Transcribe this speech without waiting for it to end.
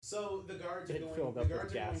So the guards are It going. filled The up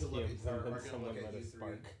guards with are going gas to look fumes, at, and then are going to someone look at let you a three.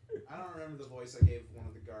 spark. I don't remember the voice I gave one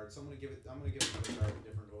of the guards. So I'm gonna give another guard a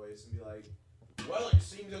different voice and be like, "Well, it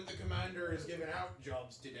seems that the commander is giving out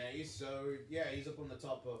jobs today, so yeah, he's up on the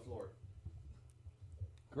top floor."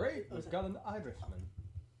 Great, we've got an Irishman.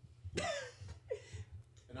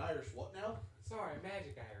 An Irish what now? Sorry,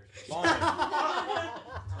 magic Irish. Fine.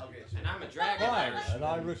 I'll get you. And I'm a dragon Fine, Irish. an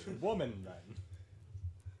Irish woman then.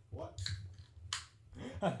 What?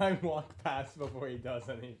 I walk past before he does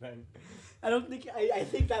anything. I don't think I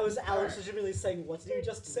think that was Alex legitimately saying, "What did you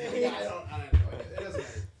just say?" Yeah, I don't know. It doesn't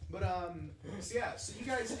matter. But so yeah, so you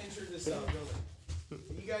guys enter this building.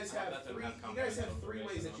 You guys have three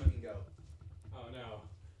ways that you can go. Oh no.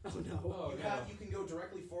 Oh no. Oh no. You can go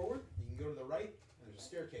directly forward. You can go to the right. And there's a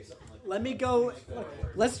staircase up in like. Let me go.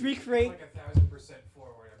 Let's recreate. Like 1,000%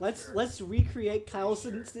 forward. Let's recreate Kyle's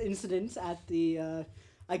incident at the.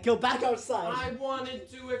 I go back outside. I wanted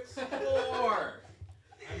to explore.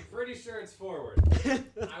 I'm pretty sure it's forward.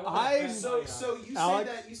 So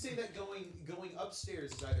you say that going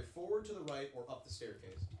upstairs is either forward to the right or up the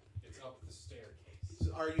staircase. It's up the staircase.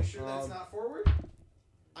 So are you sure that it's not forward?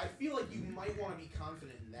 I feel like you might want to be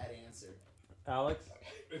confident in that answer. Alex,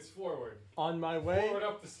 It's forward. on my way. Forward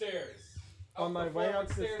up the stairs. On my way up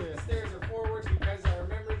the stairs. The stairs are forward because I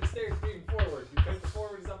remember the stairs being forward because the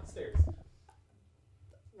forward is up the stairs.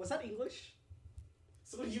 Was that English?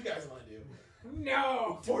 So what do you guys want to do?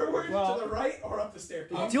 No. Forward to the right or up the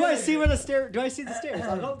staircase? Do I see where the stair? Do I see the stairs?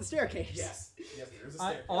 I'll go up the staircase. Yes. Yes, there is a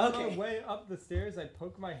staircase. On my way up the stairs, I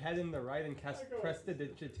poke my head in the right and cast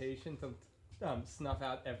prestidigitation to snuff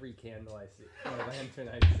out every candle I see, or lantern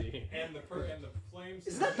I see. And the flames.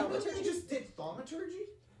 Is that thaumaturgy? You just did thaumaturgy?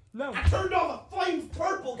 No, I turned all the flames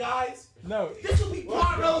purple, guys! no. This will be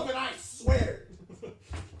plot relevant, I swear!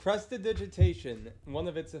 Prestidigitation, one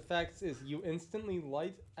of its effects is you instantly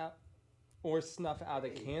light out or snuff out a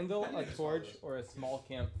candle, a torch, or a small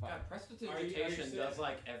campfire. Prestidigitation does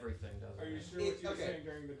like everything, doesn't it? Are you sure what you were saying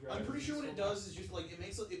during the drive? I'm pretty sure what it does is just like it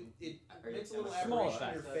makes a little Small aberration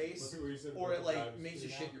in your effect. face, or it like makes you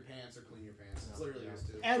shit your pants or clean your pants. It's literally those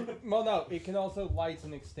two. And, well, no, it can also light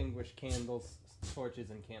and extinguish candles, torches,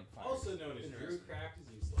 and campfires. Also known as Druidcraft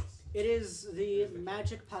is useless. It is the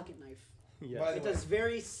magic pocket knife. Yes. By the It way, does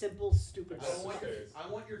very simple, stupid I stuff.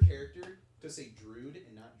 want your character to say druid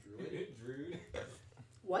and not druid. Druid.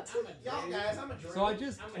 What? Y'all guys, I'm a druid. So I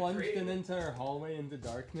just I'm a plunged druid. an entire hallway into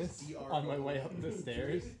darkness on my way up the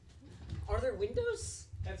stairs. Are there windows?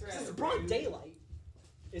 That's right. It's broad daylight.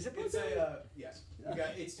 Is it broad It's daylight? yes. You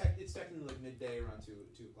got, it's technically like midday around 2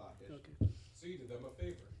 o'clock ish. Okay. So you did them a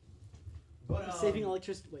favor. But Saving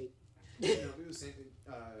electricity. Wait. No, it was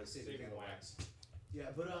saving candle wax. Yeah,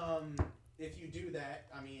 but if you do that,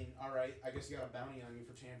 I mean, all right, I guess you got a bounty on you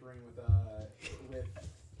for tampering with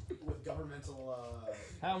governmental.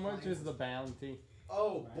 How much is finances. the bounty?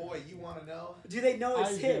 Oh boy, you want to know? Do they know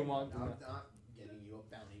it's I him? do want to I'm know. not getting you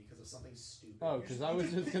a bounty because of something stupid. Oh, You because just- I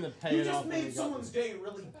was just gonna pay You it just off. when we made got someone's there. day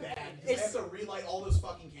really bad because they have to relight all those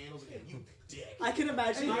fucking candles again. You dick. I can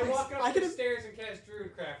imagine. I walk up I the can. stairs and cast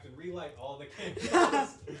Druidcraft and relight all the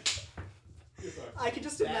candles. I can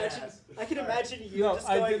just imagine. Badass. I can imagine you No, just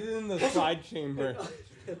I going. did it in the side chamber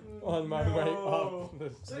on my way up.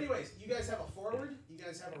 The So, anyways, you guys have a forward, you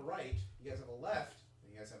guys have a right, you guys have a left,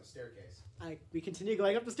 and you guys have a staircase. We continue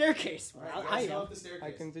going up the staircase. All right, Well, you I guys go am. up the staircase.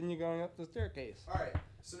 I continue going up the staircase. All right.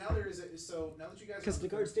 So now there is now that you guys Because are on the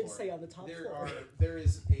guards third did floor, say on the top floor. there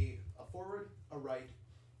is a forward, a right,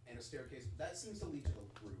 and a staircase. That seems to lead to the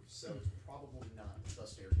roof, so it's probably not the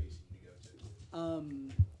staircase you need to go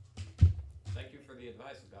to. Thank you for the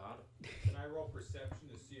advice, God. Can I roll perception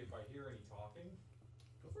to see if I hear any talking?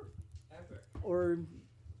 Go for it. Epic. Or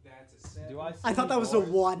That's a 7. Do I? I thought that was a doors?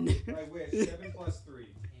 1. I wish. 7 plus 3.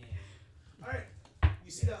 All right.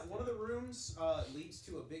 You see that one of the rooms leads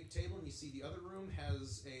to a big table, and you see the other room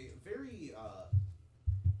has a very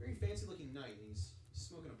fancy-looking knight, and he's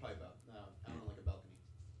smoking a pipe out on like a balcony.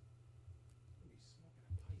 He's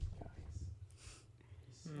smoking a pipe, guys.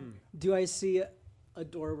 He's smoking Do I see a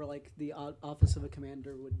door where like the office of a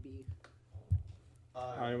commander would be?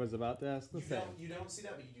 I was about to ask the same. You don't see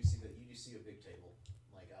that, but you do see that. You do see a big table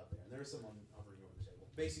like out there, and there's someone hovering over the table.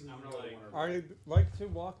 Basically, I'm you gonna, know like- one or I'd like to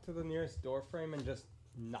walk to the nearest door frame and just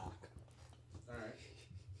knock. All right.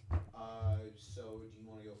 So do you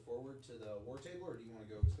want to go forward to the war table, or do you want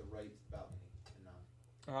to go to the right balcony and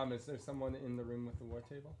knock? Is there someone in the room with the war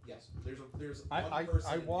table? Yes. There's one I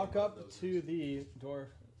person in walk one of up those to rooms. the door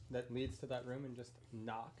that leads to that room and just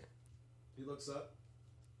knock. He looks up.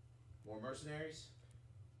 More mercenaries.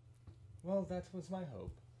 Well, that was my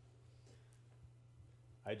hope.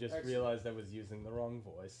 I just Excellent. realized I was using the wrong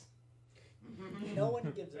voice. No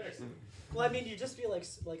one gives a shit. Well, I mean, you just feel like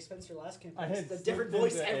Spencer last I campaign. had The different slipped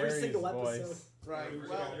voice into every Ares' single voice. episode. Right. You're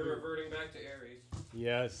Well, reverting back to Ares.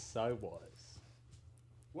 Yes, I was.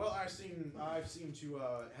 well, I've seemed to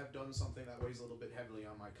have done something that weighs a little bit heavily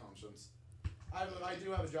on my conscience. I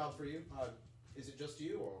do have a job for you. Is it just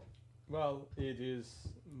you, or? Well, it is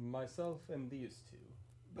myself and these two.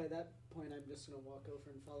 By that point, I'm just gonna walk over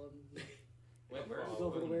and follow him. Wait, Go where's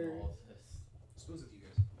over Spoon where- in all of this? Spoon's with you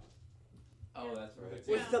guys. Oh, that's right.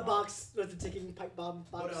 With the box, with the ticking pipe bomb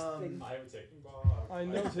box But, thing. I have a ticking bomb. I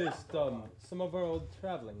noticed some of our old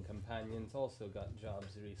traveling companions also got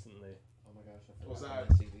jobs recently. Oh my gosh, I Was forgot that how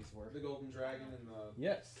messy these were. The Golden Dragon and the.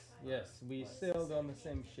 Yes, we sailed on the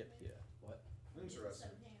same ship here. Interesting.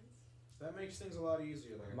 That makes things a lot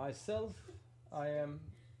easier there. Myself, I am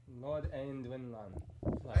Lord Aindwin Lan.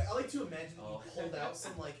 I like to imagine that Oh. you pulled out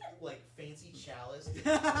some like fancy chalice.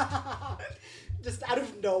 Just out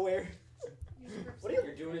of nowhere. What are you?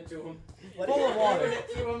 You're doing it to him. What Full are of you water. Doing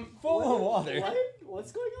it to him. Full of water. What?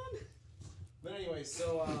 What's going on? But anyway,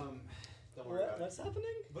 so don't worry about it. What's happening?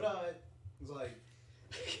 But it's like,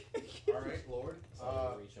 all right, Lord.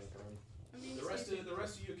 So reaching for him. The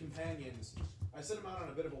rest of your companions, I sent them out on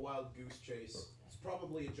a bit of a wild goose chase. It's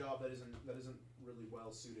probably a job that isn't really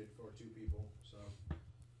well suited for two people. So,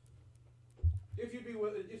 if you'd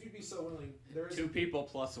be so willing, there is. 2 people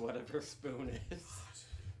plus whatever Spoon is.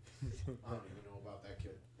 I don't even know about that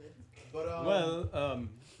kid. But Well,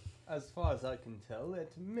 as far as I can tell,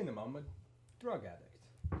 at minimum, a drug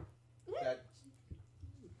addict. that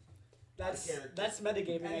That's character. that's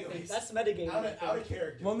metagaming. I think Anyways, that's metagaming. out of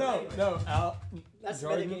character. Well, But no, anyway. no, Al. That's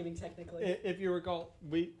Jordan, metagaming technically. If you recall,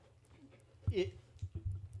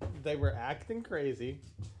 they were acting crazy,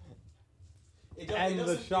 It and the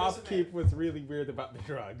doesn't shopkeep was really weird about the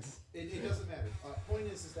drugs. It doesn't matter. Point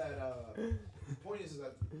is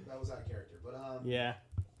that that was out of character. But Yeah.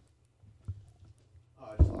 oh,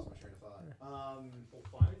 I just lost my train of thought.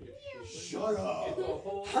 We'll find it. Shut up. It's a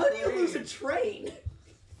whole How do you lose a train?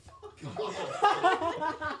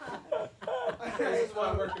 This is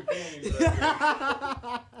why we're companions.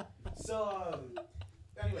 Right? So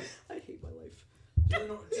anyways, I hate my life.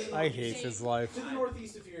 to the I hate his life. To the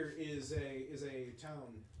northeast of here is a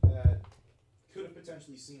town that could have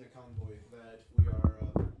potentially seen a convoy that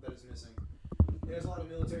that is missing. It has a lot of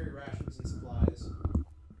military rations and supplies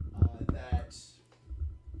that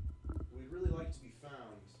we'd really like to be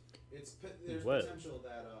found. There's What? potential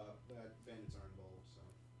that bandits are involved. So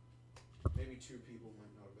maybe 2 people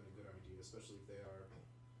might not have been a good idea, especially if they are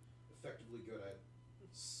effectively good at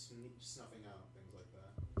snuffing out things like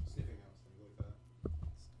that, sniffing out things like that.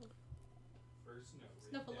 First note.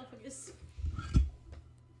 Snuffleupagus.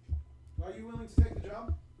 Are you willing to take the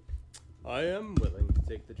job? I am willing to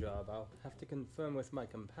take the job. I'll have to confirm with my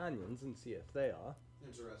companions and see if they are.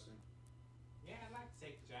 Interesting. Yeah, I'd like to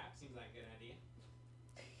take the job. Seems like a good idea.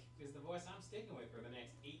 Because the voice I'm sticking with for the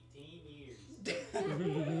next 18 years.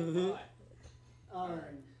 But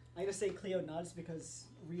Alright. I'm gonna say Cleo nods because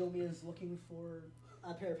Real Me is looking for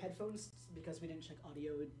a pair of headphones because we didn't check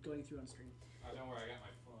audio going through on stream. oh, don't worry, I got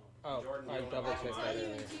my phone. Oh, Jordan, I you wanna double buy checked I'll that tell you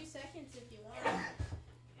in earlier. 2 seconds if you want.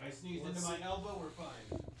 I sneezed into my elbow, we're fine.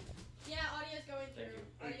 Yeah, audio's going Thank through.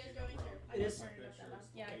 you. Audio's going through. I It just is? turned it up that much.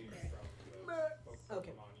 Yeah, I can hear it.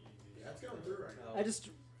 Okay. Yeah, it's going through right now.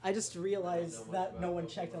 I just realized that no one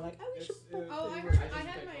checked. I'm like, oh, we should. Oh, I I heard. just I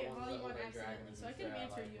had picked my the ones volume that on look like accidentally, dragons so I could have and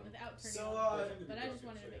answered shit, you I like without turning So, it on. But I just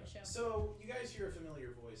wanted to make sure. So you guys hear a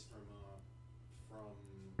familiar voice from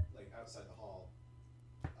like outside the hall.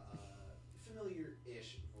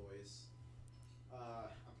 Familiar-ish voice. I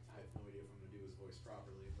have no idea if I'm gonna do his voice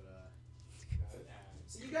properly, but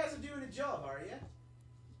so you guys are doing a job, are you?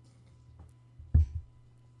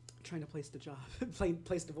 Trying to place the job,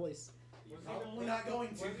 place the voice. Probably not going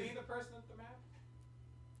to. Was he the person at the map?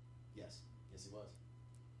 Yes, yes, he was.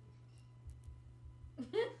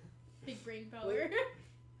 Big brain power.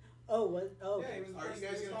 Oh, what? Oh, Yeah, he was the Are you person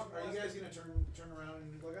guys who was gonna talking last turn around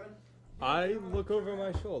and look at him? I look over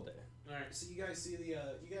my shoulder. All right. So you guys see the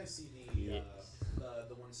Yes.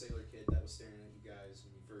 the one sailor kid that was staring at you guys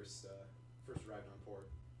when you first arrived on port.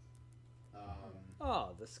 Ah,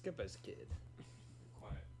 the skipper's kid. You're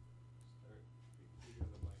quiet. Because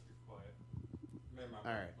I'm like, you're quiet. Remember, my,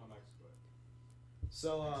 Alright. my mic's quiet.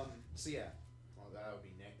 So yeah. Well, that would be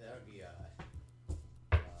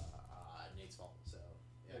Nate's fault. So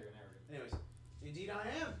yeah. There you go, now we're good. Anyways, indeed I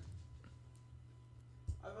am.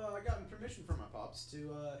 I've gotten permission from my pops to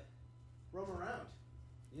roam around.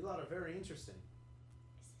 You lot are very interesting.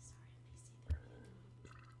 Is this our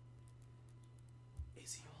NPC?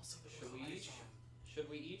 Is he also the Should we each Should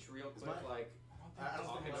we each real quick mine- like I don't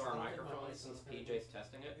talk think into it's our not- microphones since PJ's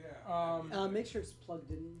testing it? Yeah. Make sure it's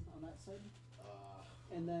plugged in on that side.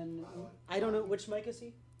 And then I like- I don't know which mic is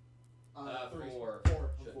he. Three. Four.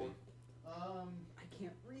 Four. Should Four. be. I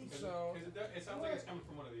can't read. So- it sounds like it's coming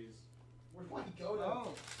from one of these. Where do I go to?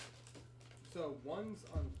 Oh. So one's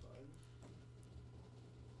unplugged.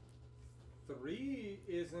 3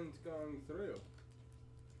 isn't going through.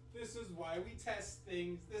 This is why we test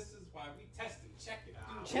things. This is why we test and check it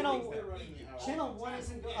out. Channel- Things that we do all Channel the 1 time.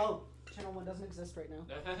 isn't. Yeah. Oh, channel 1 doesn't exist right now.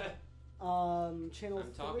 Channel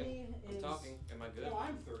I'm talking. 3 I'm is. talking. Am I good? No,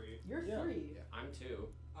 I'm 3. You're Yeah. 3. I'm 2.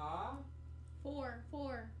 Ah. 4.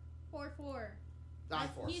 I'm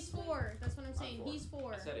 4. He's 4. That's what I'm saying. 4. He's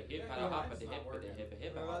 4. I said a hip, Yeah, a hop, a mine's hip, not a working. hip, a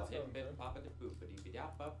hip, a Well, hop, that's a hip, going hip, through. pop, a boop, a dee,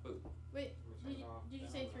 bop, bop, boop. Wait, Turn did it off, you then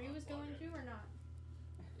say I'll 3 was unplug going it. through or not?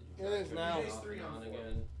 Did you It is turn now. it It's off 3 and on on 4.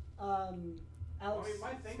 again? Alex. I mean,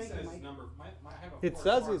 my thing spank says the mic. number. I have a It 4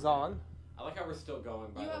 says card he's there. on. I like how we're still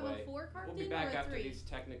going, by You the have way. a 4 carved We'll be in back or a after 3? these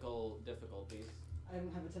technical difficulties. I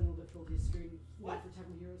don't have a technical difficulties screen What? made for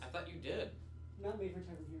Tavern Heroes. I thought you did. Not made for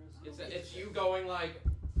Tavern Heroes. It's you going like.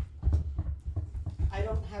 I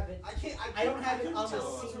don't have it. I don't have it couldn't on the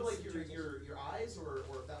tell if those scenes were like to your eyes or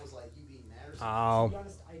if that was like you being mad or something. Oh. To be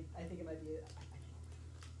honest, I think it might be.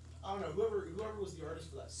 I don't know. Whoever was the artist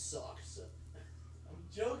for that sucks. I'm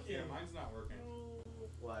joking. Yeah, mine's not working.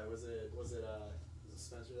 Why was it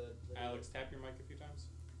Spencer that Alex, tap your mic a few times.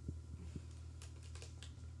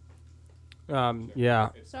 Yeah.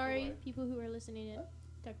 It's Sorry, delay. people who are listening in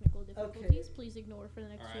technical difficulties, please ignore for the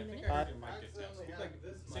next Alright, few I think minutes. I heard your mic get accidentally tapped. Speak had like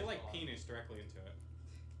this say mic like on. penis directly into it.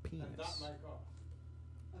 And that mic off.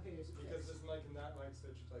 Okay, here's Because this mic and that mic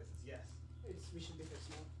switch places. Yes. we should be fixed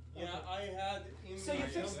now. Yeah, I had in So you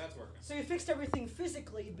Alright, fixed- that's working. So you fixed everything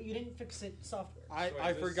physically, but you didn't fix it software. I So is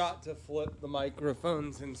I this- forgot to flip the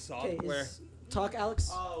microphones in Okay, software. talk, Alex.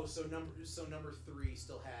 Oh, so number 3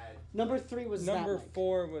 still had Number 3 was Number that mic.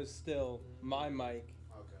 4 was still my mic.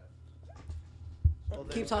 okay. Well, then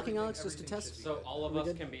Keep talking, everything- Alex, just to everything test. should be So good. all of Are we us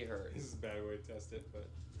good? can be heard. This is a bad way to test it, but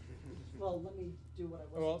Well, let me do what I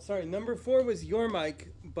was. Well, sorry, number 4 was your mic,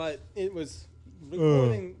 but it was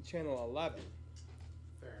recording channel 11.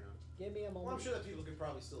 Fair enough. Give me a Well, moment. I'm sure that people can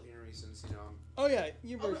probably still hear me since I'm. Oh yeah,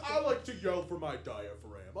 you were. I like to yell for my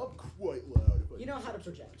diaphragm. I'm quite loud. If I You know use how to it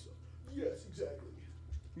project. myself. Yes, exactly.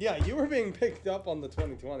 Yeah, you were being picked up on the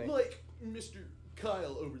 2020. Like Mr.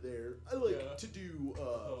 Kyle over there, I like Yeah. to do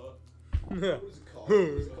Yeah. what is it called? What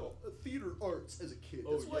is it called? Theater arts as a kid.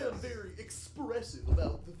 Oh, That's why I'm yes. very expressive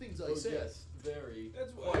about the things I say. very.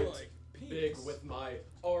 that's why quite I like big with my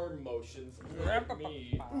arm motions. Look at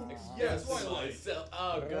me. Yes, Expressing I like. myself.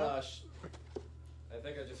 Oh gosh. I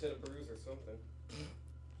think I just hit a bruise or something.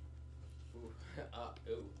 Ooh.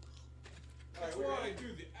 Ooh. That's why I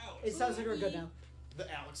do the Alex. It sounds like we're good now. The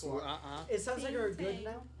Alex walk. It sounds like Same we're good thing.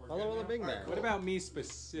 now. We're Follow good on the now? Big Alright, Mac. cool. What about me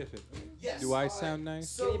specifically? Yes. Do I sound nice?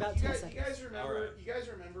 So Give me about you 10 guys, seconds. you guys remember? Alright. You guys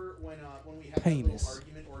remember when we had that Penis. little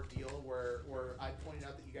argument ordeal where I pointed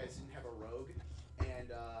out that you guys didn't have a rogue,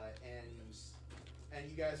 and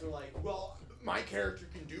you guys were like, well, my character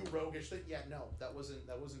can do roguish thing. Yeah, no, that wasn't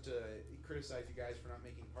to criticize you guys for not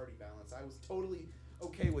making party balance. I was totally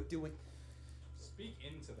okay with doing. Speak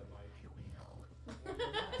into the mic.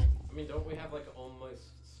 I mean, don't we have like almost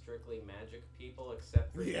strictly magic people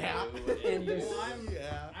except for Yeah. you And and there's- you?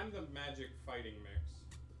 Yeah. I'm the magic fighting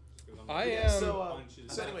mix. 'Cause I'm I the am- So,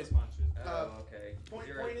 punches, so anyways, punches. Oh, okay. Point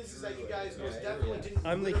You're is that you druid. guys most Yeah, definitely yeah. didn't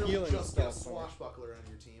I'm the literally healing just get a stuff. swashbuckler on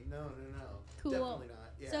your team. No. Cool. Definitely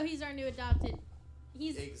not. Yeah. So he's our new adopted.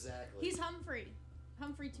 He's exactly. he's Humphrey.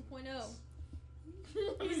 Humphrey 2.0.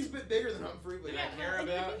 I mean, he's a bit bigger than Humphrey, but Did Yeah. I care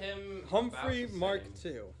about him? Humphrey about the Mark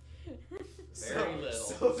same? II. Very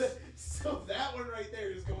little. So that one right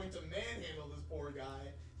there is going to manhandle this poor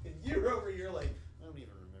guy, and you're over here like, I don't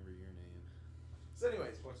even remember your name. So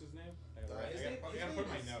anyways, What's his name? I his gotta, name- I his gotta name put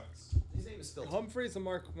my is- notes. his name is Phil. Humphrey's a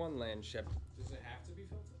Mark I land ship. Does it have to be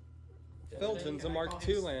filtered? Filton's a Can I Mark call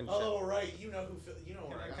II him- land ship. Oh right, you know who Phil. You know Can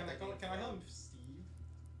where I, I got can I that call name can I call from. him Steve?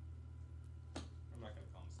 I'm not gonna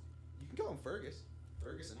call him Steve. You can call him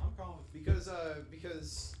Ferguson. I'm calling him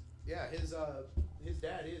Because yeah, his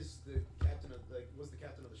dad is the captain of was the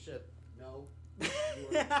captain of the ship. No. You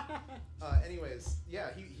were- anyways,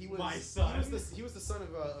 yeah, he was My son? He was the son of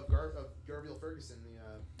Garviel Ferguson,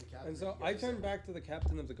 the captain. And so You I guys turned said- back to the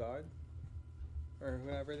captain of the guard, or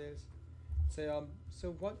whoever it is. Say,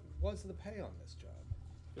 so what was the pay on this job?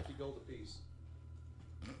 50 gold apiece.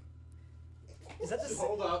 Is that the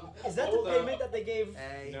Hold up. Is that the Hold payment up. that they gave?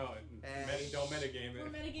 no. Don't metagame We're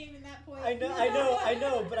it. metagaming that point. I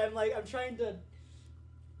know, but I'm trying to.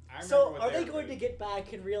 I remember So what are they were going to doing. get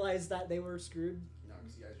back and realize that they were screwed?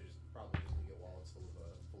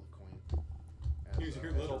 Use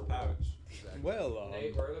your little pouch. Exactly. Well,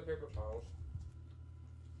 Nate, where are the paper towels?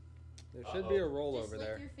 there should be a roll Just over lick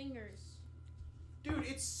there. your fingers. Dude,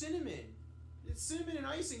 it's cinnamon. It's cinnamon and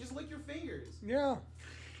icing. Just lick your fingers. Yeah.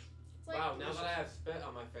 It's like, Wow, now that I have spit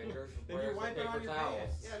on my fingers, Then where's you the wipe it paper on your towels?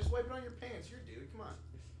 pants. Yeah, just wipe it on your pants. You're a dude. Come on.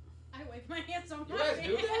 I wipe my hands on You my guys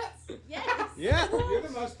do pants. that? Yes. Yeah. You're the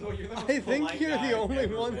most. You're the most I think polite you're guy the I've only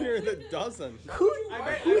ever one met. here that doesn't. Who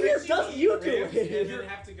here does you do And it? then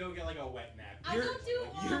have to go get like a wet napkin. I don't do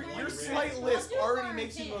all Your, my your wrists. slight I'll list do already foreign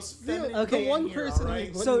makes you the hands. most feminine. Okay, man one here, person alright?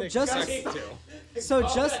 you wouldn't So just- expect to. So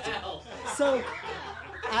Oh, just hell. so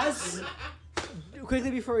as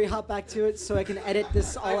quickly before we hop back to it, so I can edit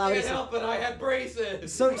this all I out. can't help it, I had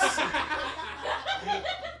braces! So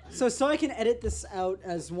I can edit this out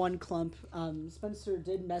as one clump. Spencer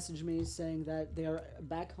did message me saying that they are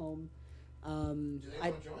back home. Do they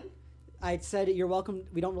want to join? I said you're welcome.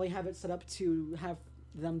 We don't really have it set up to have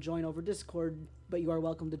them join over Discord, but you are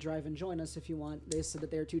welcome to drive and join us if you want. They said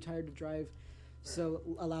that they are too tired to drive, so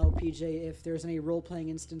allow PJ if there's any role-playing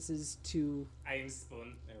instances to. I'm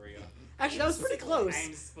Spoon. There we go. Actually, that was pretty close.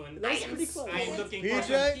 I'm Spoon. That was pretty close. I'm looking PJ? for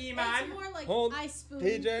some key It's man. more like Hold. I spoon.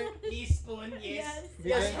 PJ? Me Spoon, yes.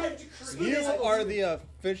 Yes. You are the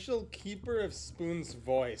official keeper of Spoon's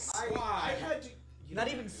voice. I had to. You Not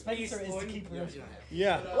don't even have to. Spencer is the Spoon? keeper. You of- don't have to.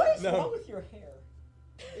 Yeah. What is No. wrong with your hair?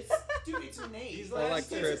 It's, dude, it's Nate. He's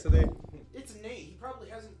Electricity. It's Nate. He probably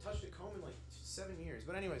hasn't touched a comb in like 7 years.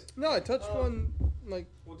 But anyways. No, I touched one like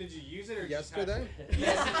Well, did you use it or yesterday. And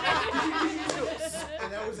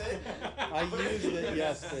that was it. I used it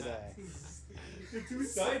yesterday. The two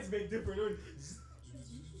sides make different noises.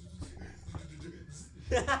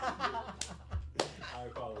 I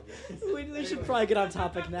apologize. We should probably get on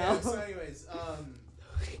topic now. Yeah, so anyways,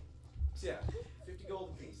 so yeah, 50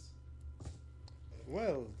 gold apiece.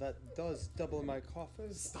 Well, that does double my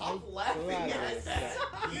coffers. Stop I laughing gladly at that.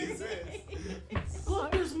 accept. Jesus.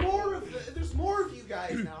 Look, there's more of you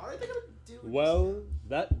guys now. Aren't they gonna do? Well,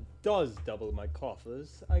 that does double my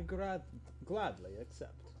coffers. I gladly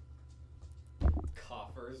accept.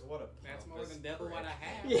 Coffers, what a That's more pompous than double what prick. I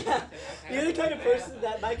have. Yeah, you're the kind of person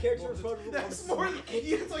that my character would vote for. That's more than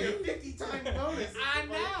it's like a 50-time bonus. I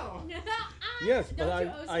know. Yes, but Don't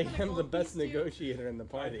you owe I someone a am the gold best piece, too? negotiator in the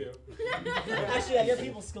party. Actually, yeah, your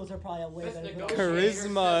people skills are probably way This better. than negotiator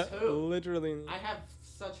Charisma, says who? literally. I have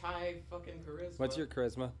such high fucking charisma. What's your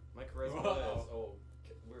charisma? My charisma Whoa. is. Oh,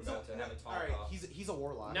 we're about to have a talk Alright, off. he's a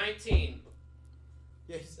warlock. 19.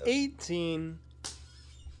 Yeah, he's 18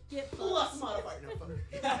 Get plus plus. modifier. No, fuck.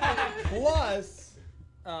 plus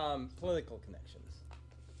political connections.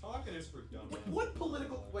 Talking is for dumb. What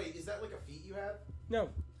political? Wait, is that like a feat you have? No,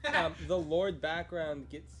 the Lord background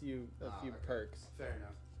gets you a few okay. perks. Fair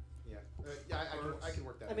enough. Yeah, yeah, I can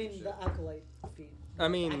work that. I mean, shit. the acolyte feat. I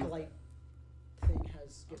mean, acolyte thing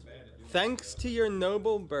has. I'm bad at doing thanks that. to your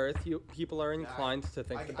noble birth, you people are inclined to I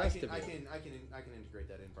think the can, best I can, of I you. can integrate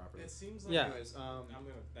that in properly. It seems like Yeah. Anyways, I'm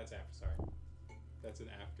gonna. That's after. Sorry. That's an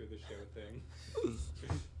after the show thing.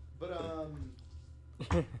 but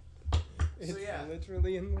It's yeah.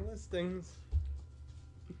 literally in the listings.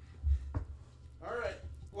 all right.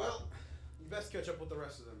 Well, you best catch up with the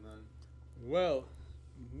rest of them then. Well,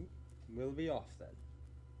 we'll be off then.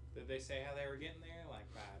 Did they say how they were getting there?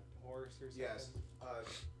 Like by horse or something? Yes.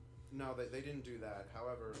 No, they didn't do that.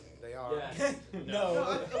 However, they are. Yes.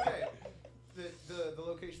 No, okay. The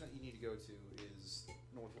location that you need to go to is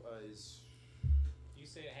north. Is You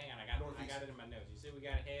said, hang on, I got Northeast. it in my notes. You said we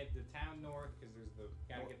gotta head to town north because there's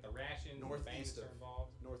gotta get the rations. The Northeast bandits are of-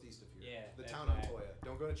 involved. northeast of here. Yeah, The that's town right. Ontoia.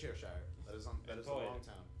 Don't go to Cheshire. That is the Ontoia. wrong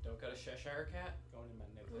town. Don't go to Cheshire Cat. Going in my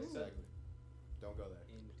notes. Ooh. Exactly. Don't go there.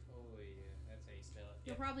 Ontoia. That's how you spell it.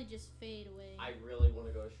 You'll Yeah. probably just fade away. I really want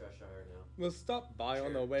to go to Cheshire now. We'll stop by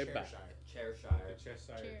on the way back. Cheshire. Cheshire. The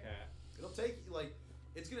Cheshire Cheer. cat. It'll take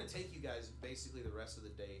it's gonna take you guys basically the rest of the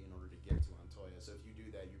day in order to get to Ontoia. So if you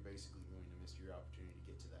do that, you're basically going to miss your opportunity to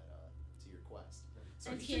get to that to your quest.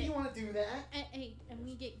 So And if you sure get- you want to do that? And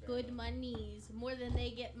we get good monies more than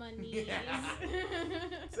they get monies.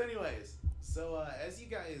 So anyways, as you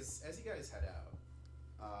guys head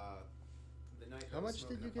out, the night How much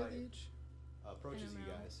did you get each? approaches I don't you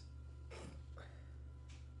know. guys.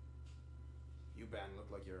 You Ben look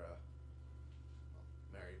like you're a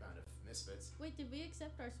merry band of misfits. Wait, did we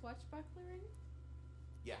accept our swashbuckling?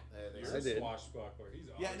 Yeah, they You're I a did. swashbuckler. He's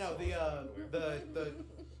yeah, no, the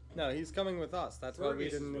No, he's coming with us. That's why we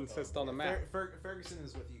Fergus is didn't with insist us. on a map. Ferguson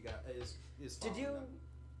is with you guys. Is Did following you? them.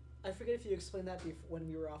 I forget if you explained that when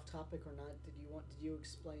we were off topic or not. Did you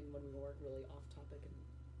explain when we weren't really off topic and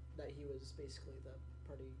that he was basically the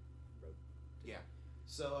party road?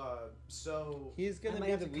 So He's I gonna might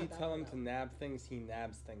be have the to we cut that tell him part to out. nab things, he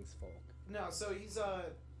nabs things folk. no, so he's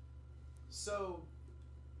so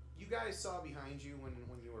you guys saw behind you when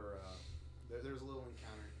you were there was a little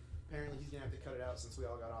encounter. Apparently he's gonna have to cut it out since we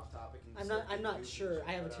all got off topic. And I'm not goofy, sure.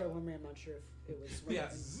 I have a but, terrible memory. I'm not sure if it was. Yeah.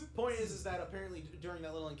 Point is that apparently during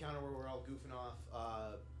that little encounter where we're all goofing off,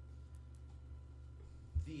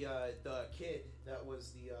 the kid that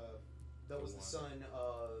was the son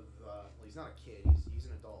of well, he's not a kid, he's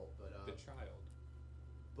an adult, but The child.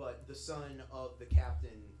 but the son of the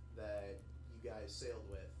captain that you guys sailed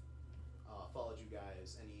with followed you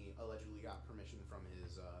guys, and he allegedly got permission from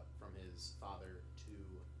his father to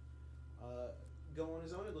go on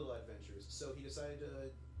his own little adventures. So he decided to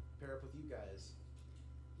pair up with you guys.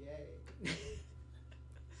 Yay!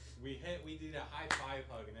 We did a high five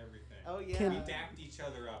hug and everything. Oh yeah. Can- We dapped each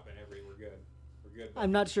other up and we're good. We're good.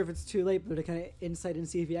 I'm not sure if it's too late, but to kind of insight and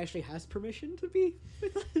see if he actually has permission to be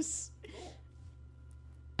with us.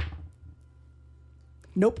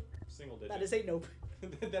 Nope. Single digit. That is a nope.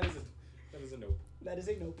 that is a nope. That is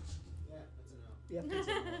a nope. Yeah, that's a no. Yep. That's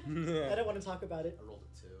a no. I don't want to talk about it. I rolled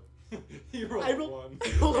a 2. You rolled I rolled- one.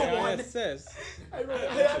 I rolled a Yeah, I 1. assist. I rolled,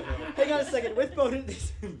 hang on a second. With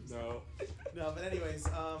bonus. No. No, but anyways,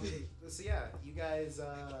 so yeah, you guys,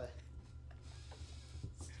 so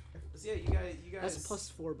yeah, you guys.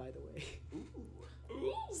 That's +4, by the way.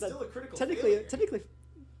 Ooh. So Still a critical technically, failure.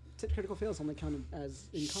 critical fails only counted as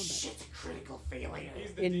in combat. Critical failure.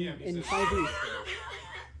 He's the In- DM. He in says- 5e.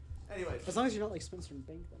 Anyway. As long as you're not like Spencer and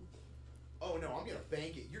Bank, then. Oh no, I'm gonna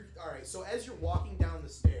bank it. You're all right. So as you're walking down the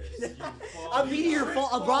stairs, A meteor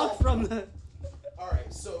fall, a rock from the. All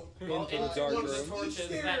right. So Well, Into the in dark one of the room. torches Each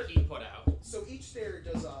stair- that he put out. So each stair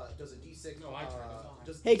does a d6. No, I turned it on.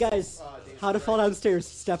 does Hey D6, guys, damage, how to fall right? downstairs?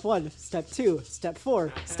 Step 1, step 2, step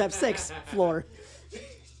 4, step 6, floor.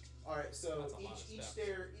 All right. So That's a lot of each steps.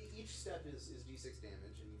 stair, each step is d6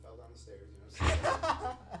 damage, and you fell down the stairs. You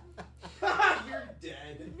know. You're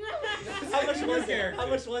dead. How much was it? How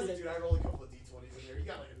much was it? Dude, I rolled a couple of d20s in there. You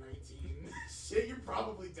got like a 19. Shit, you're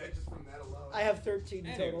probably dead just from that alone. I have 13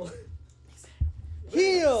 total.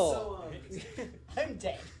 Heal! So, I'm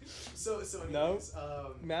dead. so No. anyways,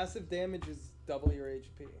 Massive damage is double your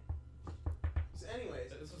HP. so anyways,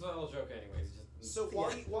 This was a little joke, anyways. Just so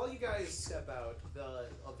while you guys step out,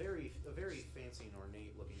 a very fancy and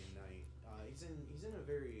ornate looking knight, he's in a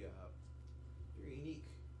very unique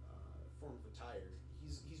form of attire.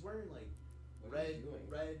 He's wearing like What are you doing?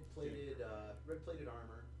 red plated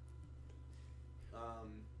armor.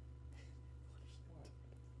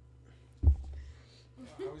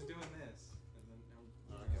 I was doing this, and then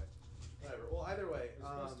Okay. Whatever. Well, either way, we're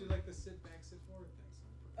supposed to do like the sit back, sit forward thing.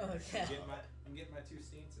 So Oh, yeah. I'm getting my 2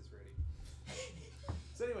 stances ready.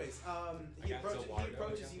 So anyways, I he got Zilwardo,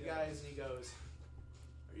 approaches I you got the guys and he goes,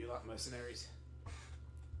 "Are you lot mercenaries?"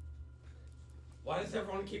 Why does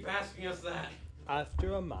everyone keep asking us that?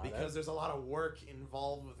 After a mana. Because there's a lot of work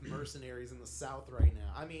involved with mercenaries in the South right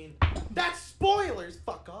now. I mean, that's spoilers.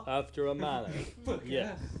 Fuck off. After a mana.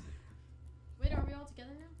 Yes. Wait, are we all together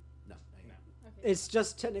now? No. Okay. It's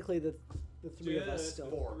just technically the 3 of us Just still.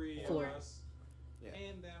 Four. 3 Four. of us. Yeah.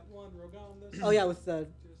 And that one Rogonda. Oh yeah, with the.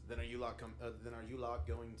 Then are you lot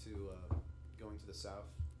going to the south,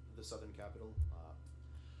 the southern capital?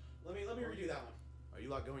 Let me redo that one. Are you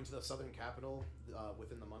lot going to the southern capital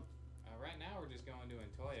within the month? Right now we're just going to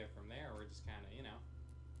Ontoia. From there we're just kind of,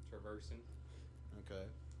 traversing. Okay.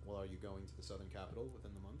 Well, are you going to the southern capital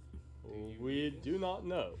within the month? We do not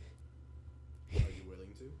know. Are you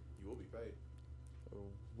willing to? You will be paid.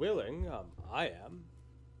 Willing, I am.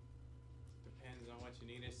 Depends on what you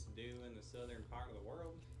need us to do in the southern part of the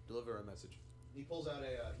world. Deliver a message. He pulls out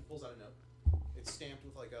a note. It's stamped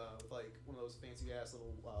with like one of those fancy ass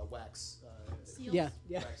little wax Seals? Yeah.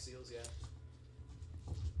 wax seals. Yeah.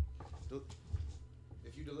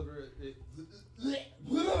 If you deliver it,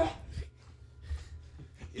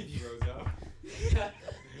 He throws up.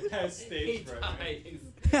 Has He stage fright.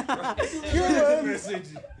 Message.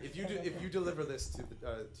 if you deliver this to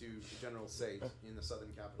General Sage in the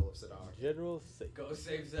southern capital of Sadar, General Sake. Go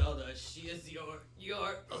save Zelda. She is your.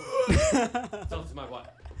 Zelda's my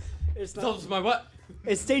what? It's not. Zelda's my what?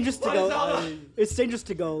 It's dangerous to What go. is Zelda? It's dangerous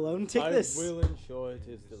to go alone. Take I this. will ensure it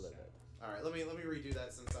is delivered. all right. Let me redo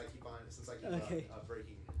that since I keep Okay.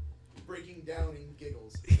 breaking down in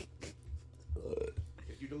giggles.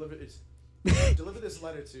 If you deliver this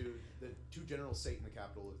letter to General Sate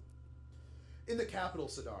in the capital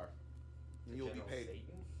Sadar, and you'll General be paid.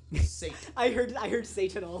 Satan? Sate. I heard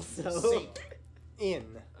Satan also. Sate. In.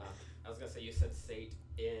 I was gonna say you said Sate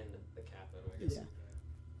in the capital. I guess. Yeah.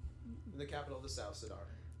 In the capital of the South Sadar,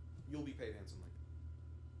 you'll be paid handsomely.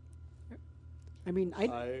 I mean, I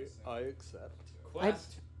I accept.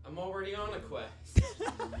 Quest. I'm already on a quest.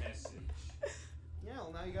 Message. Yeah,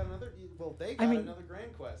 well, now you got another. Well, they I got mean- another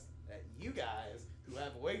grand quest. That you guys, who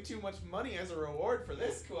have way too much money as a reward for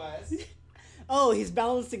this quest. Oh, he's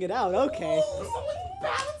balancing it out. Okay. Oh, someone's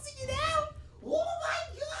balancing it out! Oh my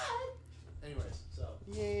god! Anyways, so.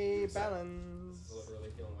 Yay, This balance. is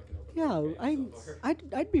literally feeling like an open Yeah, book game I'm. so far.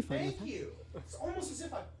 I'd be fine with Thank that. you! It's almost as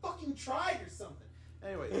if I fucking tried or something.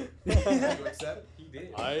 Anyways, you accept? He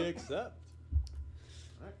did. I accept.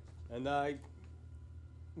 Alright. And I,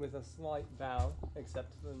 with a slight bow,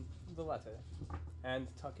 accept the letter and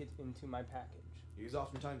tuck it into my package. He is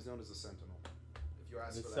oftentimes known as the Sentinel. If you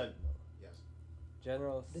ask The for that. Sentinel. Yes.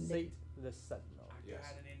 General The na- Sate the Sentinel. I Yes.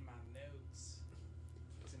 got it in my notes.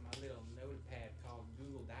 It's in my little notepad called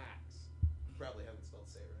Google Docs. You probably haven't spelled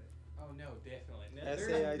say right. Oh no, definitely. No,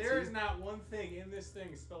 S-A-I-T? There is not one thing in this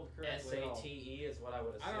thing spelled correctly at all. SATE is what I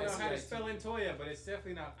would I assume. don't know how to S-A-I-T. spell Ontoia, but it's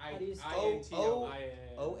definitely not How do you spell-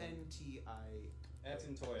 I-N-T-O-I-A. O-N-T-I. That's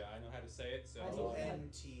Ontoia. I know how to say it. So. How do you-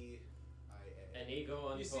 O-N-T-I-A. An ego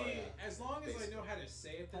on You see, as long as I know how to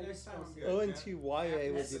say it the How do you next time, spell I'm it? good.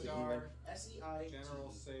 O-N-T-Y-A would be the Epsilon, email. S-E-I-T.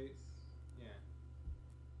 General Sate. Yeah.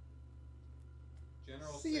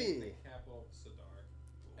 General See. Sate, the capital Sadar.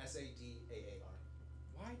 S-A-D-A-A-R.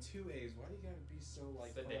 Why two A's? Why do you gotta be so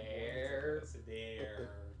like? Sadar. Sadar.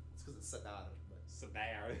 It's because it's Sadar. But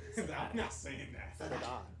Sadar. I'm not saying that.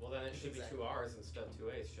 Sadar. Well, then it should Exactly. be two R's instead of two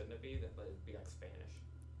A's, shouldn't it be? That would be like Spanish.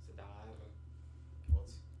 Sadar. Well,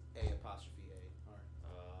 it's A''A'-R.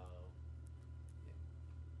 Oh.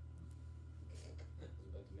 I was about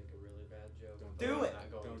to make a really bad joke. Don't but do I'm it.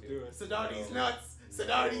 not going Don't to. do it. Sadardi's No. nuts!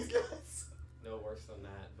 Sadardi's nuts! No worse than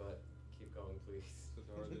that, but keep going, please.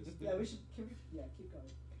 Yeah, we should. Keep going.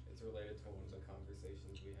 It's related to one of the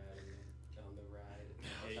conversations we had on the ride. I'll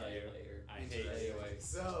hate tell you you. later. I hate you. Anyway.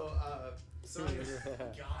 So, anyways,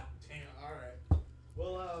 God damn. alright.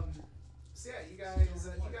 Well, so yeah, you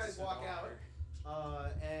guys walk out,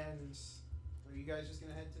 and are you guys just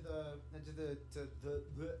gonna head to the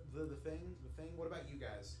thing? What about you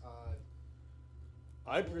guys?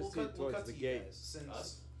 I We'll proceed cut towards to the you gate. guys,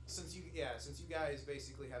 Us? since you guys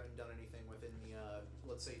basically haven't done anything within the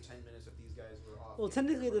let's say 10 minutes if these guys were off. Well, getting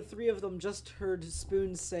technically, their the three of them just heard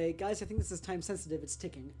Spoon say, "Guys, I think this is time sensitive. It's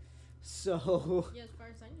ticking." So Yeah, as far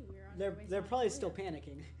as I knew, we were on they're our way they're to probably Ontoia. still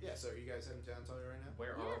panicking. Yeah, so are you guys heading to Ontoia right now?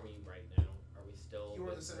 Where Yeah. are we right now? Are we still? You are in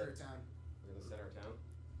the with center of town. We're in the center of town.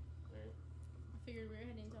 Alright. I figured we were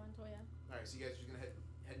heading to Ontoia. Alright, so you guys are just gonna head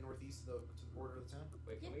northeast to the border of the town?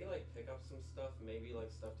 Wait, can we like pick up some stuff? Maybe like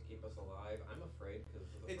stuff to keep us alive. I'm afraid because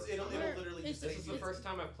It'll literally It's- just This take is you. the first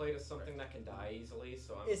time I've played as something that can die easily,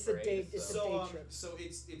 so I'm It's a afraid. day- it's a so. day So trip. so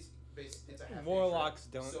it's a half Warlocks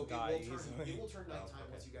day trip. don't so die it will turn, easily. It will turn nighttime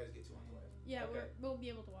okay. once you guys get to Ontoia. Yeah, Okay. we'll be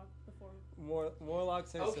able to walk before.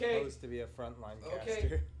 Warlocks are Okay. supposed to be a frontline Okay.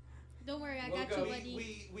 caster. Don't worry, I We'll got go. you,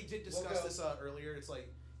 buddy. We did We'll discuss go. this earlier. It's like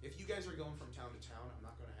if you guys are going from town to town, I'm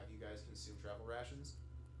not going to have you guys consume travel rations.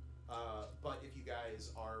 But if you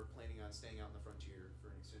guys are planning on staying out in the frontier for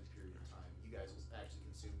an extended period of time, you guys will actually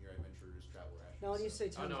consume your adventurer's travel rations. Now, when you say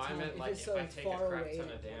Oh town no, to I town, meant if like it's if so I take far a crap away, ton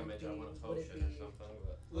of would damage, I want a would it potion or be- something.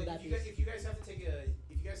 But would Like that if you guys have to take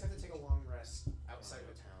a long rest outside of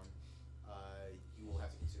a town, you will have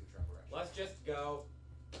to consume travel rations. let's just go.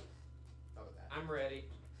 How about that? I'm ready.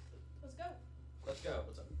 Let's go. Let's go.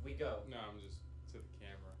 We go. No, I'm just to the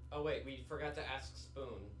camera. Oh wait, we forgot to ask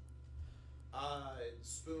Spoon.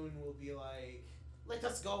 Spoon will be like, "Let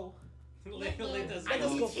us go. Let us I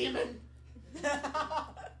go. need human."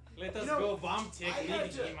 Let us You know, go bomb I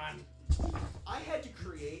had technique, to- man. I had to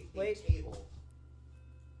create a Wait. table.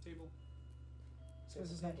 Table. Spoon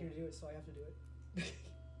is not here to do it, so I have to do it.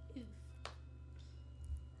 Oof.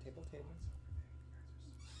 Table.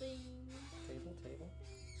 Bing. Table.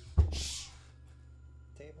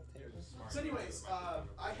 So, anyways, I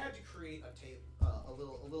had to create a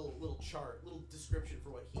little chart, little description for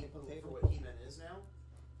what He-Man is now,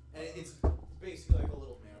 and it's basically like a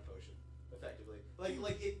little mana potion, effectively. Like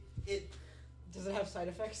it. Does it have side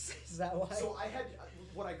effects? Is that why? So I had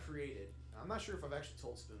what I created. I'm not sure if I've actually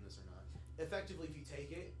told Spoon this or not. Effectively, if you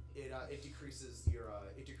take it, it decreases your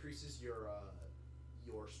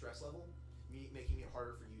stress level, making it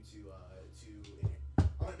harder for you to. I'm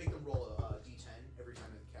gonna make them roll a d10 every time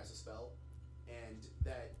they cast a spell, and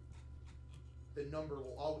that the number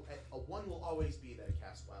will a 1 will always be that it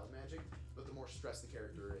casts wild magic, but the more stressed the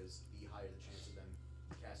character is, the higher the chance of them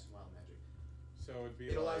casting wild magic. So it'd be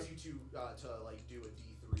It allows like, you to like do a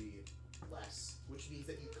d3 less, which means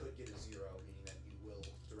that you could get a 0, meaning that you will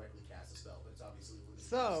directly cast a spell, but it's obviously limited.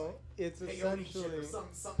 So it's Hey, you already essentially shit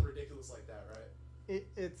or something ridiculous like that, right?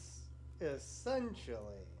 it's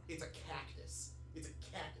Essentially. It's a cactus. It's a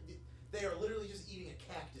cactus. They are literally just eating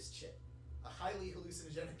a cactus chip. A highly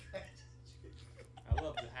hallucinogenic cactus chip. I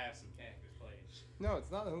love to have some cactus, please. No,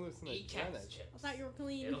 it's not Eat cactus hallucinogenic. chips. I thought you were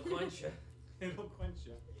clean. It'll quench you. It'll quench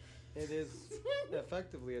you. It is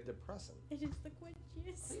effectively a depressant. It is the I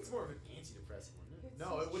quenchiest. think it's more of an antidepressant, wouldn't it?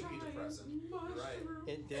 No, it would be depressant. You're right.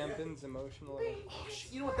 It dampens emotional. Oh,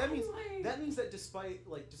 shit. You know what that means? That means that despite it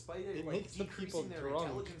It like makes the people decreasing their drunk.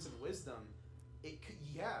 intelligence and wisdom, it could,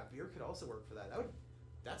 beer could also work for that.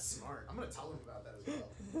 That's smart. I'm gonna tell them about that as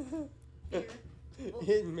well. Beer.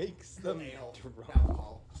 It makes them Ale,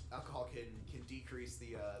 drunk. alcohol can decrease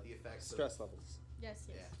the effects Stress levels. Yes,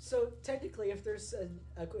 yes. Yeah. So technically, if there's an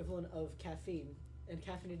equivalent of caffeine and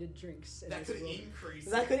caffeinated drinks, in That this could world, increase.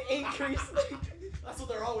 that could increase. That's what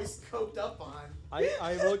they're always coked up on.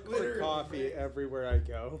 I look for Literally, coffee right? everywhere I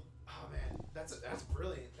go. Oh man, that's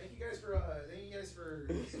brilliant. Thank you guys for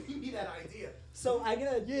giving me that idea. So I'm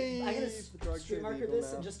gonna Yay, the drugs street are marker legal this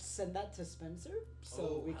now. and just send that to Spencer, so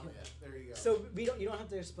Oh, we hell can. yeah. There you go. So you don't have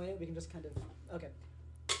to explain it. We can just kind of okay.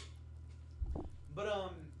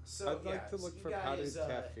 But so I'd like to so look you for guys, powdered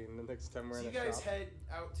caffeine the next time we're So in you a guys shop. head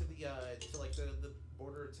out to the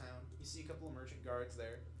border of town. You see a couple of merchant guards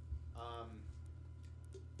there.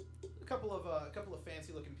 A couple of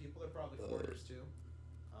fancy looking people. They're probably foreigners too.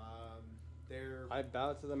 They're I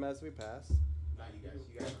bow to them as we pass. not you guys.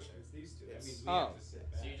 You guys aren't there. It's these two. That It's- means we Oh. have to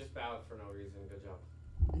sit back. So you just bowed for no reason. Good job.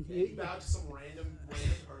 Yeah, you bow to some random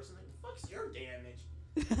person. Like, the fuck's your damage?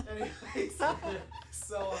 Anyways,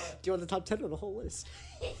 so Do you want the top 10 or the whole list?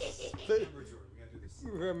 Remember, Jordan, we gotta do this.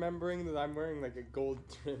 Remembering that I'm wearing like a gold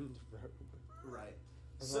trimmed robe. right.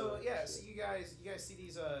 So yeah, so you guys see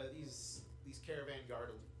these caravan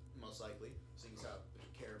guard most likely. So you saw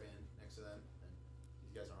a caravan next to them, and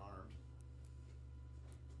these guys are armed.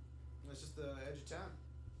 And it's just the edge of town.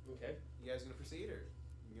 Okay. You guys gonna proceed, or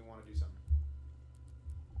you want to do something?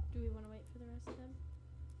 Do we want to wait for the rest of them?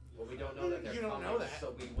 Well, we don't know that they're You don't coming, know that.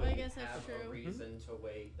 so we Well, I wouldn't guess that's have a true. reason to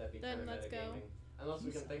wait. That'd be Then kind of let's go. metagaming. Unless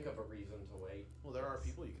we can think of a reason to wait. Well, there are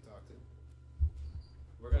people you can talk to.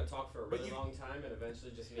 We're gonna talk for a But really you- long time and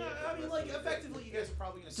eventually just meet Yeah, up with I the mean, rest like of the group. effectively, you guys are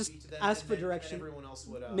probably gonna Just speak to them. ask and for then- direction. And everyone else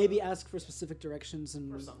would Maybe ask for specific directions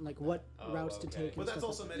and Or something like like what that. routes Oh, to okay. take. But and that's stuff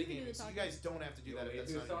also You can do the metagaming, so you talking. guys don't have to do You that want if me to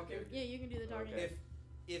that's do not your talking? character. Yeah, you can do the talking. Okay.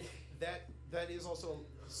 If that is also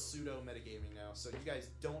pseudo metagaming now, so you guys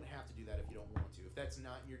don't have to do that if you don't want to. If that's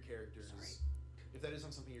not your characters, if that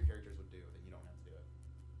isn't something your characters would do, then you don't have to do it.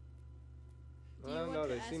 Do I you don't want know.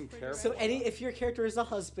 to They ask seem for terrible. So if your character is a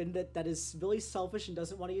husband that is really selfish and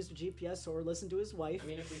doesn't want to use the GPS or listen to his wife, I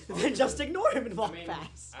mean, if we then talk just to- ignore him and walk I mean,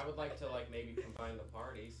 fast. I would like to maybe combine the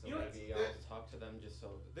party, so You know, maybe there- I'll talk to them just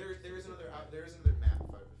so. There is another map.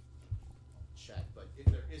 If I check, but if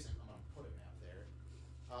there isn't, I'm gonna put a map there.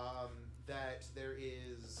 That there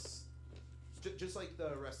is just like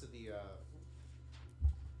the rest of the.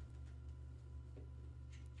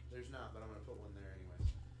 There's not, but I'm gonna put one there anyway.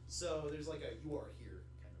 So there's like a "you are here"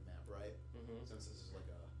 kind of map, right? Mm-hmm. Since this is like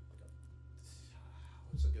a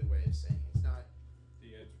what's a good way of saying it? It's not.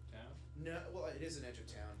 The edge of town. No, well, it is an edge of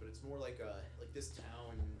town, but it's more like this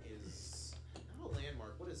town is not a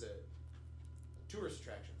landmark. What is it? Tourist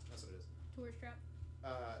attraction. That's what it is. Tourist trap.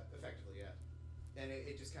 Effectively, yeah. And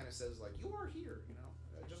it just kind of says like you are here,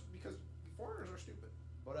 just because foreigners are stupid.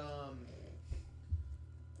 But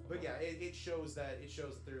yeah, it shows that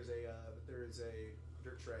there is a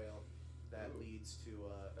dirt trail that Ooh. leads to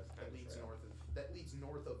That's kind of trail. that leads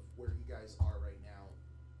north of where you guys are right now,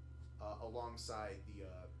 alongside the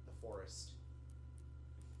forest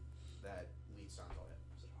that leads to Ontoia.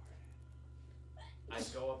 I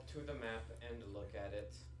go up to the map and look at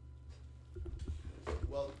it.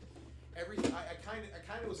 Well, everything I kind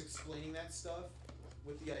of was explaining that stuff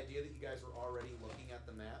with the idea that you guys were already looking at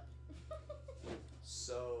the map.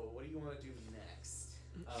 So, what do you want to do next?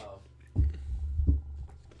 Oh.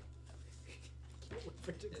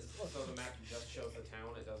 So the map just shows the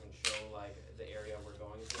town. It doesn't show like the area we're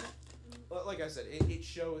going to. Well, like I said, it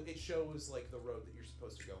shows like the road that you're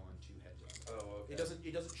supposed to go on to head to. Oh, okay. It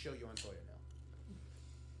doesn't show you Ontoia now.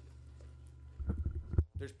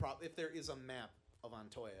 There's if there is a map of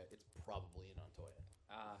Ontoia, it's probably in Ontoia.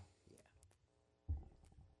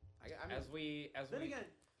 I mean, As we then again,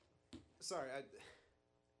 sorry,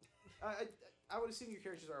 I would assume your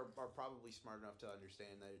characters are probably smart enough to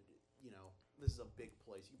understand that this is a big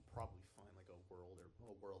place. You probably find like a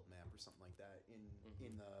world map or something like that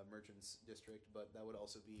in the merchants district, but that would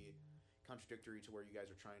also be contradictory to where you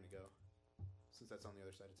guys are trying to go, since that's on the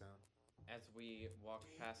other side of town. As we walk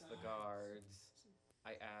past the guards,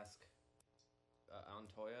 I ask,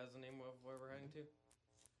 Ontoia is the name of where we're heading to?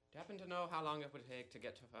 you happen to know how long it would take to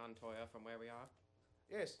get to Ontoia from where we are?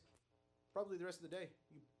 Yes. Probably the rest of the day.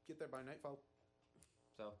 You get there by nightfall.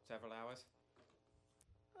 So, several hours?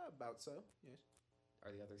 About so, yes.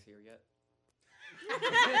 Are the others here yet?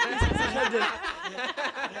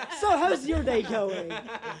 So how's your day going?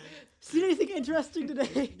 Seen anything interesting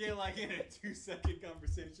today? Yeah, like in a 2-second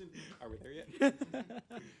conversation. Are we there yet?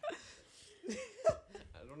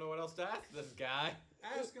 I don't know what else to ask this guy.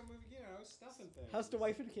 Ask him, stuff and things. How's the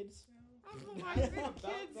wife and kids?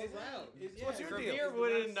 What's your deal? Revere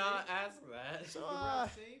would not ask that. So,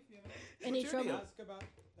 safe, Any what's your trouble? deal? Ask about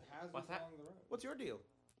the hazards What's that? along the road. What's your deal?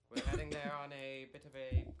 We're heading there on a bit of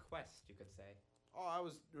a quest, you could say. Oh, I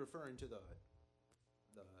was referring to the.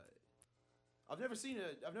 I've never seen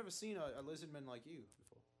a lizardman like you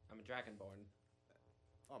before. I'm a dragonborn.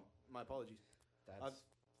 Oh, my apologies. That's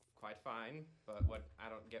quite fine, but I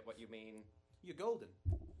don't get what you mean. You're golden.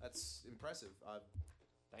 That's impressive.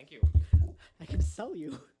 Thank you. I can sell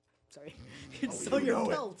you. Sorry. I can sell your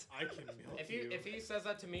belt. I can milk If he says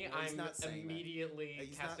that to me, No, he's I'm not saying that. immediately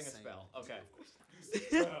He's not casting a saying spell. that. Okay.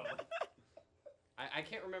 I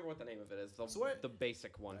can't remember what the name of it is. The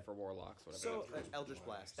basic one for warlocks, whatever. So, it is. Eldritch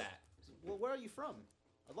Blast. That. Well, where are you from?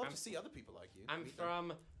 I'd love I'm- to see other people like you. I'm Meet them.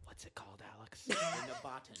 from. What's it called, Alex?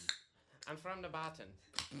 Nabaten. I'm from Nabaten.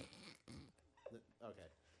 Okay.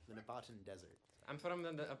 The Nabaten Desert. I'm from the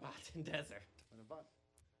Nabaten Desert. The Nabat.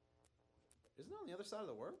 Isn't it on the other side of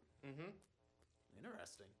the world? Mm-hmm.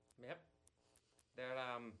 Interesting. Yep. There.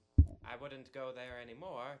 I wouldn't go there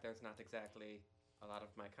anymore. There's not exactly a lot of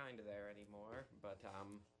my kind there anymore. But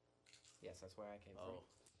yes, that's where I came from. Oh,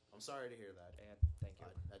 I'm sorry to hear that. And thank you.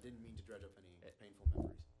 I didn't mean to dredge up any painful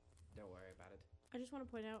memories. Don't worry about it. I just want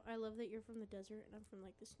to point out, I love that you're from the desert and I'm from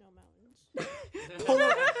like the snow mountains.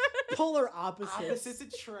 Polar opposites. Opposites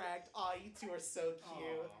attract. Aw, you two are so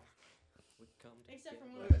cute. We come to Except get- for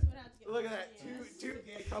one of us would have to get Look at married, that. yes. Two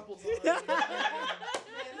gay couples on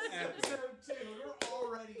episode 2. We're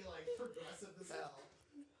already like progressive as hell.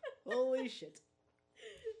 Holy shit.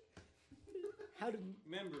 How did...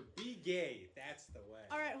 Remember, be gay. That's the way.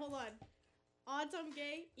 All right, hold on. Odds I'm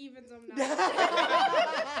gay, evens I'm not.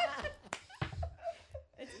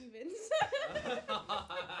 It's evens.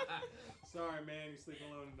 Sorry, man, you're sleeping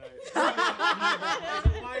alone tonight. As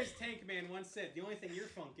a wise tank man once said, the only thing you're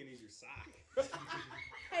funking is your sock.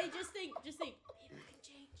 Hey, just think. Maybe I can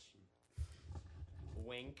change.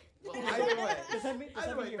 Wink. Well, either way. Does that mean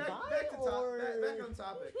you're back bi, or... back on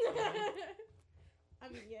topic. I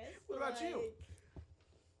mean, yes. What about you? like-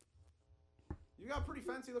 You got pretty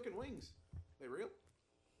fancy looking wings. They real?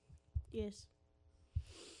 Yes.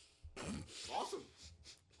 Awesome.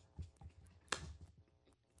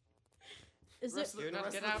 Is The rest it? of the, Do the not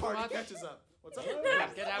rest get of the out party much. catches up. What's up?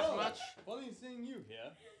 Not get out much. Funny seeing you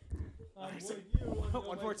here. Alright, so- you.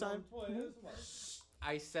 One more time.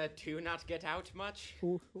 I said to not get out much.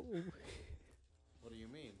 What do you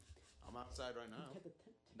mean? I'm outside right now.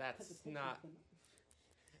 That's not.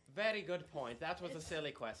 Very good point. That was a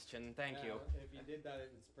silly question. Thank you. If you did that,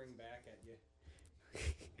 it would spring back at you.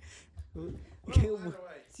 Okay, Well, either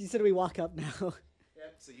way. so you said we walk up now.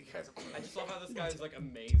 Yep, so you guys are I just love how this guy's like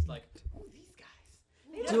amazed, like, oh, these guys.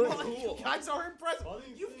 Do They're it. cool. You guys are impressive. Funny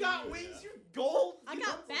You've seeing got you wings. here. You're gold. I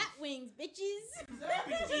got bat wings, bitches.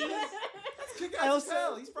 Kick I ass also- as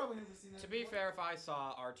hell. He's probably never seen that. To be before. fair, if I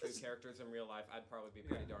saw our two characters in real life, I'd probably be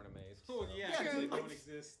pretty darn amazed. Oh, yeah, Yeah, because they like- don't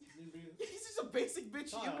exist. He's just a basic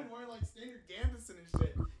bitch Oh. human wearing like standard gambeson and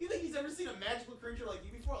shit. You think he's ever seen a magical creature like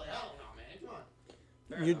you before? Like, I don't know, man. Come on.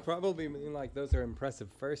 Fair You'd enough. probably mean like those are impressive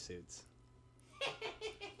fursuits.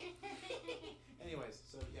 Anyways,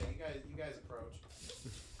 so yeah, you guys approach.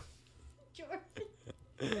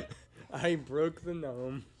 Jordan. I broke the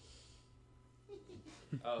gnome.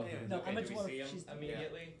 Oh, Anyway, No, okay, I'm a do we dwarf. see him She's-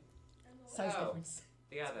 immediately? Size Oh. difference.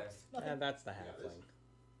 The others. And that's the halfling.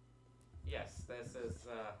 Yes, this is,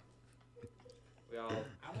 we all I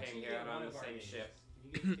want came you to here get on one the of our same names. ship.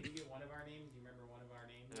 Can you get one of our names? Do you remember one of our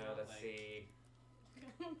names? Let's Like, see.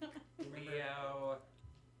 do you remember- Leo.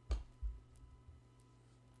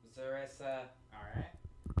 Zarissa. Alright.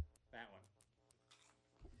 That one.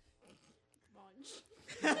 Munch.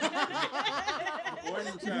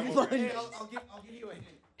 Hey, I'll give you a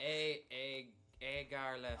hint.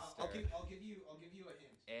 Agar Lester. I'll give you a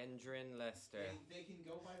hint. Endrin Lester. They can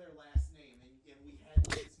go by their last name, and we had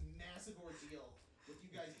this massive ordeal with you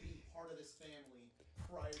guys being part of this family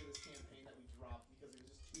prior to this campaign that we dropped because there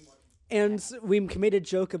was just too much. And we made a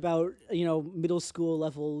joke about, middle school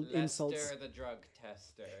level Lester insults. the drug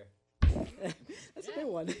tester. That's a good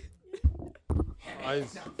one. Do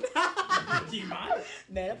you mind?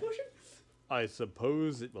 Mana potion? I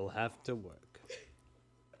suppose it will have to work.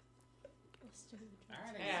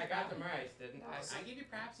 Hey, I got them right, didn't I? I give you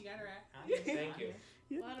props. You got it right. Thank you.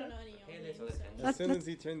 Well, I don't know any Hey, of little them, so. Lycanthrope. As soon as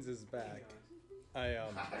he turns his back, I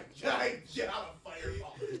Get out of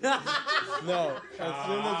fireball. no. As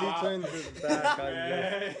soon as he turns his back,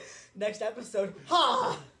 I Next episode.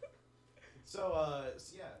 Ha! So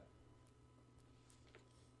yeah.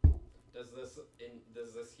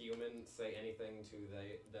 Does this human say anything to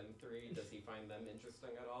them three? Does he find them interesting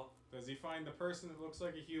at all? Does he find the person that looks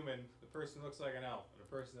like a human, the person that looks like an elf, and the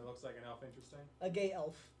person that looks like an elf interesting? A gay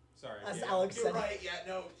elf. Sorry. As yeah. Alex You're said. right. Yeah.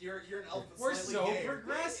 No. You're an elf. That's We're slightly so gay.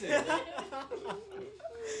 progressive.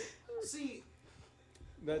 See,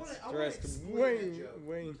 that's I wanna dressed explain way, that joke.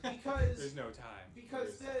 way. because There's no time.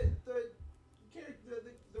 because There's-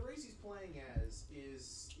 the race he's playing as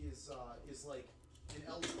is like an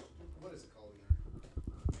elf. What is it called again?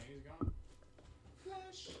 Man, he's gone.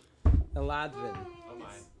 Flash. Eladrin. Oh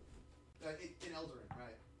my. In Eldarin,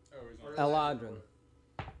 right? Oh, he's Or not. Eladrin.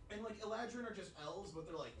 And like Eladrin are just elves, but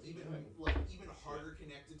they're like even harder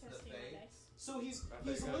connected to the Testing my Fae. dice. So he's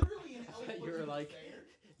there you go. literally an elf. thought you looking were like, Fae,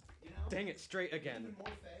 you know? Dang it, straight again. Even more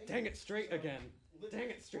Fae. Dang it, straight So, again. literally- Dang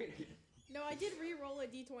it, straight again. No, I did re-roll a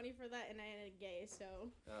d20 for that, and I ended gay, so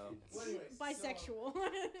Oh. Well, anyways, bisexual.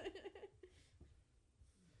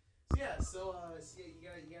 So you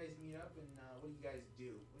guys meet up, and what do you guys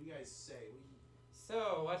do? What do you guys say?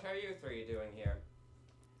 So, what are you three doing here?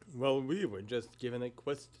 Well, we were just given a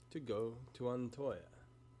quest to go to Ontoia.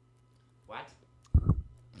 What?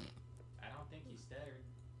 I don't think he stuttered.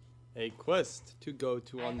 A quest to go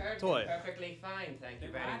to I heard Ontoia. him perfectly fine, thank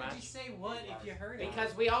you Then very why did you much. say what if you heard it?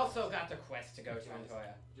 Because we also got the quest to go to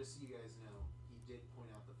Ontoia. Just so you guys know, he did point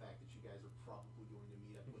out the fact that you guys are probably going to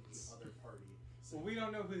meet up with the other party. So Well, we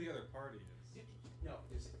don't know who the other party is. no,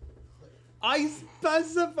 there's I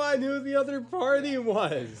specified who the other party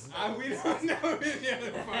was. We don't know who the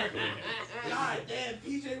other party is. God damn,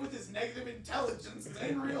 PJ with his negative intelligence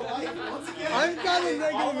in real life once again. I've got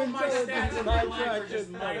a All negative of my stats intelligence in and I real life are tracked just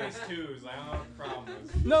it. minus twos. I don't know what the problem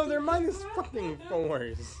is. No, they're minus fucking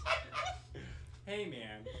fours. Hey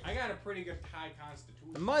man, I got a pretty good high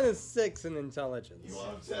constitution. Minus 6 in intelligence. You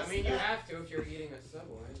want to I test mean, you that? have to if you're eating a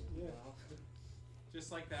Subway. Yeah.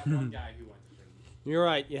 Just like that one guy who went to prison. You're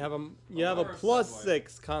right. You have a Lore of plus Subway.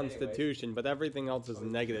 6 constitution, but everything else is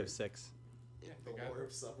negative 6. Yeah, The lore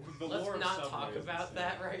of Subway. The Let's lore of not Subway talk is about insane.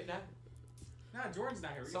 that right now. Nah, Jordan's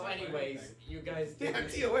not here. We So, can talk about anyways, anything. you guys Yeah, did.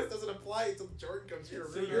 TOS doesn't apply until Jordan comes here.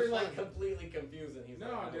 So you're like completely confused, and he's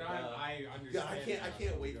No, like, dude, oh, I Yeah, understand. I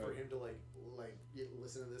can't wait for him to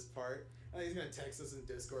listen to this part. And he's gonna text us in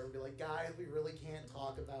Discord and be like, guys, we really can't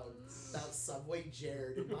talk about Subway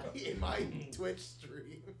Jared in my Twitch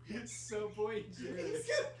stream. So boy, Jared.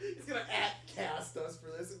 He's gonna cast us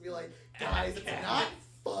for this and be like, guys, it's not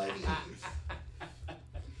funny.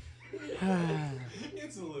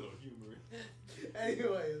 It's a little humor.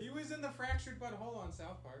 Anyways, He was in the Fractured But Hole on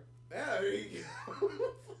South Park. yeah, there you go.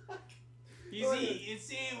 He's eating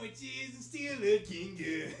sandwiches and still looking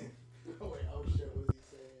good. Oh wait, oh shit, what was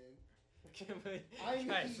he saying? I'm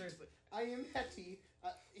Guys, Heat. seriously. I am Hetty.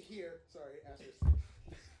 Here, sorry, asterisk.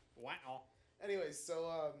 Wow. Anyways,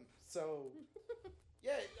 so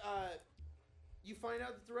yeah, you find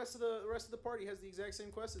out that the rest of the party has the exact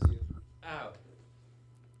same quest as you. Oh.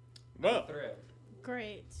 Well, Through.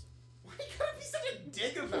 Great. Why you gotta be such a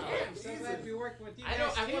dick about it? I'm so Jesus. glad to be working with you I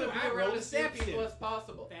guys don't. I want to too. be around rolled as few deception. people as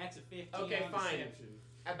possible. That's a 15 Okay, on fine. deception.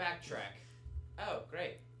 I backtrack. Oh,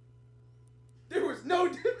 great. There was no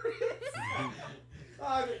difference.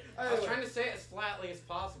 I was trying to say it as flatly as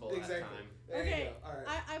possible Exactly. that time. There you Okay, go. All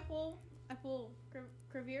right. I pull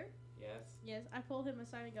Kravier. Yes. Yes, I pull him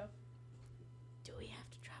aside and go, do we have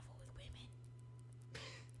to travel with women?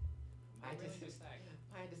 Why Not really does it, decide.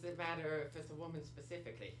 why does it matter if it's a woman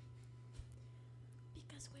specifically?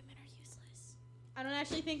 Because women are useless. I don't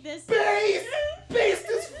actually think this. Based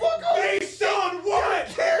as fuck on Based on what?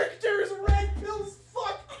 characters, red pills,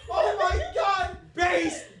 fuck. Oh my god.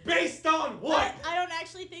 Based on what? I don't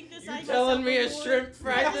actually think this. You're idea telling me a something shrimp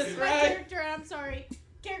more- fried This this is my right? character. I'm sorry.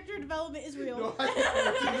 Character development is real. No,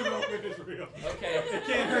 Development is real. Okay. It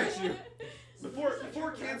can't hurt you.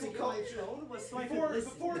 Before cancel culture,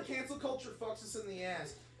 before cancel culture fucks us in the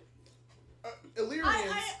ass,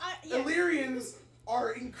 Illyrians, yeah. Illyrians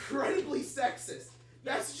are incredibly sexist.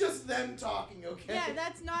 That's just them talking, okay? Yeah,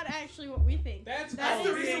 that's not actually what we think. That's That's the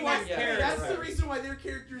called reason being why. a character. That's the reason why their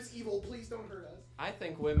character is evil. Please don't hurt us. I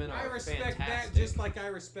think women I are respect fantastic. that just like I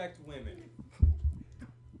respect women.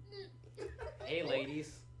 Hey,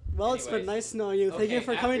 ladies. Well, it's been Anyways. nice knowing you. Thank you Okay,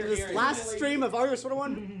 for coming to after this hearing- last stream of Artist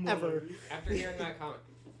 101 ever. After hearing that comment,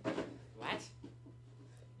 what?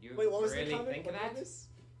 You Wait, what was really the comment? think What that? was this?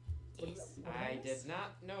 I did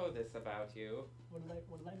not know this about you. What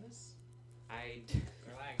did I miss?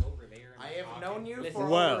 They're lying over there. And I have talking. known you Listen. for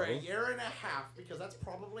Well. over a year and a half because that's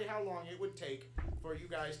probably how long it would take for you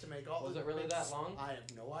guys to make all Was the it really that long? I have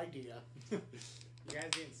no idea. You guys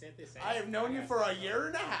didn't set this out. I have known you for a year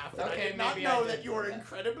and a half, and Okay, I did not maybe I know did. that you were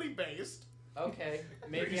incredibly based. Okay,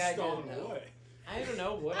 maybe I Stolen did know. away. I don't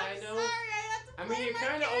know. Would I I'm know? sorry, I have to I mean, play you my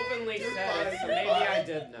kind of openly character. said it, so You're maybe fine. I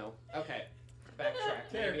did know. Okay,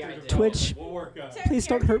 backtrack. Maybe I Character did. Twitch. We'll work on it. Please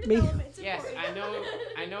don't hurt me. Yes,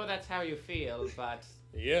 I know that's how you feel, but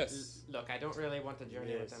Yes. look, I don't really want to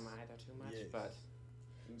journey with Yes. them either too much. Yes. But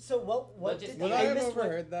So what Well, did just- Would I I have missed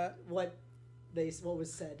overheard that? what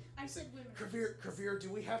was said? I said women. Kavir, do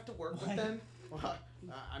we have to work Why? with them? Well,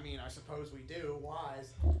 I mean, I suppose we do. Why?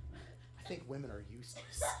 I think women are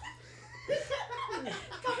useless.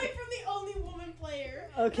 Coming from the only woman player.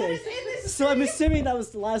 Okay. That is in this So I'm stream. assuming that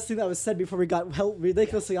was the last thing that was said before we got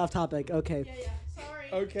ridiculously off topic. Okay. Yeah, yeah. Sorry.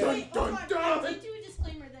 Okay. Wait, Dun, hold on. dun, I did do a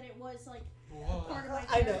disclaimer that it was like part of my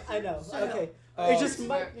I character. know. I know. Okay. Oh. It's just Here's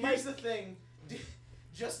my, Here's the thing.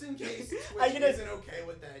 Just in case I Twitch know- isn't okay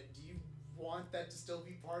with that, do you want that to still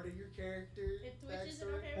be part of your character? If Twitch isn't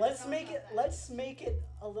backstory? okay with let's it, make I'll it stop that. let's make it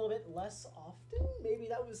a little bit less often. Maybe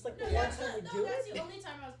that was like No, the one that's, time we no, do that's it. the only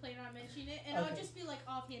time I was planning on mentioning it, and I would Okay. just be like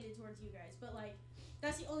offhanded towards you guys. But like,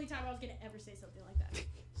 that's the only time I was gonna ever say something like that.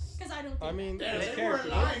 Because I don't. Think I mean, Damn, it's they weren't character.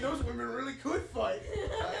 lying. Those women really could fight.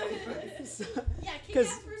 So- yeah, kick 'cause,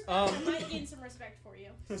 ass respect. um, I might gain some respect for you.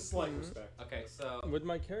 Slight respect. okay, so Would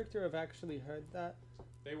my character have actually heard that?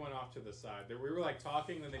 They went off to the side. We were like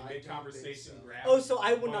talking, then they I mid don't conversation think so. grabbed. Oh, so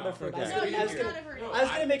I would not Wow. have heard. Okay. I was No, gonna, you I was would gonna, not have heard it. I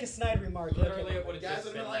was gonna make a snide remark. literally Okay. it would have Guys just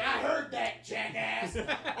would been have been like, I heard that, jackass.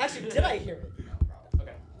 Actually, did I hear it? No problem.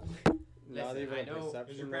 Okay. Not Listen, even I a know- Is your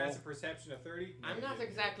perception roll. passive perception a 30? No, I'm you not didn't.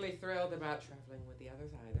 exactly thrilled about traveling with the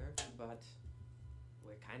others either, but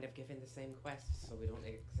we're kind of given the same quests, so we don't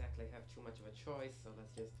exactly have too much of a choice. So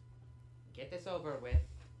let's just get this over with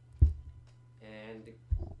and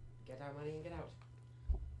get our money and get out.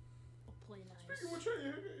 Play nice. Speaking of which, hey,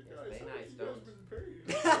 Yes, guys, play how nice, you don't. guys been paid?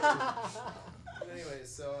 Anyways,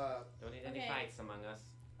 so Don't need any Okay. fights among us.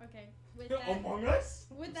 Okay. With that, Among Us.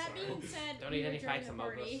 with that Sorry. being said, Don't we need were any during fights the among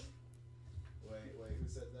party. us. Wait, who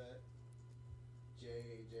said that? J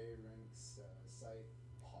ranks site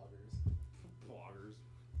poggers. Bloggers.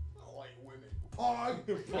 I like women. Pog.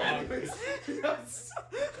 Pog. Anyways. Yes.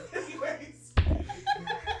 Anyways.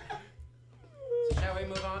 So shall we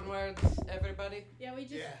move onwards, everybody? Yeah, we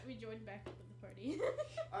just Yeah. we joined back up with the party.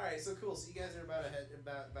 All right, so cool. So you guys are about to head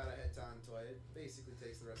to Ontoia. It basically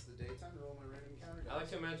takes the rest of the day. Time to roll my random encounter. I like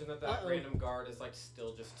to imagine that Uh-oh. random guard is like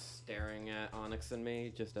still just staring at Onyx and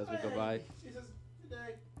me just as we go by. He says, "Good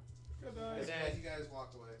day." Good Good day. As you guys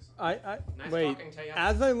walk away. So. Nice Wait. talking to you.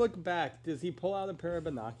 As I look back, does he pull out a pair of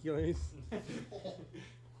binoculars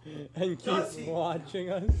and Does keep he? watching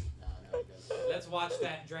us? No, he doesn't. Let's watch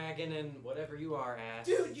that dragon and whatever you are, ass.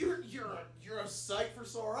 Dude, you're a sight for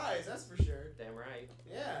sore eyes. That's for sure. Damn right.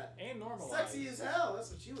 Yeah. And normal. Sexy as hell. That's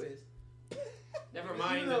what you is. Never You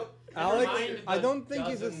mind. know- Alex, mind I the don't think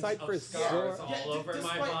he's a dozens sight of for scars sore. all over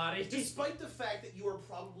my body. Despite the fact that you are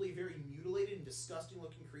probably a very mutilated and disgusting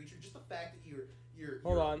looking creature, just the fact that you're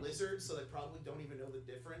Hold a on. lizard, so they probably don't even know the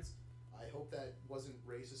difference. I hope that wasn't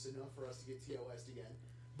racist enough for us to get TOS'd again.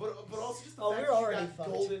 But also just the Oh, fact we're that you already got fucked.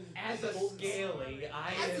 golden As a golden scaly,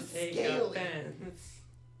 I As a take scaly. offense.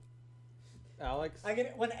 Alex, I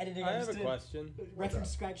get when editing. I I'm have just a gonna question. Right from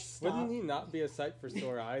scratch. Stop. Wouldn't he not be a sight for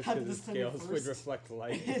sore eyes Have because his this done scales would first. reflect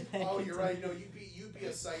light? Thank Oh, you, you're Tim. right. No, you'd be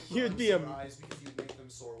a sight for You'd be a- unsore eyes because you'd make them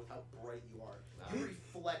sore with how bright you are. You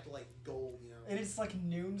reflect like gold, you know. And it's like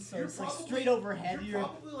noon, so You're it's like probably- straight overhead. You're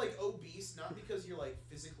probably like obese, not because you're like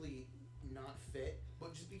physically not fit,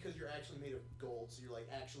 but just because you're actually made of gold, so you're like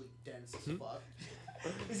actually dense as fuck.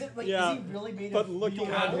 Is it like Yeah, is he really made but of looking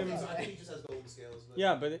real at I don't him- think so. I think he just has golden scales. But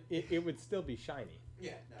Yeah, but it would still be shiny.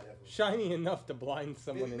 yeah, no, definitely. Shiny enough to blind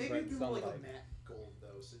someone Maybe in bright it'd be more like a sunlight. matte gold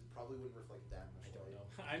though, so it probably wouldn't reflect that much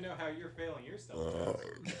light. I know how you're failing your stuff.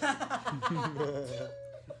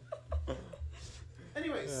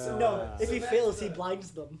 Anyways, so No, if so he that's fails, he the-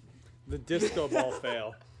 blinds them. The disco ball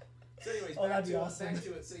fail. So anyways, Oh, back that'd be to awesome. back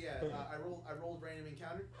to it. So yeah, I rolled random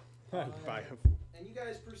encounter. By him. And you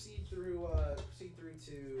guys proceed through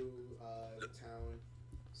to the town,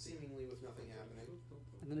 seemingly with nothing happening.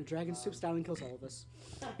 And then a dragon stoops down and kills all of us.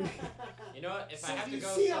 You know what? If So I have to you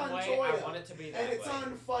go see some way, Ontoia, I want it to be that And it's way.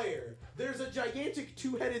 on fire. There's a gigantic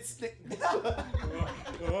two-headed snake.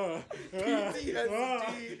 Ah.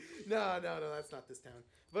 PTSD. No, that's not this town.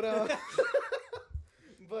 But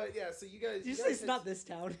but yeah. So you guys. Did you you say guys it's had- not this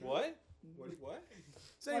town? What? What?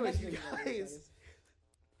 So anyways, you guys.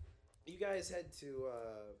 you guys head to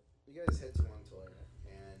Ontoia,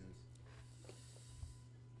 and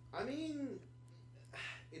I mean,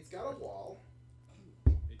 it's got a wall.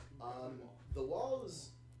 The walls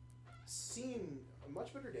seen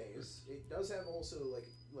much better days. It does have also like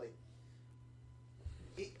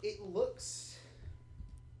it looks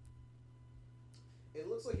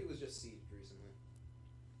like it was just sieged recently.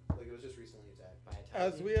 Like it was just recently attacked. By a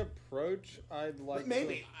As we approach, I'd like But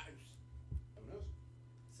maybe.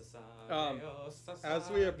 to. As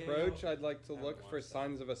we approach, I'd like to look for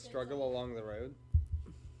signs of a struggle along the road.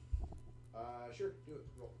 Sure. Do it.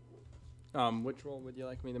 Roll. Which roll would you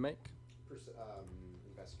like me to make?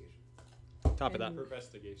 Investigation. Top of that. And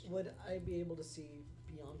Investigation. Would I be able to see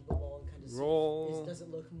beyond the wall and kind of Roll. does it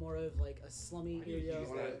look more of like a slummy area? You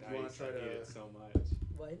wanna try to- it so much.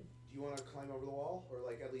 What? Do you want to climb over the wall, or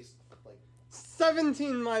like at least like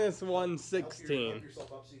 17 minus 1, help 16.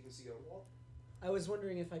 yourself up so you can see over the wall? I was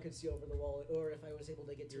wondering if I could see over the wall, or if I was able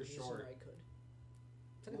to get to You're a position short. where I could.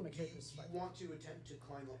 Technically, my character's Do you 5'. want to attempt to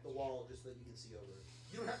climb up the wall just so that you can see over it?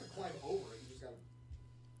 You don't have to climb over it. You just gotta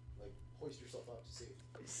like hoist yourself up to see.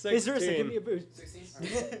 16. Give me a boost. 16. All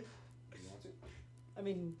right. You want to? I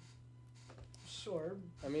mean, sure.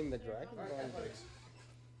 I mean, the dragon. All right. Athletics.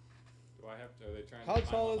 Do I have to? Are they trying How to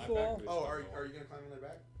climb tall on is my the back wall? or just Oh, on are the wall? you gonna climb on their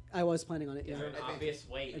back? I was planning on it. Is Yeah. there an Advantage. obvious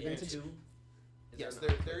way Advantage. into? Yes,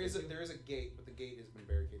 there there is a gate, but the gate has been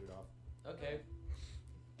barricaded off. Okay.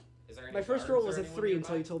 Is there any My first guards roll or was a anyone 3 until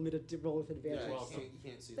nearby? you told me to roll with advantage. Yeah, Well, you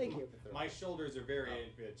can't see. Thank them you. if they're My off. shoulders are very Oh.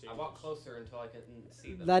 advantageous. I walk closer until I can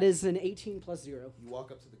see them. That is an 18 plus 0. You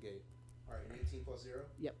walk up to the gate. All right, an 18 plus 0.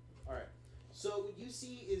 Yep. All right. So what you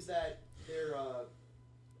see is that they're.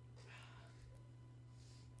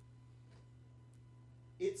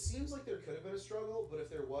 It seems like there could have been a struggle, but if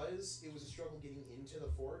there was, it was a struggle getting into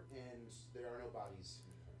the fort, and there are no bodies.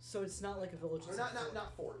 So it's not like a village. Or it's not a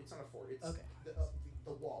fort. fort. It's not a fort. It's Okay.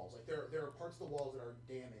 the walls. Like there are parts of the walls that are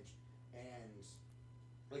damaged, and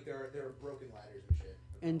like there are broken ladders and shit.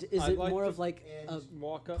 And is I'd it like more to- of like and a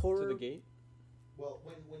Walk up to Horror- the gate. Well,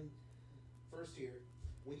 when first here,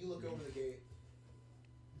 when you look over the gate,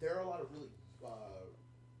 there are a lot of really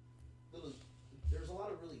there's a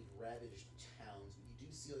lot of really ravaged towns, but you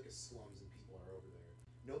do see like a slums and people are over there.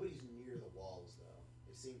 Nobody's near the walls though.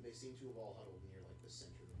 They seem to have all huddled near like the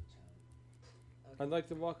center of the town. I'd like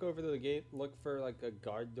to walk over to the gate, look for like a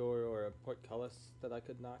guard door or a portcullis that I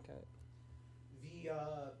could knock at.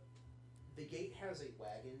 The gate has a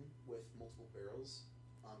wagon with multiple barrels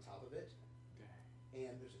on top of it,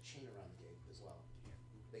 and there's a chain around the gate as well.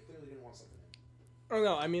 They clearly didn't want something in. Oh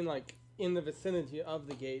no, I mean like in the vicinity of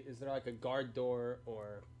the gate, is there like a guard door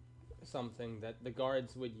or something that the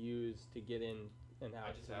guards would use to get in and out?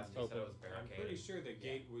 I just and asked you, open? said it was I'm barricaded. pretty sure the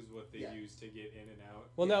gate was what they Yeah. used to get in and out.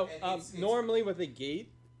 Well, Yeah, no. and it's- Normally with a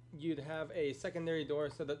gate, you'd have a secondary door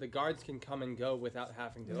so that the guards can come and go without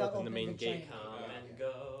having to Without open the opening main the gate. chain. Come Yeah. and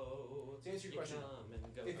go. To answer your You question, come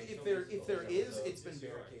and go. If there is, it's been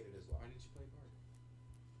barricaded as well. Why didn't you play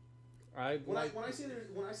guard? I like.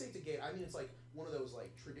 When I say it's a gate, I mean it's like one of those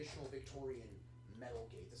like traditional Victorian metal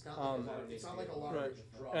gates. It's not like it's not like a large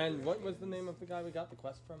Right. draw. And what was the name of the guy we got the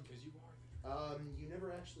quest from? Because you are the You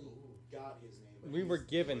never actually got his name. But We were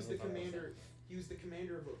given he was the his name. commander. He was the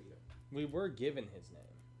commander of Lobita. We were given his name.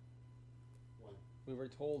 When? We were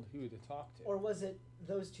told who to talk to. or was it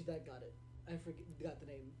those two that got it? I got the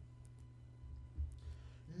name.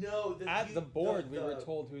 No, At the board, we were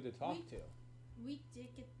told who to talk to. We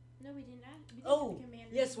did get. No, we didn't. We didn't Oh, get the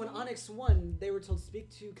commander. yes. When Onyx won, they were told speak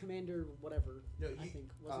to Commander whatever. No, I you, think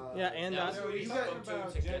was Yeah, and That that's was what we you spoke got- to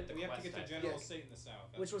about to get the we have to quest, get I to think. General Yeah. Sate in the south.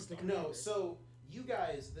 That's Which was what the we're talking no. commander. So you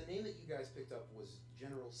guys, the name that you guys picked up was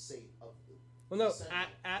General Sate of. well, no. Sentinel.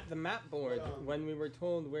 At the map board, But, when we were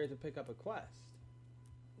told where to pick up a quest.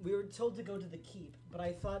 we were told to go to the keep, but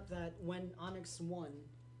I thought that when Onyx won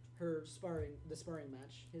his sparring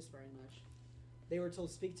match, they were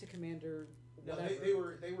told speak to Commander. No, Whatever. they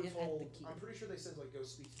were at the told. keep. I'm pretty sure they said like go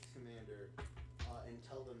speak to the commander, and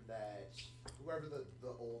tell them that whoever the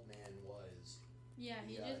old man was. Yeah,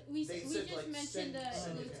 he Yeah. just we They we said, just like, mentioned the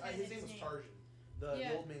send his lieutenant's name was name. Tarjan. The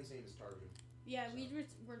Yeah. old man's name is Tarjan. Yeah, we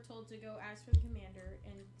were told to go ask for the commander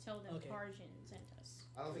and tell them Okay. Tarjan sent us.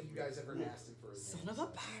 I don't think you guys ever asked him for his Son name. of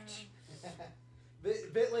a so.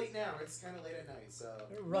 bitch. bit late now. It's kind of late at night, so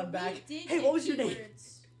Run But back. we did Hey, get what was your name?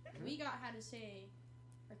 keywords. We got how to say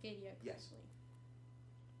Arcadia correctly, Yes.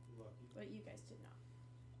 Lucky. but you guys did not.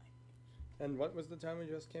 And what was the town we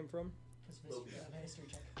just came from? History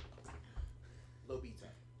check. Lobita.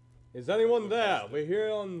 Is anyone there? We're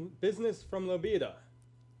here on business from Lobita.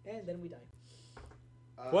 And then we die.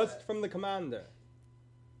 Quest from the commander.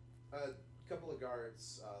 couple of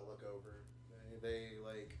guards look over. They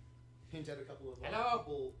like hint at a couple of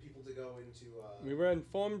Hello? people to go into. We were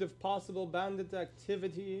informed of possible bandit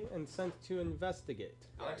activity and sent to investigate.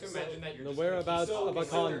 I like to So- imagine that you're The just whereabouts gonna keep of a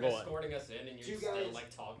convoy. escorting us in, and you're Two still guys- like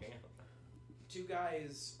talking. Two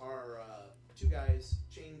guys are two guys,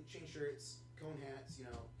 chain shirts, cone hats. You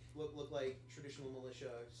know, look like traditional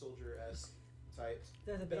militia soldier-esque types.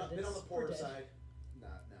 They're the Been on the bandits. We're poorer dead. side. Nah.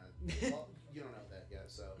 Well, you don't know that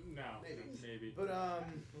yet, so No. maybe. But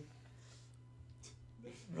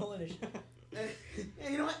Roll initiative.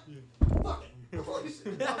 you know what? Fuck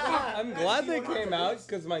it. I'm glad they came out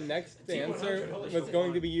because my next T100 answer holy was shit.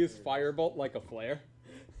 going to be use firebolt like a flare.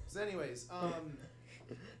 So, anyways,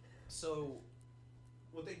 so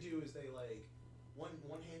what they do is they like one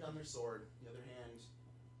hand on their sword, the other hand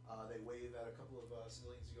they wave at a couple of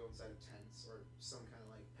civilians who go inside of tents or some kind of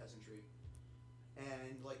like peasantry,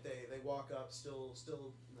 and like they walk up, still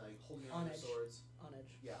like holding on On their edge. swords. On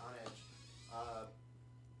edge. Yeah, on edge.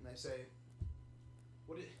 And they say,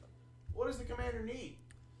 "What does the commander need?"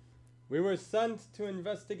 We were sent to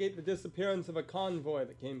investigate the disappearance of a convoy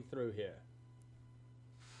that came through here.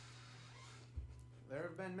 There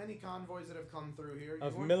have been many convoys that have come through here. You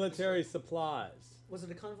Of weren't military supplies. Was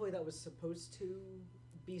it a convoy that was supposed to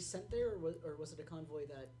be sent there, or was it a convoy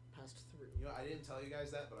that passed through? You know, I didn't tell you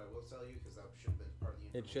guys that, but I will tell you because that should have been part of the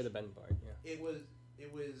information. It should have been part, yeah. It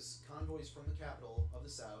was convoys from the capital of the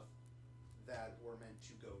south that were meant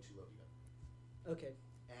to go to Lobito. Okay.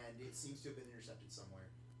 And it seems to have been intercepted somewhere.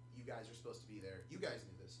 You guys are supposed to be there. You guys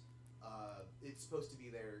knew this. It's supposed to be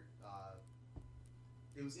there.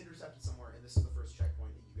 It was intercepted somewhere, and this is the first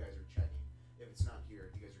checkpoint that you guys are checking. If it's not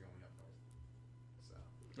here, you guys are going up north. So.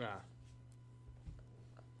 Ah.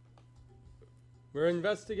 We're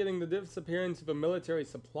investigating the disappearance of a military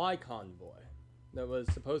supply convoy that was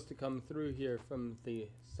supposed to come through here from the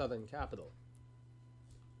southern capital.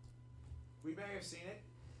 We may have seen it.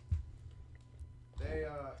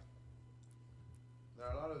 There are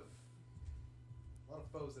a lot of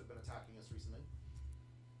foes that have been attacking us recently.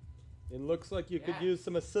 It looks like you could Yeah. use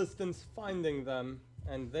some assistance finding them,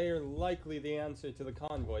 and they are likely the answer to the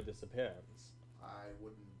convoy disappearance. I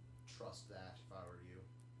wouldn't trust that if I were you.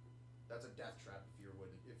 That's a death trap if you're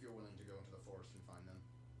willing to go into the forest and find them.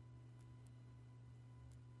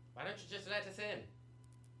 Why don't you just let us in?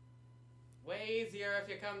 Way easier if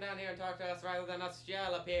you come down here and talk to us rather than us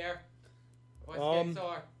yell up here. Voice getting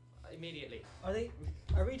sore immediately.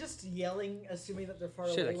 Are we just yelling, assuming that they're far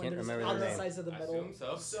Shit, I away when can't they're just remember on their the name. sides of the I metal? assume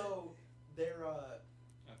so. So they're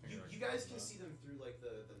I think you they're- guys can see them through like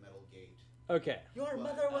the metal gate. Okay. Your What?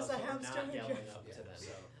 mother was So a we're hamster. not and yelling your- up to them.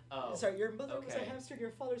 So Oh, Sorry, your mother was a okay. hamster and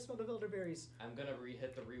your father smelled of elderberries. I'm gonna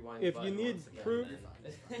hit the rewind If you button need once again, proof-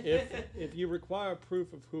 then. If you require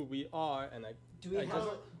proof of who we are, and I Do we I have?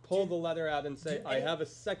 just pull the letter out and say, do I any- have a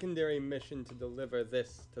secondary mission to deliver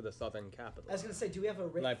this to the southern capital. I was gonna say, do we have a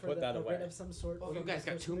writ And I for put that a away. writ of some sort? Oh, over you guys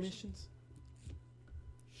the got two permission? missions?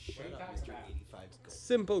 shut What are you up, talking Mr. about? 85's gold.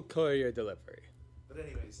 Simple courier delivery. But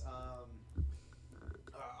anyways,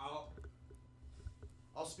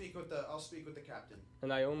 I'll speak with the captain.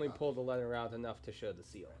 And I only pull the letter out enough to show the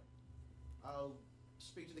seal. I'll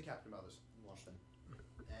speak to the captain about this Washington,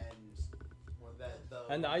 and well,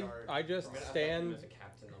 the And guard- I just I'm gonna stand as a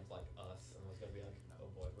captain of like us, and I was gonna be like, oh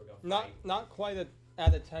boy, we're gonna not fight. not quite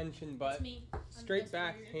at attention, but It's me. I'm the straight best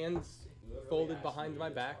back, warrior. hands Literally folded asked behind me my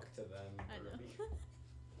to back. talk to them, I know. Ruby.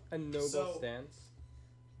 a noble So- stance.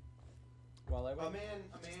 While I a wait.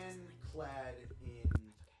 man clad in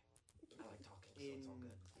I like talking, so in it's all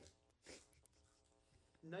good.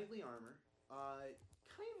 knightly armor,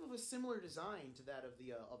 kind of a similar design to that of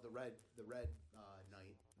the red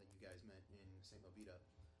knight that you guys met in Saint Lobita.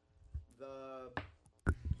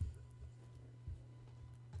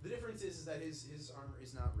 The difference is that his armor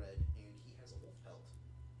is not red, and he has a wolf pelt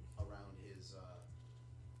around his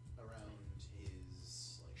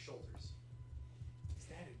like shoulders. Is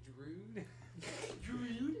that a druid?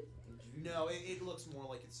 No, it looks more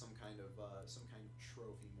like it's some kind of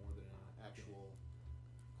trophy more than an actual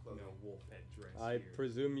clothing. No wolf head dress. I here.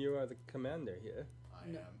 presume you are the commander here. I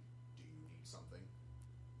No. am. Do you need something?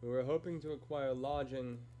 We were hoping to acquire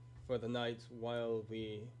lodging for the night while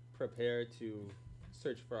we prepare to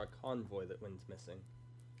search for our convoy that went missing.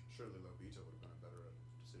 Surely Lobito would have been a better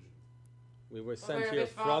decision. We were Well, sent we're a here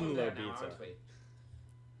bit far from there now, Lobita. aren't we?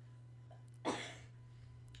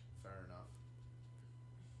 Fair enough.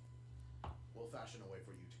 We'll fashion a way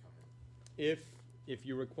for you to come in. If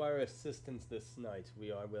you require assistance this night,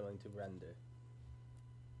 we are willing to render.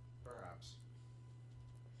 Perhaps.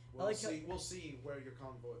 I like how- We'll see where your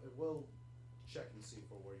convoy. We'll check and see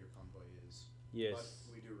for where your convoy is. Yes.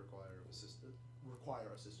 But we do require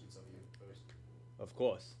assistance of you first. Of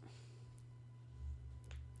course.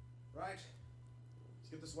 Right. Let's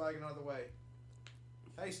get this wagon out of the way.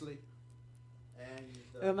 Hastily. And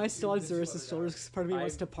Am I still on two other Zerus' shoulders? 'Cause part of me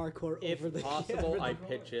wants to parkour If over the possible, over I the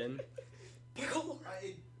pitch in. Parkour.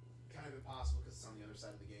 It kind of impossible because it's on the other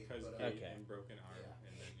side of the gate. Because But, gate Okay. and broken arm, Yeah.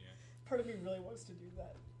 and then Part of me really wants to do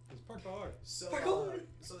that. it's parkour. So, Parkour!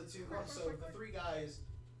 so the three guys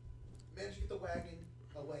manage to get the wagon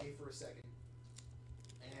away for a second,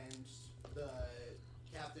 and the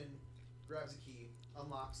captain grabs a key,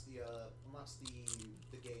 unlocks the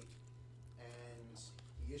gate, and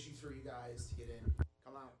he issues for you guys to get in.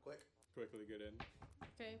 Come on, quick! Quickly get in.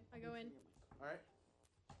 Okay, I go in. All right.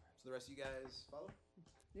 So the rest of you guys follow.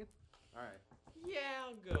 Yeah. All right. Yeah,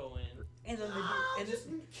 I'll go in. And then And just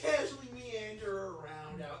casually meander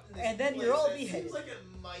around out. In this And then place you're all that beheaded. Seems like it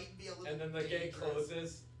might be a little. And then the gate dangerous.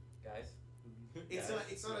 closes. Guys. It's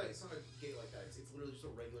Guys. not a gate like that. It's literally just a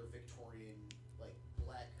regular Victorian like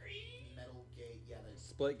black metal gate. Yeah, that's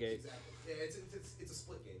Split gate. exactly. Yeah, it's a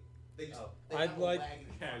split gate. They just Oh. they I'd have like- a wagon in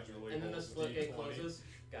front of it. Casually. And then the rolls split gate D20. closes.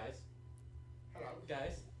 Guys. Hello.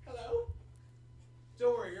 Guys. Hello.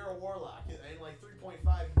 Don't worry, you're a warlock, and like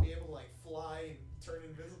 3.5, you'd be able to like fly and turn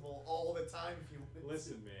invisible all the time if you wanted.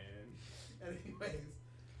 Listen, man. Anyways.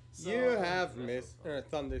 So, You have missed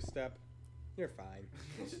thunderstep. You're fine.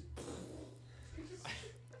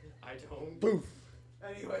 I don't. Boof.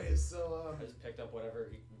 Anyways, so I just picked up whatever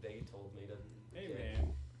they told me to. Hey, get.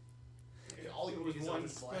 man. all you It need was is one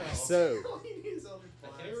Eldritch spell. Blast. So, All you need is Eldritch I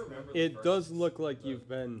Blast. can't even remember. the it first- does look like the- you've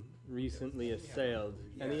been recently assailed.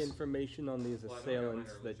 Any Yes. information on these Well, I know I got assailants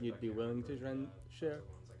mine earlier, that but you'd I be can't willing to remember share? the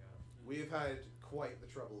ones I got. We've had quite the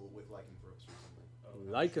trouble with lycanthropes recently.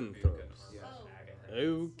 Oh, Lycanthropes. Yeah. Oh.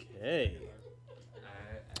 Okay.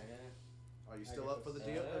 Are you still up for the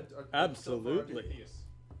deal? Are you Absolutely. Yes.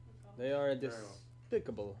 They are a Very well.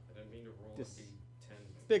 despicable, I didn't mean to roll Dis- a D10.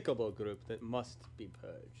 despicable group that must be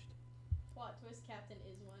purged. Plot twist: Captain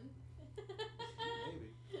is one.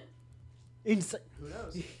 Maybe. Inside. Who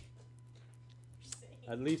knows? Just saying.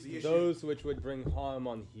 At least The issue- those which would bring harm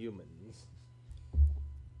on humans.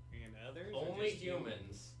 And others? or Only just you?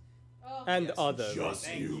 humans. Oh. And Yes, others. Just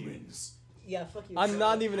Thank you. humans. Yeah, fuck you. I'm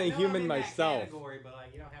not I even a know I'm human in that myself. category, but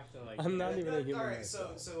like, you don't have to like. I'm not even a All human right.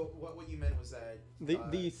 myself. So what you meant was that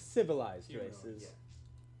The civilized humanoids, races.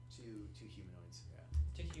 yeah, two humanoids. Yeah.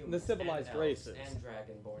 To humans. civilized and elves races. And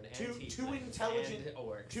dragonborn. And Two tieflings intelligent- And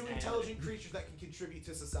orcs. Two and- intelligent creatures that can contribute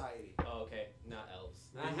to society. Oh, okay. Not elves.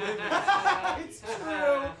 It's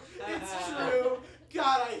true. It's true.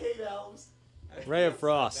 God, I hate elves. Ray of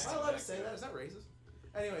Frost. Am I allowed to say that? Is that racist?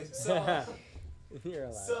 Anyways, so You're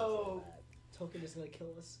allowed. so Token is gonna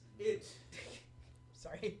kill us.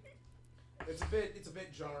 Sorry. it's a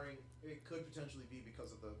bit jarring. It could potentially be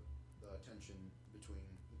because of the tension between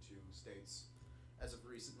the two states. As of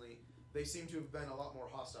recently, they seem to have been a lot more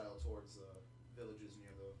hostile towards villages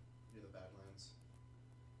near the Badlands.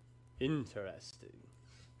 Interesting.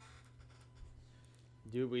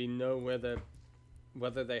 Do we know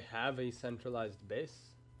whether they have a centralized base?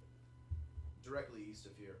 Directly east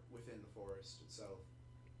of here, within the forest itself.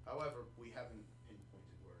 However, we haven't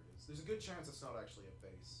pinpointed where it is. There's a good chance it's not actually a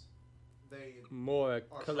base. They More a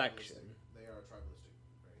are collection. tribalistic. They are a tribalistic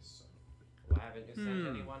race, so Why haven't you sent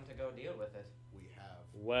Hmm. anyone to go deal with it? we have.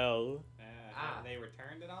 Well, Ah. They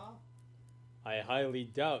returned it all? I highly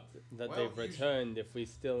doubt that Well, they've usually- returned if we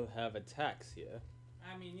still have attacks here.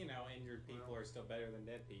 I mean, you know, injured people are still better than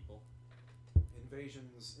dead people.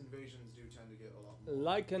 Invasions do tend to get a lot more.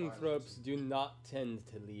 Lycanthropes violent. do not tend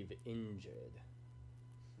to leave injured.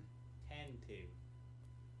 Tend to.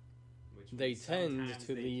 Which They means tend sometimes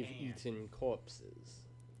to they leave can. eaten corpses.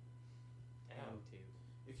 Tend to.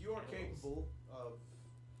 If you are Animals. capable of,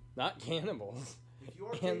 Not cannibals. if you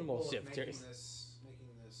are Animal capable of shifters.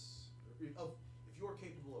 if you are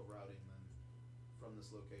capable of routing them from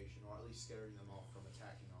this location, or at least scaring them off from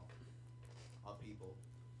attacking our people,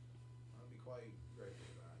 I'd be quite grateful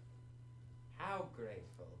for that. How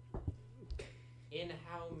grateful? In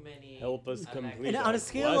how many? Help us elect- complete And on our a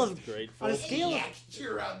scale quest, of- grateful. on a scale of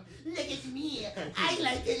Lecture 'em. Look at me. I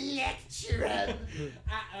like to lecture 'em.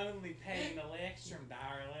 I only pay the lecture,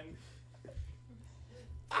 darling.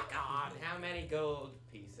 Fuck on. How many gold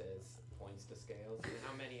pieces? Points to scales. And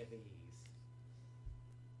how many of these?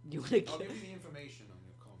 you wanna I'll kill? give you the information on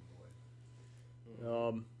your convoy.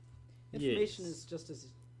 Information yes. is just as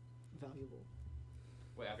valuable.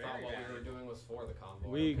 Wait, I Very thought what we were valuable. doing was for the convoy.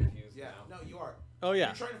 We- I'm confused Yeah, now. no, you are. Oh yeah.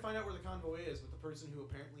 You're trying to find out where the convoy is, but the person who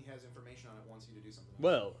apparently has information on it wants you to do something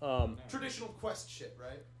else. Well, Traditional quest shit,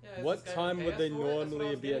 right? Yeah, is what this guy time gonna would pay they us for it? That's what I normally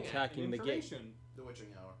was be getting at. attacking the gate? Information. The witching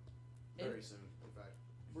hour. Very soon, in fact.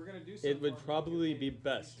 We're gonna do. It would probably be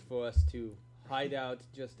best for us to hide out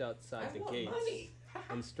just outside I the want gates money.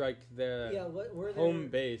 and strike their Yeah, what were home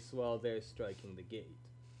base while they're striking the gate.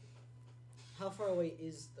 How far away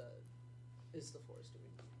is the forest? Do we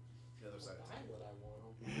know? The other side of Why town. would I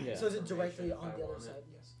want? Yeah. So is it directly Information if on I the other want it. side?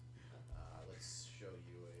 Yes. Let's show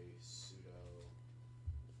you a pseudo.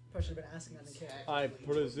 Probably should have been asking that in case. I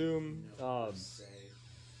presume, You well, guys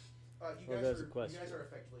there's a are, question. you guys are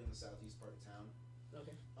effectively in the southeast part of town.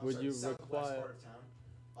 Okay. Would you southwest require- part of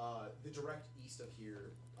town. The direct east of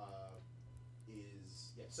here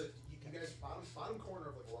is So you guys bottom corner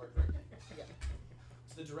of like a large rectangle. Yeah.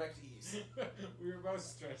 It's the direct east. We were both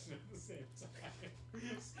stretching at the same time. We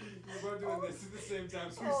were both doing this at the same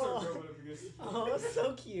time, so we started rubbing up against each other. Oh,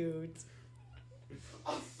 so cute.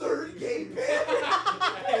 A third game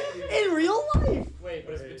man. In real life. Wait,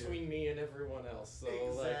 but it's between me and everyone else, so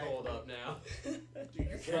like, hold up now. Dude,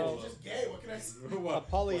 you're just gay. What can I say? A I haven't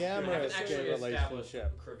polyamorous actually gay established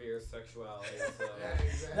relationship. Crevere's sexuality, so Yeah,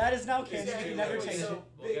 exactly. That is now canon. Exactly. You can never Anyway, change so it.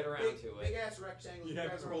 We'll get around to it. Big ass rectangle. You You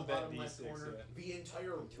haven't guys are on rolled the that bottom left D6 corner. yet. The entire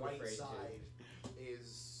too right afraid to. side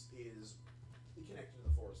is connected to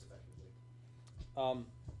the forest effectively.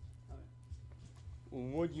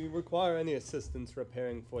 Would you require any assistance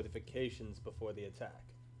repairing fortifications before the attack?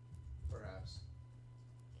 Perhaps.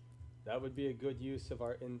 That would be a good use of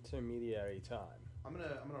our intermediary time. I'm gonna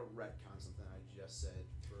retcon something I just said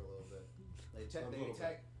for a little bit. They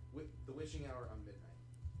attack with the witching hour on midnight.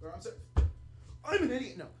 Or I'm sorry, I'm an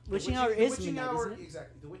idiot. No, the Witching hour is witching midnight, hour, isn't it?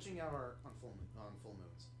 Exactly. The witching hour on full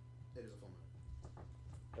moons. It is a full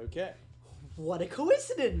moon. Okay. What a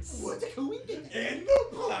coincidence! What a coincidence! And the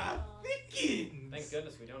plot begins. Thank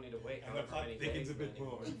goodness we don't need to wait And the however plot many thickens days a bit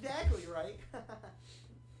anymore. more. Exactly right.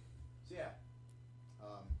 So yeah,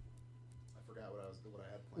 I forgot what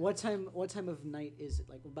I had planned. What time of night is it?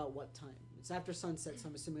 Like about what time? It's after sunset, so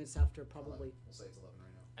I'm assuming it's after probably. 11. We'll say it's 11 right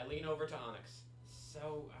now. I lean over to Onyx.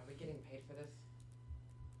 So, are we getting paid for this?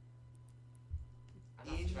 I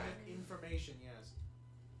lost track. Information, yes.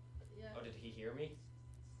 Yeah. Oh, did he hear me?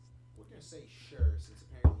 We're gonna say sure since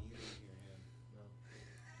apparently you didn't hear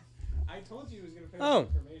him. I told you he was going to pay Oh. us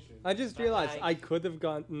information. I just But realized I- I could have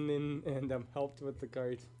gotten in and helped with the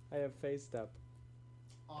cart. I have phase step.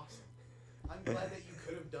 Awesome. I'm glad that you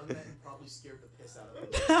could have done that and probably scared the piss out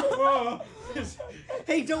of me.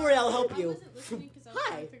 Hey, don't worry, I'll help I you. wasn't listening because I was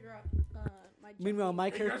trying Hi. to figure out my Meanwhile, my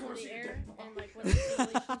jumping character. into the air and like what the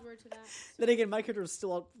simulations were to that. Then again, my character was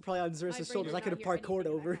still probably on My Xerxes' brain shoulders. did I could have not hear parkoured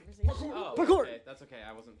anything in over. that conversation. Oh, Parkour! okay. That's okay.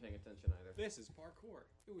 I wasn't paying attention either. This is parkour.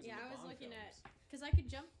 It was in Yeah, the I was Bond looking films. at because I could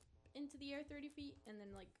jump into the air 30 feet and then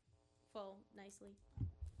like fall nicely,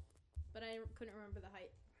 but I couldn't remember the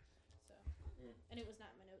height. So, and it was not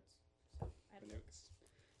in my notes. So I had The to look. nukes.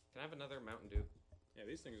 Can I have another Mountain Dew? Yeah,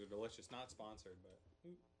 these things are delicious. Not sponsored, but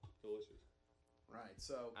delicious. Right.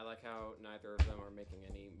 So I like how neither of them are making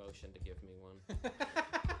any motion to give me one.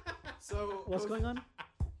 What's going on?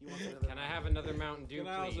 You want another Can I have another Mountain Dew, Can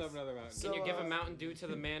I please? also have another Mountain Dew? Can you give a So, Mountain Dew to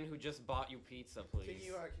the man who just bought you pizza, please? Can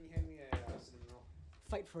you hand me a cinnamon roll?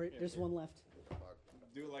 Fight for it. Yeah, There's sure. one left.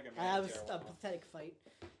 Do it like a I have man. a pathetic fight.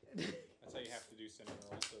 That's how you have to do cinnamon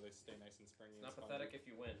rolls so they stay nice and springy. It's not and pathetic spongy.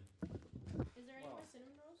 if you win. Is there any Wow. more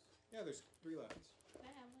cinnamon rolls? Yeah, there's 3 left. Can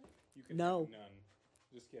I have one? You can No. have none.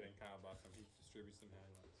 Just kidding. Kyle bought them. He distributes them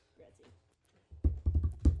handless. Grazie.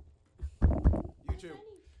 You too.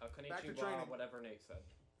 How many? Back to Konnichiwa, training. whatever Nate said.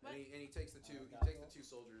 What? And he takes the two. He takes the two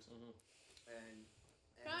soldiers Mhm. and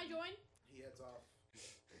Can I join? he heads off.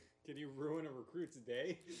 Can you ruin a recruit's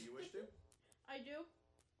day? Do you wish to? I do.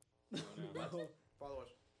 No. Follow us.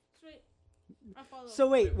 Sweet. I follow. So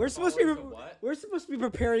wait, we're supposed to be Following the what? we're supposed to be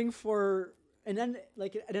preparing for an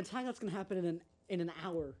attack that's gonna happen in an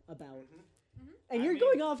hour about. And I you're mean-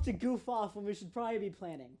 going off to goof off when we should probably be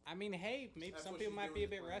planning. I mean, hey, maybe That's some what people she's might be a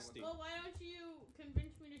doing bit is rusty. playing Well, why don't you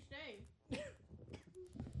convince me to stay?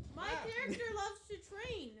 My character loves to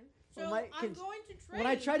train, so Well, I'm going to train. When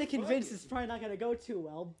I try to convince, Fuck. it's probably not gonna go too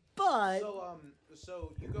well. But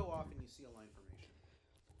So you go off and you see a line formation.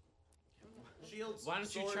 Shields. Why don't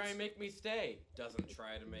you swords, try and make me stay? Doesn't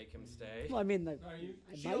try to make him stay. well, I mean, Are you?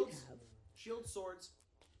 I might Shields. have. Shield swords.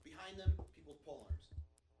 Behind them, people's pole arms.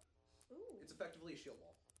 Ooh. It's effectively a shield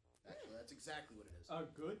wall. Actually, that's exactly what it is. Oh. A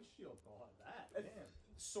good shield wall. That. Man.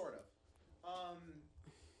 Sort of.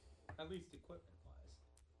 At least equipment wise.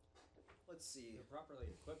 Let's see. You're properly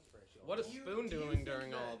equipped for a shield. What is Do you- Spoon do you doing think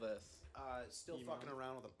during that- all this? Still Emo. fucking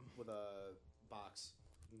around with a box.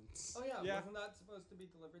 Oh yeah, Yeah. wasn't that supposed to be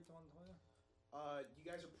delivered to Ontoia? You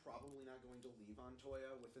guys are probably not going to leave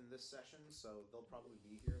Ontoia within this session, so they'll probably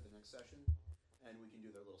be here the next session, and we can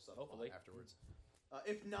do their little subplot Hopefully. afterwards.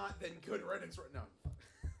 If not, then good riddance. No.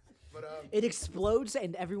 But It explodes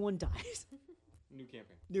and everyone dies. New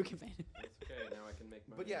campaign. New campaign. That's okay. Now I can make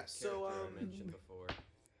my But yeah, so, character I mentioned before.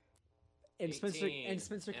 And Spencer 18.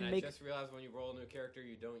 can I make. just realized when you roll a new character,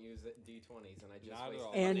 you don't use D20s, and I just Not at wasted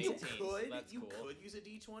all. And- an you 18. could That's cool. use a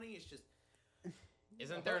D20. It's just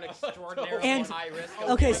Isn't there an extraordinarily And- high risk? Of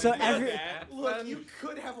okay, one so in every- that? look. You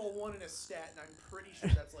could have a 1 in a stat, and I'm pretty sure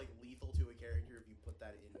that's like lethal to a character if you put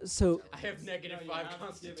that in. So- I have negative No, you 5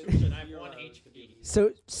 have to give it constitution. I have 0 1 to HP. be-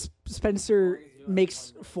 So Spencer As long as you have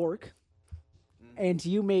makes one. fork, Mhm. and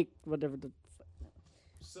you make whatever the.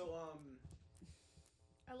 So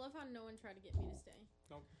I love how no one tried to get me to stay.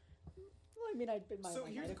 Well, I mean, I've been my. so my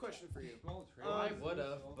here's a life. question for you. Well, I Um, would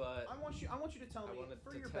have, but I want you to tell I me wanted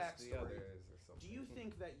for to your test the backstory. others or something. Do you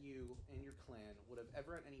think that you and your clan would have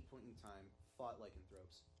ever at any point in time fought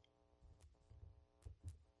lycanthropes?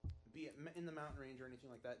 Be it in the mountain range or anything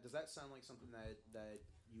like that? Does that sound like something that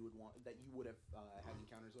you would want, that you would have had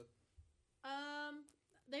encounters with?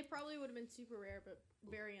 They probably would have been super rare, but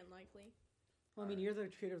very unlikely. Well, I mean, you're the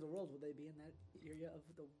creator of the world. Would they be in that area of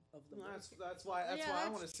the No, world? that's why I Yeah,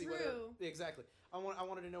 want to that's see whether true. exactly. I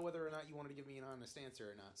wanted to know whether or not you wanted to give me an honest answer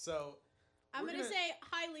or not. So I'm We're gonna gonna- say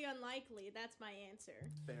highly unlikely. That's my answer.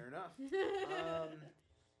 fair enough.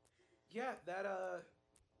 Yeah, that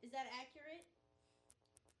Is that accurate?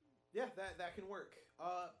 yeah, that can work.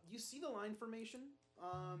 You see the line formation.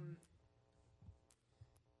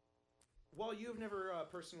 While you have never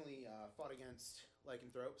personally fought against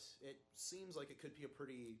lycanthropes, it seems like it could be a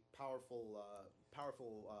pretty powerful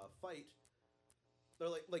fight. They're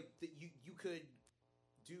like that you could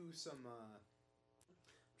do some.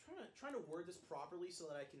 I'm trying to word this properly so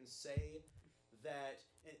that I can say that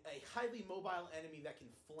a highly mobile enemy that can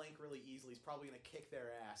flank really easily is probably going to kick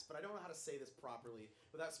their ass. But I don't know how to say this properly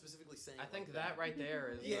without specifically saying. I it think like that right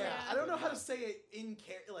there is. Yeah, Yeah. I don't know how to say it in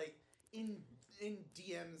in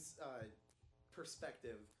DM's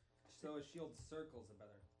perspective. So a shield circle's a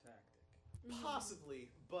better tactic. Mhm. Possibly,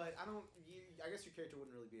 but I don't. I guess your character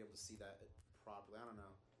wouldn't really be able to see that properly. I don't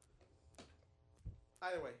know.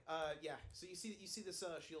 Either way, yeah. So you see this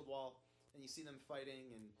shield wall, and you see them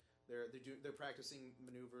fighting, and they're practicing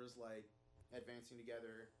maneuvers like advancing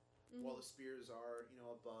together Mhm. while the spears are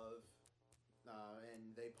above,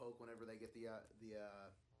 and they poke whenever they get the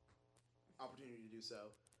opportunity to do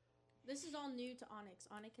so. This is all new to Onyx.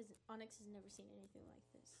 Onyx has never seen anything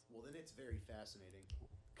like this. Well, then it's very fascinating,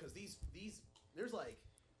 because these there's like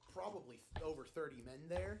probably over 30 men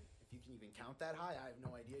there. If you can even count that high, I have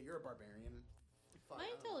no idea. You're a barbarian. Fine, My I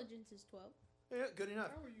don't know. intelligence is 12. Yeah, good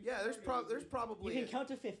enough. How are you Yeah, there's starting? probably You can count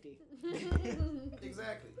to 50.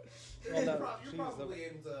 exactly. Well, no, You're she's probably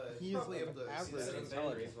able to. he's Probably of able to see average that.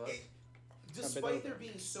 intelligence. Despite there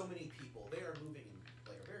being so many people, they are moving in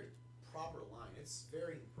like a very proper line. It's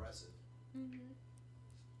very impressive. Mhm.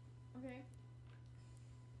 Okay.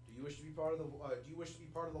 Do you wish to be part of the? Do you wish to be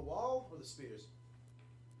part of the wall or the spears?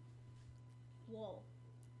 Wall.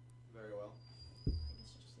 Very well. I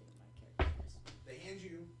guess I just leave my character. They hand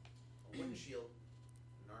you a wooden shield,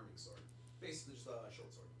 and an arming sword. Basically, just a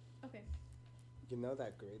short sword. Okay. You know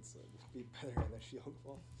that great sword would be better than a shield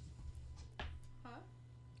wall. Huh?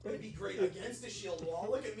 It'd be great against the shield wall.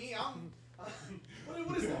 Look at me, I'm.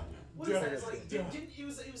 What is that? What is that? It's like it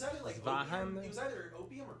was either like opium, it was either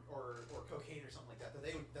opium or cocaine or something like that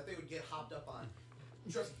that they would get hopped up on,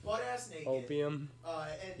 just butt ass naked. Opium.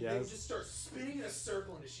 And they would just start spinning in a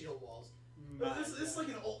circle into shield walls. But this is like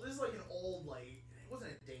an old like it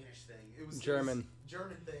wasn't a Danish thing. It was German.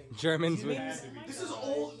 German thing. Germans You would. mean- Oh my This is gosh.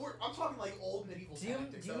 old. I'm talking like old medieval Do you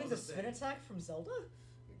tactics. mean That the was spin thing. attack from Zelda?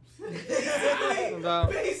 Basically, No.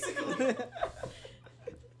 basically.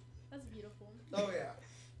 That's beautiful. Oh yeah.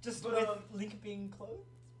 Just But, with Link being clothed?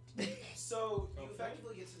 So you Okay.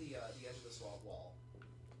 effectively get to the edge of this wall,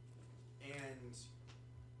 and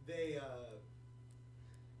they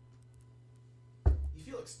you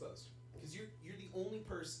feel exposed because you're the only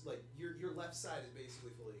person, like your left side is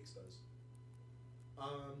basically fully exposed.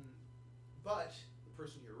 But the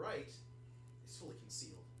person to your right is fully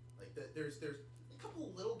concealed. Like there's a couple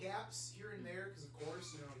little gaps here and there because of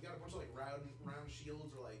course you got a bunch of like round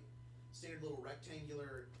shields or like standard little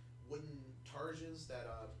rectangular wooden targes that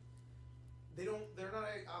they're not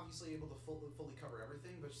obviously able to fully cover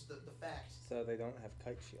everything, but just the fact. So they don't have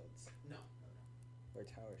kite shields No, or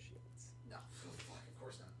tower shields. no, fuck, of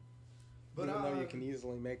course not. But even though you can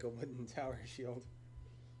easily make a wooden tower shield.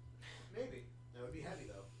 Maybe that would be heavy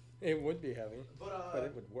though. It would be heavy, but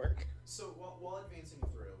it would work. So while advancing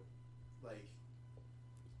through, like,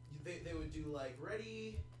 they would do like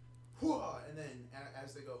ready, hua, and then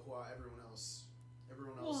as they go hua, everyone else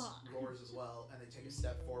roars as well, and they take a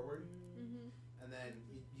step forward, and then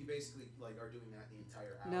you basically like are doing that the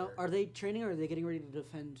entire hour. Now, are they training, or are they getting ready to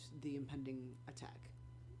defend the impending attack?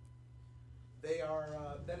 They are.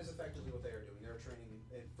 That is effectively what they are doing. They're training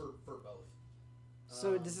for both.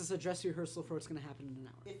 So this is a dress rehearsal for what's going to happen in an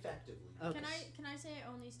hour. Effectively. Okay. Can I say I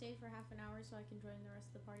only stayed for half an hour so I can join the rest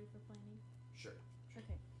of the party for planning? Sure.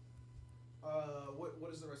 Okay. What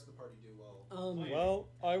does the rest of the party do while? Well,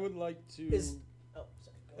 I would like to Oh,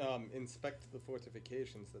 sorry. inspect the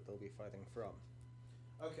fortifications that they'll be fighting from.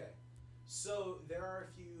 Okay. So there are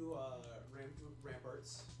a few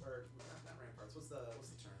ramparts, or not ramparts. What's the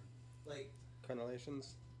term? Like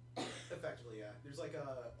Crenellations? effectively, yeah. There's like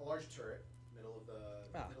a large turret middle of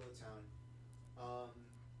the town.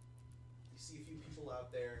 You see a few people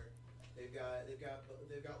out there. They've got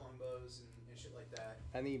longbows and shit like that.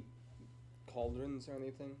 Any cauldrons or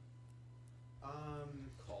anything?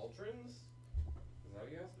 Cauldrons? Is that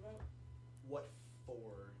what you asked about? What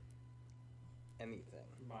for? Anything.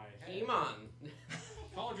 My head. Game on.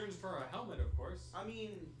 Cauldrons for a helmet, of course. I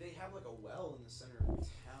mean, they have like a well in the center of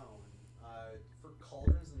town. For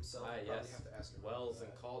cauldrons themselves, you probably yes. have to ask. Wells and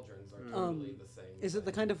cauldrons are Mm. totally the same. Is it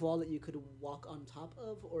the thing. kind of wall that you could walk on top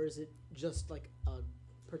of, or is it just like a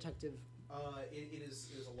protective? It is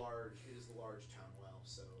a large town well,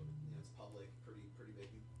 so it's public, pretty big.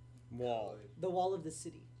 Wall. The wall of the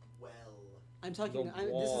city. Well. I'm talking. The This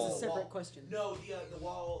is wall. a separate Wall. question. No, the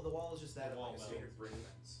wall is just that The of wall like a well. standard brick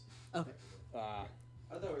fence. Okay.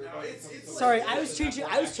 I thought we were No, about to it's come to like- Sorry, a I was conclusion changing-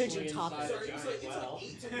 that I was we're changing actually topic. inside a Sorry, it's giant like well.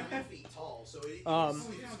 8 to 9 feet tall, so it's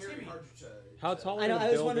very hard to. How tall I are know. the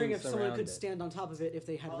I was wondering if buildings someone around could it? stand on top of it if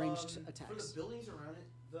they had ranged For the attacks. buildings around it,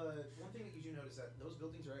 the one thing that you do notice that those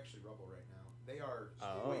buildings are actually rubble right now. They are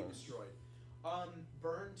way Oh. destroyed.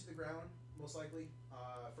 Burned to the ground, most likely,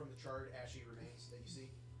 from the charred, ashy remains that you see.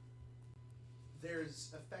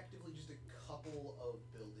 There's effectively just a couple of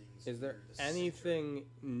buildings. Is there near the center. anything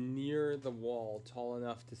near the wall tall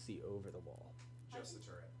enough to see over the wall? Just the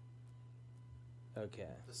turret. Okay.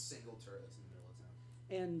 The single turret that's in the middle of town.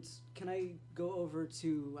 And can I go over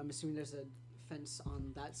to? I'm assuming there's a fence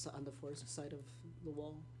on on the forest side of the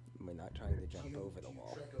wall. We're not trying to jump Do you- over the do you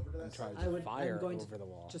wall. trek over to that I'm side? trying I to would- I'm fire going to over the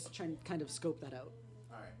wall. Just trying to kind of scope that out.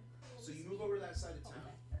 Alright. So you move over to that side of town,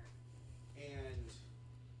 and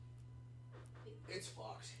it's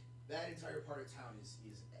fucked. That entire part of town is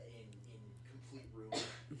in complete ruin.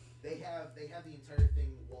 They have the entire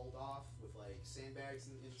thing walled off with like sandbags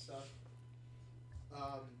and stuff.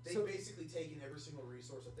 They've So- basically taken every single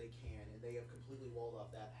resource that they can, and they have completely walled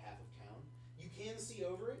off that half of town. You can see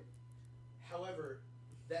over it. However,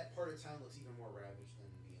 that part of town looks even more ravaged than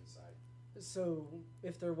the inside. So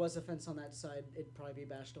if there was a fence on that side, it'd probably be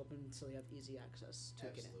bashed open so you have easy access to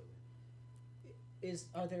get Absolutely. in.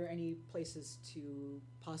 Are there any places to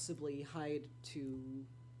possibly hide to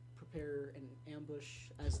prepare an ambush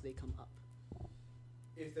as they come up?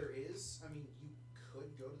 If there is, I mean, you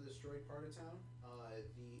could go to the destroyed part of town.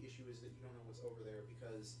 The issue is that you don't know what's over there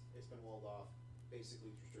because it's been walled off. Basically,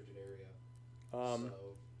 it's restricted area. So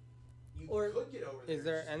you or could get over there. Is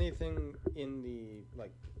there just- anything in the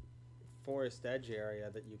forest edge area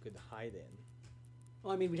that you could hide in?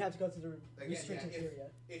 Well, I mean, we'd have to go through the Again, restricted yeah, area.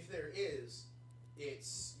 If there is,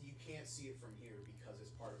 you can't see it from here because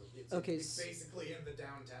it's part of it. Okay, It's basically in the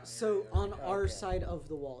downtown So area. on our Okay. side of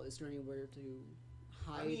the wall, is there anywhere to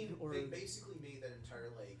hide I mean, or? they basically made that entire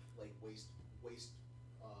like waist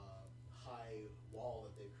high wall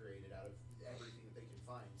that they've created out of everything that they can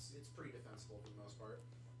find. It's pretty defensible for the most part.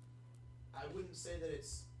 I wouldn't say that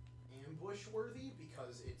it's ambush worthy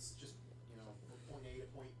because it's just from point A to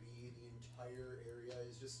point B. The entire area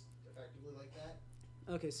is just effectively like that.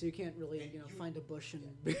 Okay, so you can't really And you- find a bush and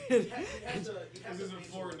You'd have to This isn't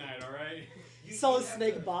mantle- Fortnite, alright? sell a you'd have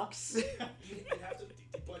snake to- box. You'd have to,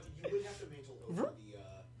 but you would have to mantle over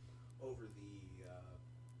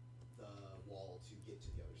the wall to get to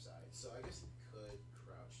the other side. So I guess you could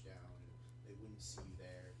crouch down and they wouldn't see you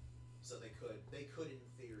there. So they could in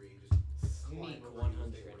theory just Sneak climb over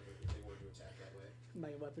 100. you if they were to attack that way.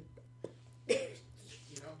 My weapon.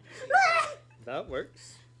 Just, That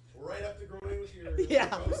works. right up the groin with your Yeah.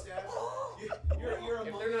 bow staff. You're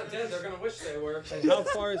If they're not dead, they're gonna wish they were. And how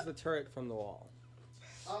far is the turret from the wall?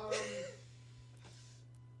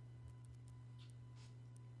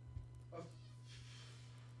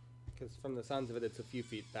 Because from the sounds of it, it's a few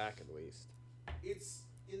feet back at least. It's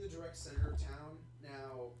in the direct center of town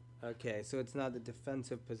now. Okay, so it's not a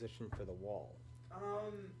defensive position for the wall.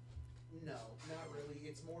 No, not really.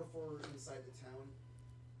 It's more for inside the town.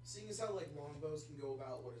 Seeing as how like longbows can go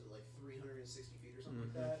about 360 feet or something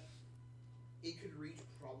like that, it could reach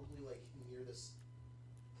probably like near this.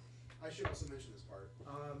 I should also mention this part.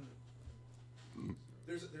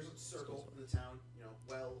 There's a circle in the town.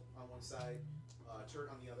 Well on one side, turret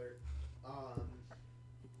on the other.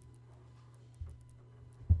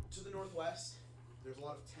 To the northwest, there's a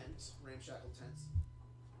lot of tents, ramshackle tents.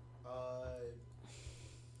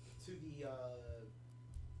 To the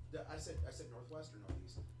I said northwest or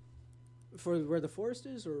northeast. For where the forest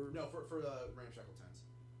is, or No, for the ramshackle tents.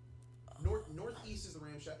 Northeast is the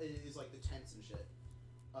is like the tents and shit.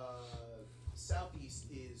 Southeast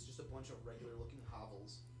is just a bunch of regular looking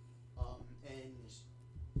hovels, and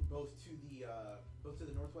both to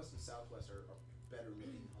the northwest and southwest are better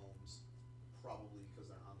looking homes, probably because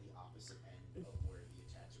they're on the opposite end of where the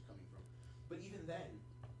attacks are coming from. But even then,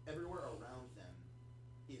 everywhere around them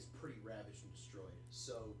is pretty ravaged and destroyed.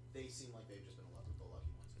 So they seem like they've just been left with the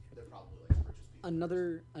lucky ones. They're probably like the richest people.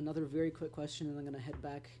 another very quick question, and I'm gonna head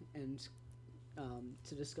back and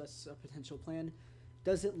to discuss a potential plan.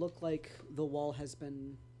 Does it look like the wall has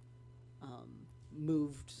been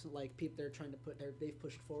moved? Like they're trying to they've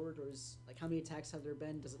pushed forward, or is like how many attacks have there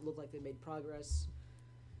been? Does it look like they made progress?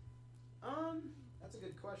 That's a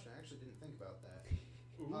good question. I actually didn't think about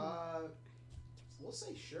that. We'll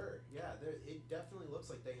say sure. Yeah, it definitely looks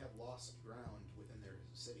like they have lost ground within their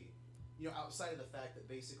city. Outside of the fact that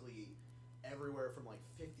basically everywhere from like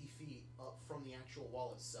 50 feet up from the actual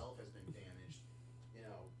wall itself has been damaged.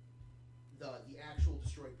 The actual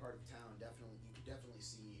destroyed part of town you could definitely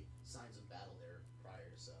see signs of battle there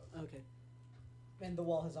prior. So Okay. And the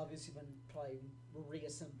wall has obviously been probably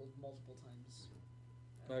reassembled multiple times.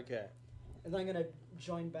 Okay. And I'm gonna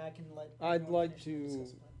join back and let. I'd everyone like finish and to,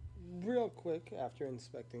 discuss the plan. real quick, after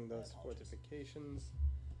inspecting those fortifications,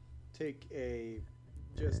 take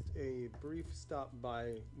just a brief stop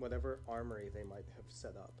by whatever armory they might have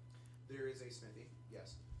set up. there is a smithy.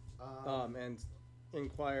 Yes. And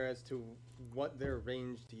inquire as to what their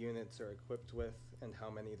ranged units are equipped with and how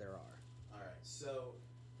many there are. All right. So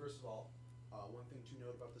first of all, one thing to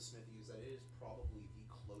note about the smithy is that it is probably the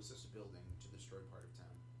closest building to the destroyed part of town.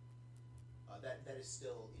 That is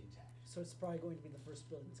still intact. So it's probably going to be the first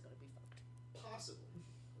building that's going to be fucked. Possibly.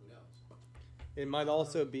 Who knows? It might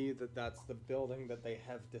also be that that's the building that they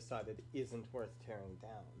have decided isn't worth tearing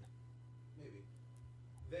down. Maybe.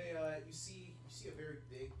 They you see a very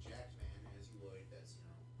big jacked man as you would. That's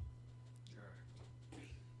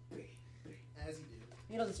as you do.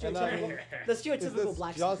 The And, stereotypical is this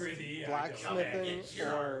blacksmith. just Pretty, I blacksmithing, don't get your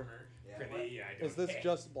or armor. Yeah. Pretty, I don't is this get-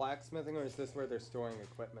 just blacksmithing, or is this where they're storing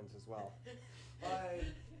equipment as well?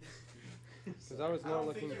 Because I was I more don't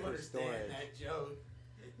looking think you for understand storage. that joke.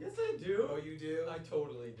 Yes, I do. Oh, you do? I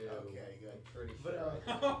totally do. Okay, good. I'm pretty But, sure.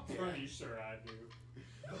 I do. I'm pretty sure I do.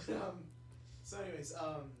 But, so anyways,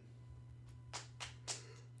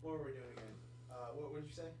 what were we doing again? What did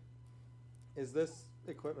you say? Is this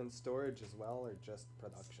equipment storage as well, or just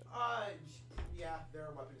production? Yeah, there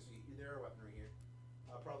are weapons. There are weaponry here.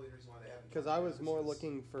 Probably the reason why they haven't. Because torn I it was down is more 'cause-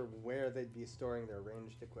 looking for where they'd be storing their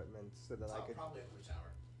ranged equipment, so that I could. Probably up in the tower.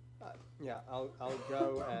 Yeah, I'll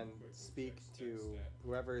go and speak to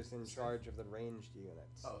whoever's in charge of the ranged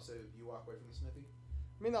units. Oh, so you walk away from the smithy?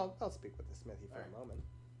 I mean, I'll speak with the smithy for Alright. a moment.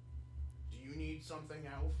 Do you need something,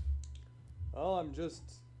 Alf? Oh,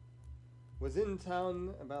 was in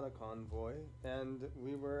town about a convoy, and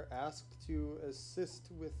we were asked to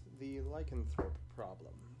assist with the Lycanthrope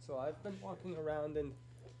problem. So I've been walking around and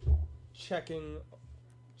checking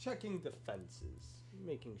defenses,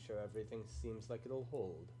 making sure everything seems like it'll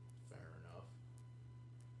hold. Fair enough.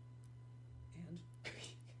 And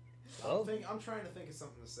Well, I'm trying to think of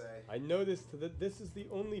something to say. I noticed that this is the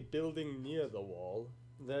only building near the wall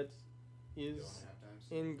that is Going half times.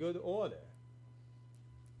 in good order.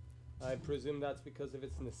 I presume that's because of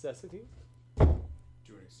its necessity? To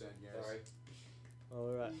an extent, yes. Sorry.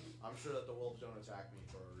 Alright. I'm sure that the wolves don't attack me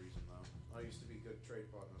for a reason, though. I used to be good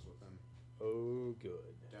trade partners with them. Oh,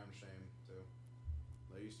 good. Damn shame, too.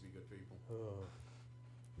 They used to be good people.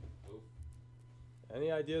 Oh. Oof. Any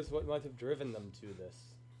ideas what might have driven them to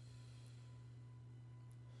this?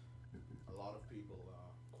 A lot of people are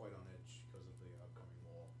quite on edge because of the upcoming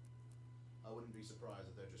war. I wouldn't be surprised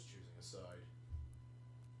if they're just choosing a side.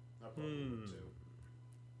 I probably would too.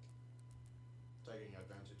 Taking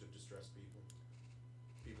advantage of distressed people.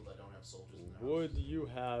 People that don't have soldiers in their Would houses. you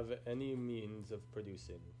have any means of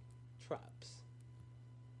producing traps?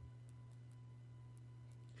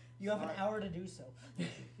 you have an Alright. hour to do so.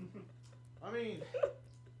 I mean,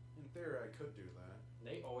 in theory, I could do that.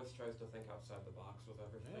 Nate always tries to think outside the box with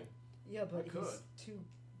everything. Yeah, but I could. he's too.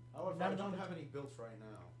 However, None I of them don't are- have any built right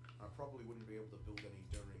now. I probably wouldn't be able to build any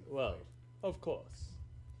during the Well, fight. of course.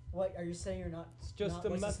 What are you saying? You're not. It's just not, the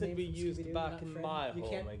what's his method name we from used Scooby-Doo? back You're not in Fred? my You home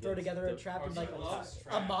can't throw against together a the- trap and Oh, like she a loves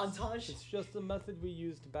traps. montage. It's just the method we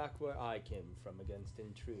used back where I came from against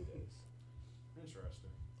intruders. Interesting.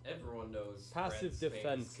 Everyone knows. Passive Fred's famous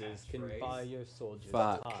defenses can catchphrase. buy your soldiers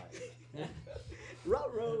Fuck. time.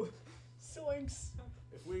 Ruh-roh. Soinks.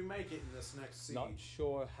 If we make it in this next siege, Not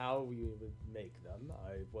sure how we would make them.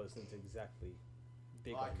 I wasn't exactly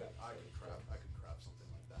big I on could, that. I could craft something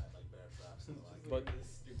like that, like bear traps and the like. But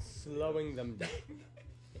slowing them down.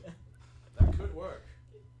 That could work.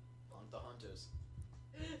 Hunt the hunters.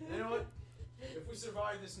 You know what? If we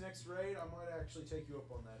survive this next raid, I might actually take you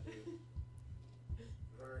up on that, dude.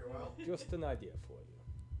 Very well. Just an idea for you.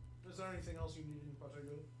 Is there anything else you need in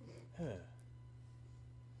particular?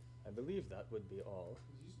 I believe that would be all.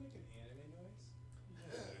 Did you just make an anime noise?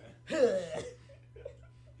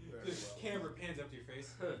 Very The well. camera pans up to your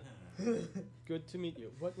face. Good to meet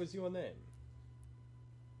you. What was your name?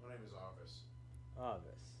 My name is Arvis.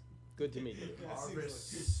 Arvis. Good to meet you. Yeah, seems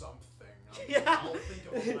Arvis like- something. Yeah. I'll think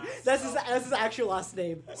of a last That's his. spell. That's his actual last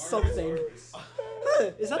name. Something. Is that No,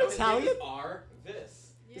 his name Italian? is R.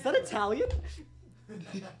 This. Is that Italian?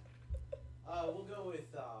 We'll go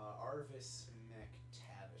with Arvis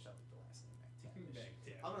McTavish. I like the last name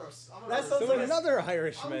McTavish. I'm gonna That sounds So like another I'm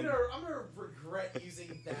Irishman. gonna regret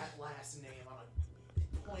using that last name on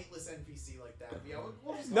a pointless NPC like that. Yeah,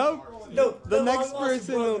 we'll just No, go with Arvis. no. The The next long-lost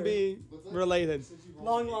person will brother. be related.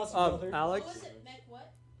 Long lost brother. Alex What was it? Mech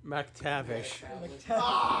what? McTavish.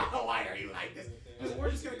 Ah, why are you like this?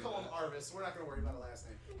 We're just gonna call him Arvis. We're not gonna worry about a last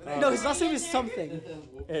name. The name- No, his last name is something.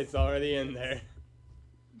 It's already in there.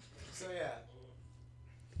 So yeah.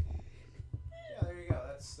 Yeah, there you go.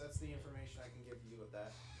 That's the information I can give you with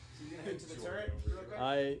that. So you're gonna head to the turret real quick?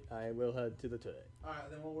 I will head to the turret. Alright,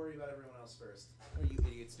 then we'll worry about everyone else first. What are you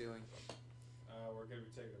idiots doing? We're gonna be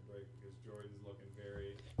taking a break because Jordan's looking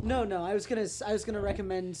very. No. I was gonna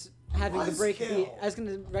recommend having the break be. Buzzkill. I was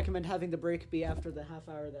gonna recommend having the break be after the half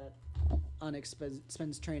hour that Onyx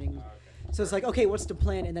spends training. Okay. So it's like, okay, what's the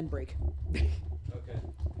plan, and then break. Okay.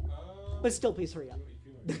 But still, please hurry up. do what you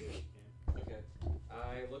feel like you can. Okay.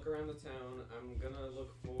 I look around the town. I'm gonna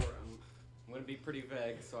look for. I'm gonna be pretty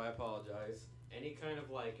vague, so I apologize. Any kind of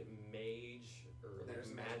like mage or like There's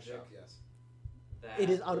a magic shop, yes. that It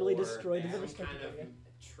is utterly or destroyed in the some respective kind of area.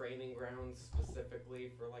 training grounds specifically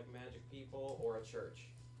for like magic people or a church.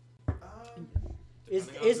 Is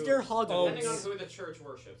Depending on who- there Hogwarts? Depending on who the church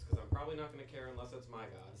worships, because I'm probably not gonna care unless it's my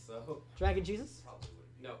god. So Dragon Jesus? Probably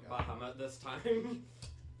wouldn't be no, a god. Bahamut this time.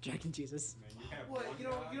 Dragon Jesus. Man, you have What? one You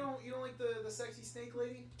don't god. you don't you don't like the sexy snake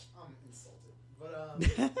lady? I'm insulted. But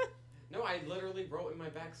No, I literally wrote in my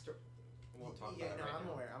backstory. We won't talk yeah, about no, it right I'm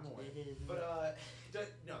now. aware. I'm aware. But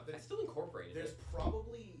no, I still incorporated there's it.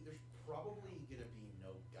 probably gonna be no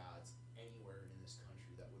gods anywhere in this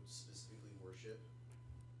country that would specifically worship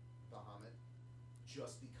Bahamut,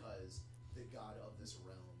 just because the god of this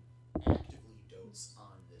realm actively dotes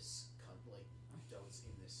on this dotes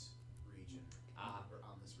in this region or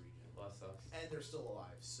on this region, Well, that sucks. and they're still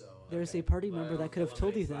alive. So There's a party member Well, that could have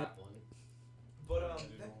told you eliminates that. one. But Yeah, they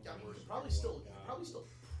that, don't I mean, you worship could probably the still one God.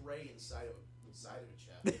 pray inside of a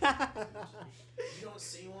chapel. You don't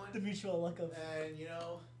see one, The mutual luck of. and you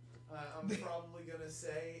know, I'm probably gonna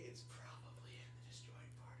say it's probably in the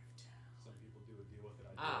destroyed part of town. Some people do a deal with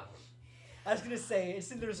it. Ah. I was gonna say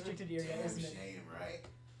it's in the restricted area, Damn isn't it? shame, right?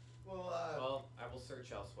 Well, Well, I will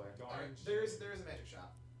search elsewhere. Darn there is shame. a magic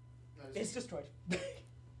shop. It's destroyed. No,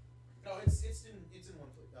 it's in one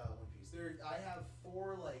piece. I have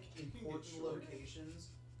 4 like important locations.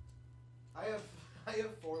 I have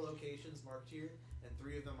 4 locations marked here, and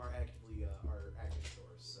 3 of them are actively are active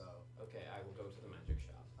stores. So Okay, I will go to the magic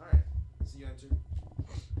shop. all right, so you enter.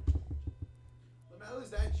 Lamel, is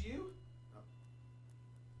that you?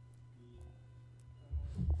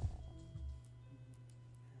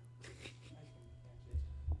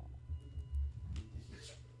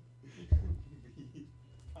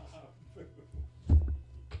 Oh.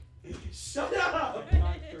 Shut up!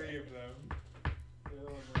 Not 3 of them. The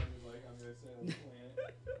other one was like, I'm gonna say on the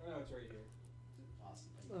planet. Oh, no, it's right here.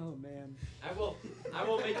 Awesome. Oh man. I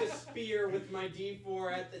will make a spear with my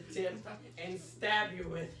D4 at the tip and stab you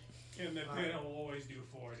with. And the Alright. pin will always do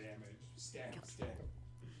 4 damage. Stab, stab.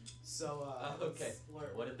 So Okay.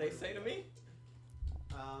 What did they say to me?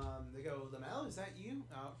 They go, Lamel, is that you?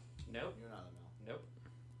 No, Nope. you're not Lamel. Nope.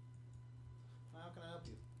 How can I help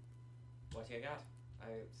you? What you got?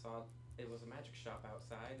 I saw it was a magic shop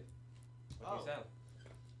outside. What do Oh. you sell?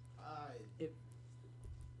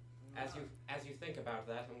 As you think about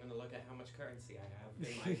that, I'm gonna look at how much currency I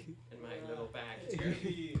have in my little bag. It's gonna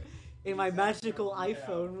be In my magical Yeah.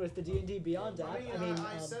 iPhone with the D&D Beyond app. I mean,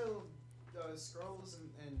 I sell scrolls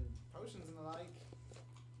and potions and the like.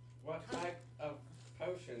 What type of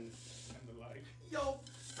potions? and the like. Your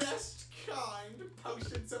best kind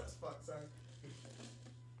potions. Fuck, sorry.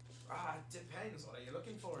 Depends. What are you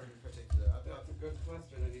looking for in particular? That's a good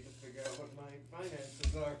question. I need to figure out what my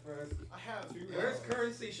finances are first. I have. Where's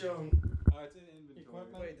currency shown? It's in inventory.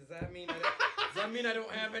 Equipment? Wait, does that mean I don't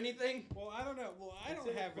have anything? Well, I don't know. Well, I It's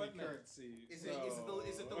don't in have any equipment. currency. Is it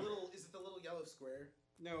the little yellow square?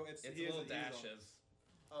 No, it's It's he has little a- he has a- dashes.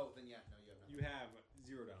 Oh, then yeah, no, you have nothing.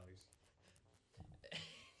 You have $0.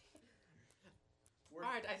 We're-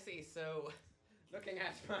 All right, I see. So, looking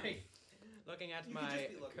at my You could my just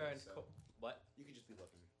be looking, current so. what? You could just be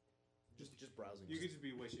looking. Just browsing. You could just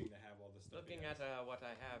be wishing to have all the stuff. Looking he has. at what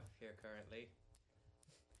I have here currently.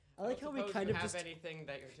 I like don't how we suppose kind you of have just. anything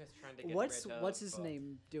that you're just trying to get What's rid of. what's his or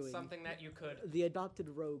name doing? Something that you could. The adopted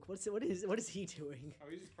rogue. What is he doing? Oh,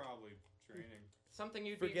 he's just probably training. Something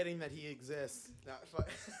you'd Forgetting that he exists.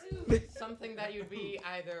 something that you'd be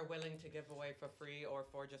either willing to give away for free or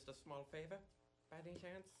for just a small favor, by any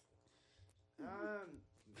chance?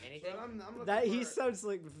 Anything? But I'm looking That he for, sounds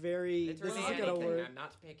like very. Literally This isn't anything. gonna work. I'm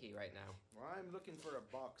not picky right now. well, I'm looking for a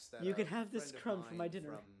box that You a can have this friend of crumb for my mine dinner.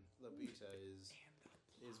 From Lobita is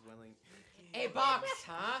willing. A box,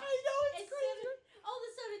 huh? As soon, all of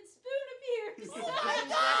a sudden, Spoon appears. Isn't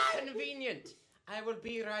that convenient? I will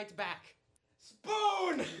be right back.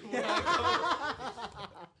 Spoon!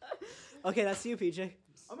 Okay, that's you, PJ.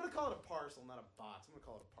 I'm gonna call it a parcel, not a box. I'm gonna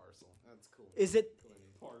call it a parcel. That's cool. Is it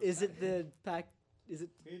Cool name. is it the pack? Is it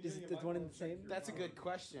PJ, the you one might in the wanna check same? your That's a phone. good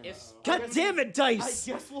question. If God damn it, I Dice!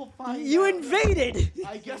 guess we'll find You out. invaded.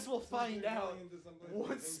 I guess we'll find Going out. into someplace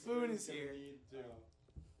What I think spoon is gonna here? need to-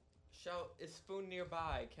 is Spoon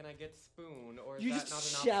nearby? Can I get Spoon, or is You that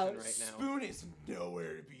just not shout, an option right now? Spoon is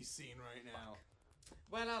nowhere to be seen right now.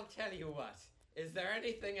 Well, I'll tell you what. Is there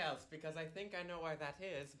anything else? Because I think I know where that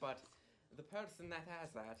is, but the person that has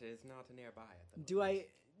that is not nearby at the moment. Do I?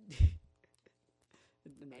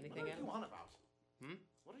 Anything What are you else? on about? Hmm?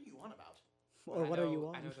 What are you on about? Or I what know, are you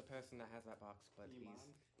I on? know the person that has that box, but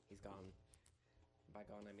he's gone. By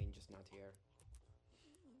gone, I mean just not here.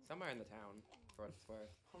 Somewhere in the town, for what it's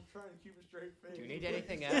worth. I'm trying to keep a straight face. Do you need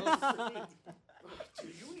anything else? Do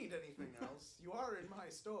you need anything else? You are in my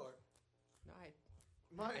store. No,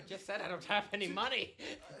 My. I just said I don't have any money.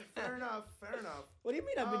 Fair enough. Fair enough. What do you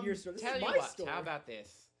mean I'm in your store? This Tell is you my what, store. how about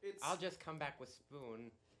this? It's. I'll just come back with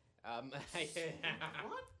Spoon.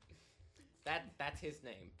 What? That's his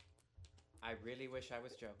name. I really wish I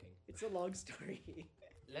was joking. It's a long story.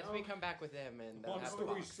 Let me come back with him and Long have a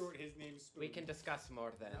story box. short, his name's Spoon. We can discuss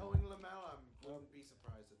more then. Knowing Lamel, I wouldn't be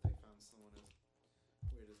surprised if they found someone as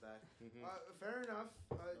weird as that. Mhm. Fair enough.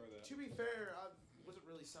 Ignore that. To be fair, I wasn't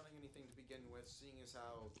really selling anything to begin with, seeing as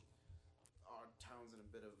how our town's in a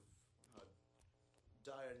bit of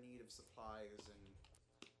dire need of supplies and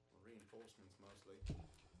reinforcements mostly.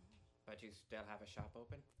 But you still have a shop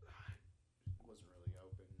open? It wasn't really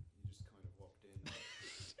open. You just kind of walked in.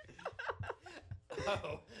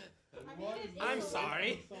 Oh, I mean, it is I'm 11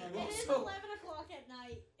 sorry. It is 11 o'clock at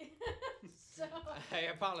night. So. I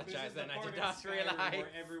This apologize is the then. I part did in not Skyrim realize.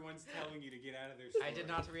 where everyone's telling you to get out of their store. I did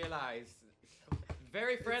not realize.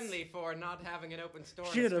 Very friendly for not having an open store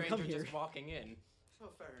Should and a have come stranger here. just walking in. So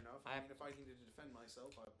fair enough. I mean, if I needed to defend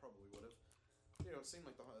myself, I probably would have. You don't seem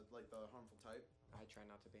like the harmful type. I try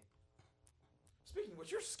not to be. Speaking of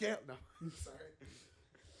which, your scale. No, sorry.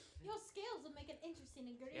 Your scales will make an interesting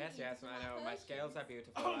ingredient. Yes, to I know. My potion. scales are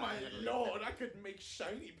beautiful. Oh my I never lord! I could make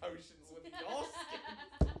shiny potions with your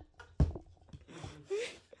skin.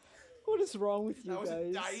 What is wrong with you That was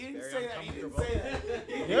guys? I didn't Very say that. You didn't uncomfortable. say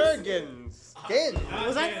that. Jurgen, skin. Not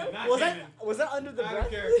Was canon, that not canon. was that under the Out breath?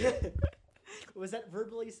 of character. Was that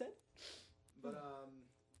verbally said? But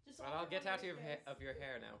Just Well, all I'll get over out your of face. your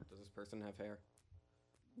hair now. Does this person have hair?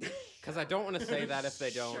 Because I don't want to say that if they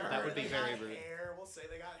don't. Sure, That would be they very got rude. Hair. We'll say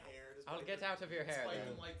they got hair. I'll get out of your hair Despite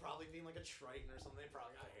then. them like probably being like a Triton or something, they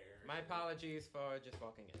probably got hair. My apologies for just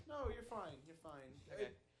walking in. No, you're fine. You're fine. Okay.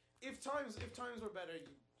 If times were better,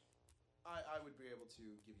 I would be able to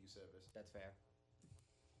give you service. That's fair.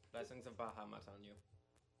 Blessings of Bahamut on you.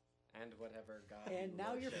 And whatever God. And you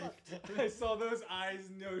now you're worship. fucked. I saw those eyes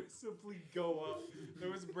noticeably go up.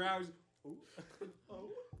 Those brows. Ooh. Oh.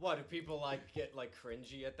 What, do people get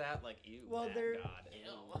cringy at that? Like, ew, Well, bad they're- God.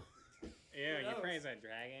 Ew. Yeah, Who you knows? praise a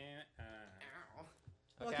dragon.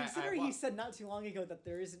 Well, Okay, considering he said not too long ago that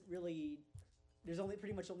there isn't really There's only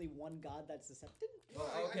pretty much only one god that's accepted. Well,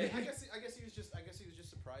 okay. I guess he was just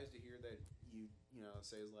surprised to hear that you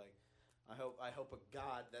says like, I hope a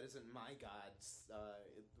god that isn't my god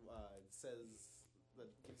says that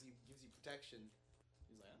gives you protection.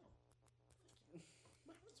 He's like, oh,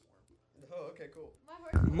 my heart's warm. Oh, okay, cool. My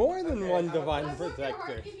heart's More than Okay, one I- divine I broke your heart,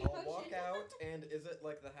 protector. give me I'll walk potion. out, and is it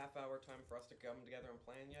like the half-hour time for us to come together and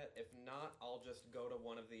plan yet? If not, I'll just go to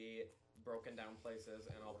one of the broken down places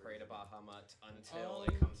and I'll pray to Bahamut until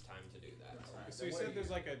it comes time to do that. Alright, So you then what said do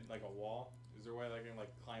there's like a wall. Is there a way I can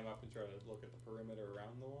like climb up and try to look at the perimeter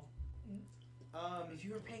around the wall? If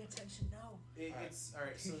you were paying attention, no. It's all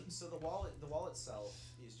right. So the wall itself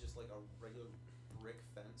is just like a regular brick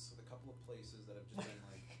fence with a couple of places that have just been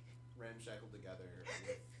like ramshackled together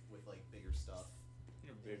with like bigger stuff.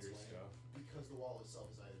 Bigger It's stuff. because the wall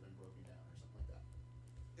itself has either been broken down or something like that.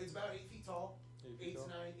 It's about 8 feet tall. 8 to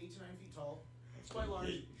 9 feet tall. It's quite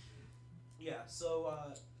large. Yeah. So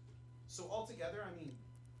altogether, I mean,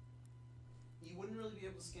 you wouldn't really be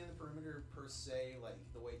able to scan the perimeter per se, like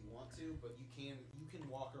the way you want to, but you can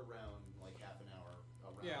walk around like half an hour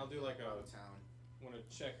around. Yeah, I'll do like around a town. Want to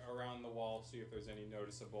check around the wall, see if there's any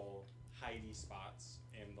noticeable hidey spots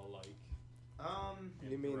and the like.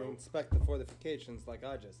 You mean rope. inspect the fortifications like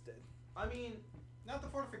I just did? I mean, Not the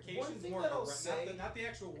One fortifications, thing more that I'll of say- not the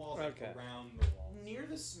actual walls, Okay. like around the walls. near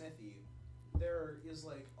the smithy, there is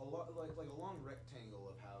like a long rectangle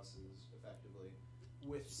of houses, effectively,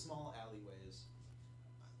 with small alleyways.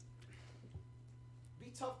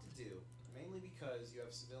 Be tough to do, mainly because you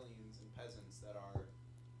have civilians and peasants that are,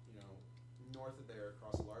 north of there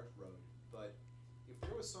across a large road. But if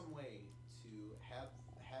there was some way to have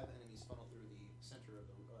enemies funnel through the center of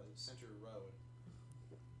the center road,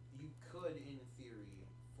 you could, in theory,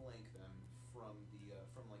 flank them from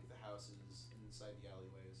like the houses inside the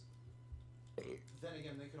alleyways. Then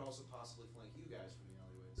again, they could also possibly flank you guys from the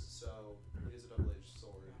alleyways. So it is a double-edged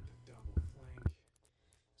sword. Double flank.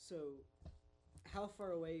 So, how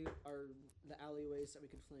far away are the alleyways that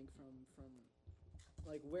we could flank from?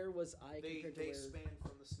 Like, where was I compared to They where? span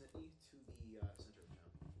from the smithy to the center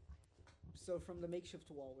of town. So from the makeshift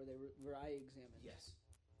wall where I examined. Yes,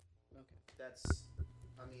 Okay. that's.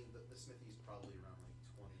 I mean, the smithy is probably around like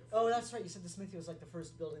 20 to 40. Oh, that's right. You said the smithy was like the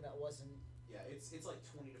first building that wasn't. Yeah, it's like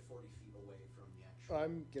 20 to 40 feet away from the actual.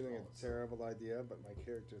 I'm getting a wall itself. terrible idea, but my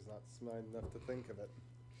character's not smart enough to think of it.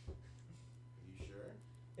 Are you sure?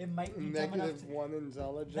 It might be dumb enough Negative to. 1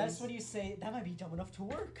 intelligence. That's what you say. That might be dumb enough to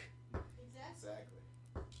work. Exactly.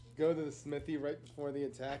 Go to the smithy right before the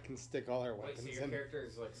attack and stick all our Wait, weapons so your in. character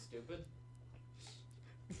is like stupid?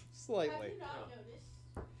 Slightly. Have you not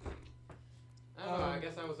noticed? I don't know. I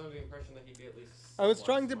guess I was under the impression that he'd be at least. I was somewhat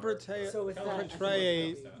trying to smart. portray, So with that-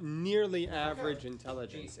 portray Stuff. a nearly average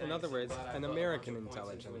intelligence. Gee, In other thanks. words, Glad I an put a American bunch of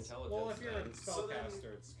points into intelligence. Well, if you're a then. So then-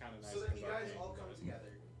 spellcaster, it's kind of nice. So then you because guys I all can't come do it.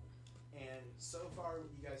 together, and so far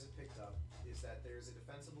what you guys have picked up is that there's a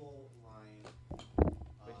defensible line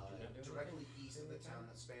Wait, did you not do directly east of the town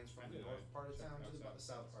that spans I from the did. north part of I town to was about the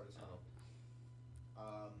south part of town.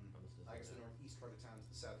 I guess the northeast part of town to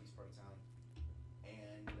the southeast part of town,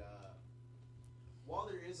 and while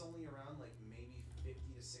there is only around like maybe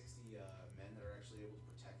 50 to 60 men that are actually able to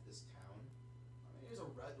protect this town, I mean, it is a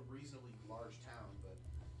reasonably large town, but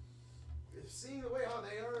seeing the way how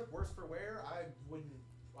they are, worse for wear, I wouldn't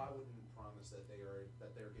promise that they're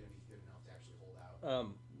going to be good enough to actually hold out.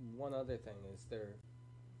 One other thing, is there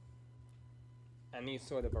any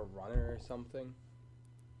sort of a runner or something?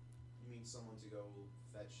 You mean someone to go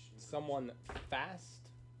fetch? Someone fast,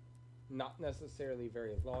 not necessarily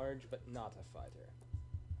very large, but not a fighter.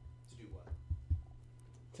 To do what?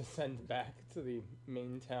 To send back to the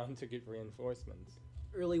main town to get reinforcements.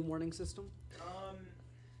 Early warning system.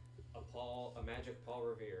 A magic Paul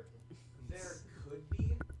Revere. There could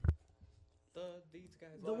be. These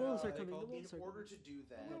guys. The wolves are They coming. call- The wolves in are order coming. to do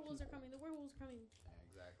The that. werewolves are coming. The werewolves are coming. Yeah,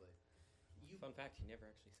 exactly. You. Fun fact: he never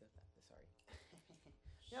actually said that. Sorry.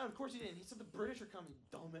 Yeah, of course he didn't. He said the British are coming.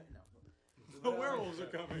 Dumb it. No. The werewolves are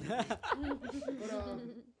coming.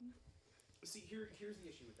 But see, here's the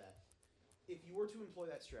issue with that. If you were to employ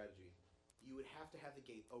that strategy, you would have to have the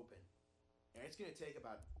gate open, and it's going to take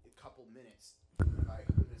about a couple minutes. By a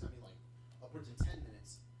couple minutes, I mean like upwards of 10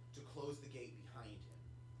 minutes to close the gate behind him.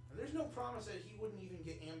 And there's no promise that he wouldn't even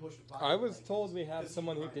get ambushed by. I was like, told we have 'cause he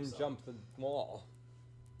someone who by can himself. jump the wall.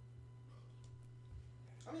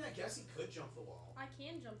 I mean, I guess he could jump the wall. I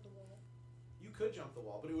can jump the wall. You could jump the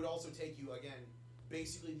wall, but it would also take you again,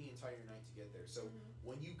 basically the entire night to get there. So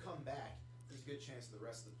when you come back, there's a good chance that the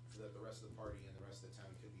rest of the party and the rest of the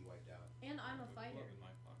town could be wiped out. And I'm a fighter.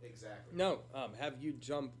 Exactly. No, have you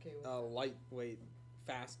jump Okay, a lightweight,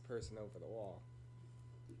 fast person over the wall?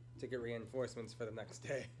 to get reinforcements for the next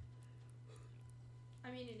day. I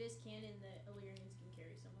mean, it is canon that Illyrians can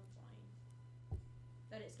carry someone flying.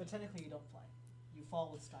 That is But canon. technically, you don't fly. You fall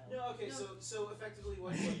with style. No, okay, No. so effectively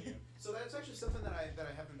what so that's actually something that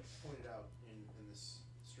I haven't pointed out in this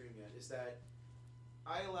stream yet, is that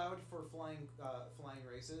I allowed for flying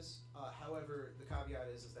races. However, the caveat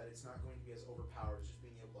is that it's not going to be as overpowered as just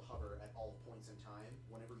being able to hover at all points in time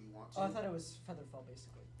whenever you want to. Oh, I thought it was featherfall,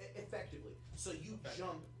 basically. Effectively. So you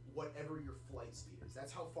jump whatever your flight speed is.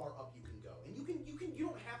 That's how far up you can go. And you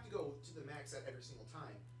don't have to go to the max at every single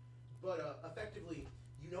time. But effectively,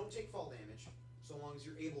 you don't take fall damage so long as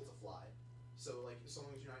you're able to fly. So like so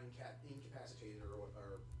long as you're not incapacitated or like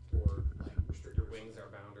restricted. Your wings are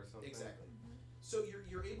bound or something. Exactly. So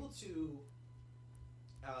you're able to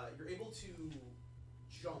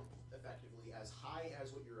jump effectively as high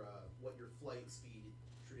as what your flight speed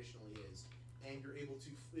traditionally is, and you're able to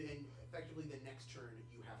and effectively the next turn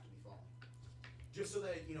you have to be falling, just so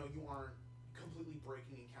that you aren't completely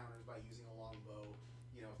breaking encounters by using a long bow.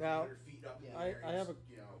 Now, 300 feet up in the I air, have a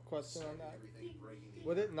just, question on snapping that. everything, breaking the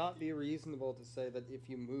Would it not be reasonable to say that if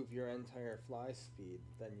you move your entire fly speed,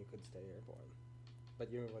 then you could stay airborne?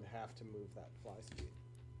 But you would have to move that fly speed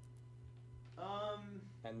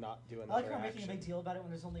and not do I another like how we're making a action. big deal about it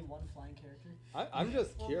when there's only one flying character. I'm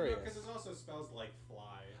just curious. Because there's also spells like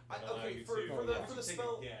fly. That okay, allow you for to the take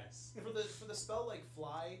spell- a guess. For the spell like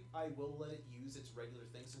fly, I will let it use its regular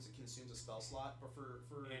thing since it consumes a spell slot. But for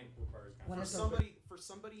And requires When for it's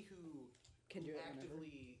somebody who Can do it whenever.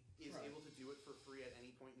 actively is Right. able to do it for free at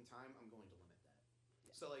any point in time, I'm going to limit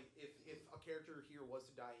that. So like if a character here was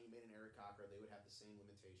to die and you made an Aarakocra, they would have the same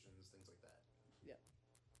limitations, things like that. Yeah.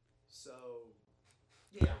 So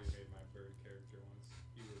I yeah. already made my bird character once.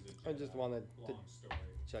 He was a I just Jedi. wanted to Long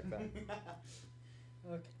story. check that.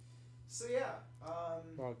 Okay. So yeah,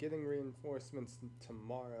 Well, getting reinforcements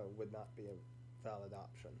tomorrow would not be a valid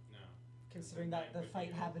option. No. Considering The that night the would fight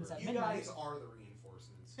be happens over. at you midnight. guys are the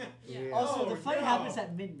reinforcements. Yeah. Also, Oh, the fight no. happens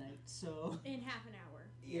at midnight, so. In half an hour.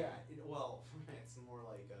 Yeah. Well, it's more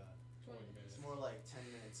like 20 minutes. it's more like 10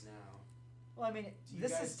 minutes now. Well, I mean, Do you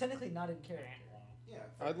this guys- is technically not in character. Yeah.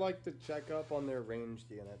 I'd like to check up on their ranged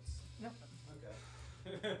units. No.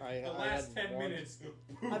 Okay. I The last had 10 one- minutes.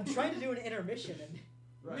 I'm trying to do an intermission, and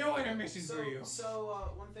Right. No intermission so, for you.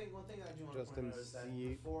 So one thing that I do want to Just point in out is that see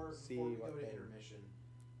before we go what to they- intermission,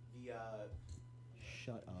 the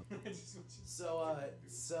shut up.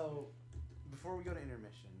 so before we go to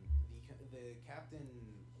intermission, the captain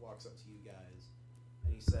walks up to you guys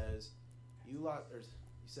and he says, "You lot," or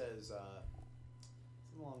he says,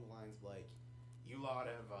 something along the lines of like, "You lot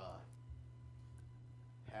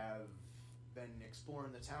have been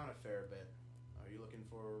exploring the town a fair bit. Are you looking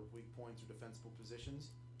for weak points or defensible positions?"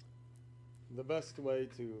 The best way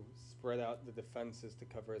to spread out the defense is to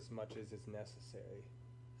cover as much as is necessary.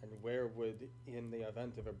 And where would, in the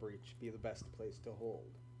event of a breach, be the best place to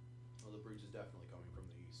hold? Well, the breach is definitely coming from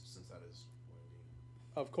the east, since that is windy.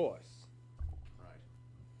 Of course. Right.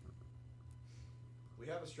 We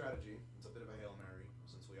have a strategy. It's a bit of a Hail Mary,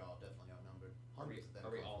 since we all definitely outnumbered. Are we, Hundreds of them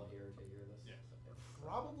are we come all from- here to hear this? Yeah.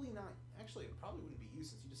 Probably not. Actually, it probably wouldn't be you,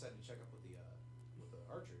 since you decided to check up with the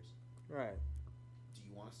archers. Right. Do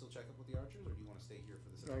you want to still check up with the archers, or do you want to stay here for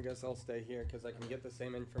this? I guess I'll stay here because I can get the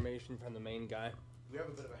same information from the main guy. We have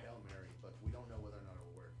a bit of a Hail Mary, but we don't know whether or not it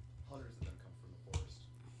will work. Hundreds of them come from the forest.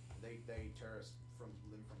 They tear us from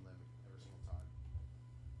limb every single time.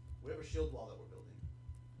 We have a shield wall that we're building.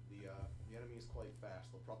 The enemy is quite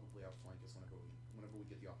fast. They'll probably outflank us whenever we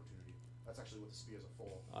get the opportunity. That's actually what the spears are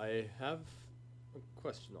for. I have a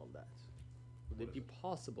question on that. Would What it is be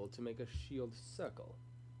possible to make a shield circle?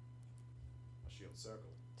 A shield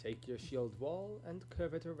circle. Take your shield wall and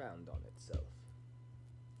curve it around on itself.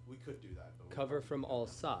 We could do that, but we Cover probably from don't all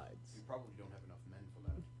have- sides. We probably don't have enough men for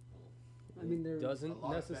that. I mean, they're. Doesn't A lot of men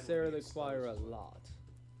would be necessarily require a exposed. lot.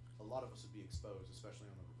 A lot of us would be exposed, especially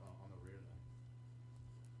on the rear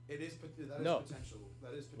then. That is No. potential.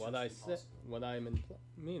 That is potentially What I said, possible. what I'm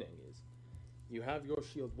meaning is, you have your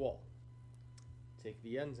shield wall. Take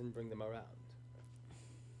the ends and bring them around.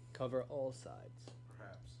 Cover all sides.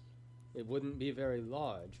 Perhaps. It wouldn't be very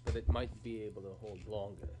large, but it might be able to hold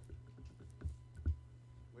longer.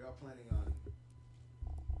 We are planning on.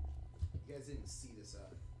 You guys didn't see this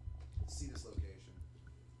location,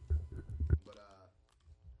 but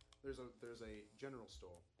there's a general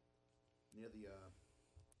store near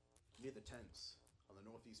the tents on the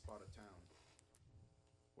northeast part of town.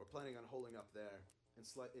 We're planning on holding up there and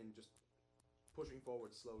just pushing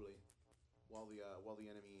forward slowly while the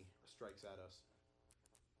enemy strikes at us.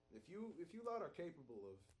 If you lot are capable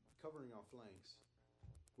of covering our flanks,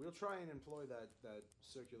 We'll try and employ that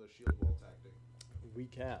circular shield wall tactic. We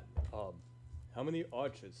can. How many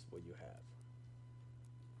archers will you have?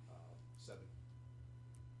 7.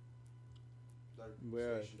 They're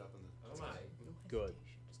Where- stationed up in the. Oh my. Good.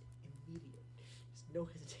 Just immediate. Just no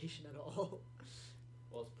hesitation at all.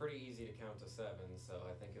 Well, it's pretty easy to count to 7, so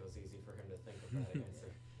I think it was easy for him to think of that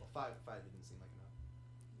answer. Well, 5 didn't seem like enough.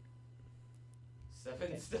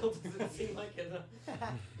 7 still doesn't seem like enough.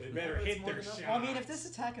 They better hit their shot. Well, I mean, if this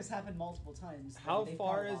attack has happened multiple times, then How they've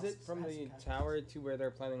far now is lost it from as the casualties. tower to where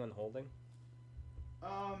they're planning on holding?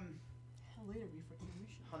 How late are we for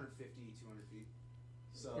intermission? 150, 200 feet.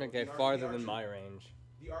 So Okay, the farther the than archer- my range.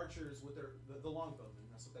 The archers with the longbowmen,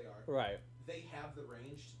 that's what they are. Right. They have the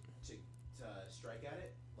range to strike at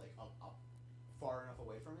it, like up far enough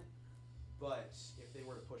away from it. But if they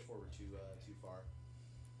were to push forward too far.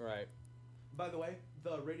 Right. By the way,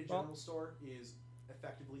 the rated Well- general store is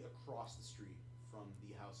effectively across the street from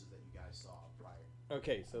the houses that you guys saw prior.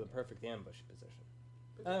 Okay, so the perfect ambush position.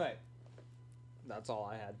 Alright. That's all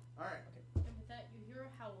I had. All right. And with that, you hear a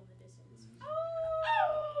howl in the distance.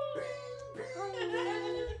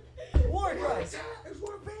 War cries!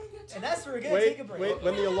 And that's where we're gonna Wait, take a break. wait,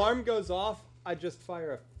 when the alarm goes off, I just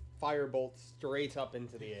fire a firebolt straight up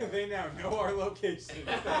into the air. They now know our location.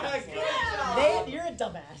 You're a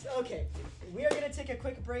dumbass. Okay, we are gonna take a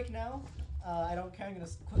quick break now. I don't care. I'm gonna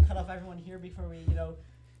cut off everyone here before we,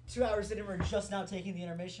 2 hours in and we're just now taking the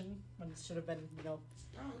intermission when it should have been, hour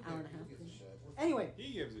and a half. Anyway,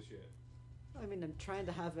 He gives a shit. I mean, I'm trying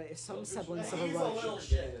to have some semblance of He's a a run. little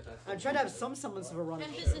shit. I'm trying to have some semblance of a run.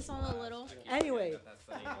 Emphasis on a little. Anyway, That's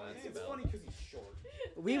the name of that It's spell. funny because he's short.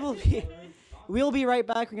 we'll be right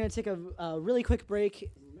back. We're gonna take a really quick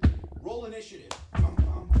break. Roll initiative.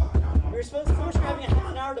 We were supposed to finish having a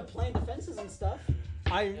half an hour to plan defenses and stuff.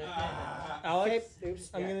 Alex, Okay, oops.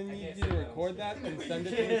 I'm gonna need you to record that and send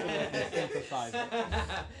it to me so that I can synthesize it.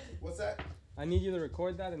 What's that? I need you to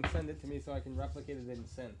record that and send it to me so I can replicate it in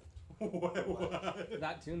synth. What?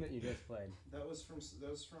 That tune that you just played. That was from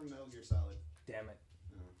Metal Gear Solid. Damn it.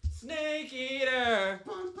 Snake Eater!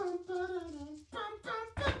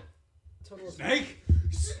 Total of- Snake!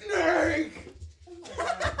 Snake!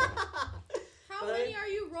 How many are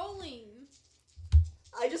you rolling?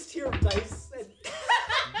 I just hear dice. And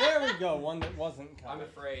There we go, one that wasn't I'm covered.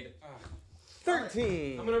 afraid.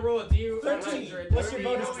 13! I'm gonna roll a D100. 13. What's your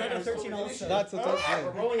bonus? 'Cause I know 13 also. That's a We're 13.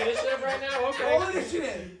 rolling initiative right now? Okay. Roll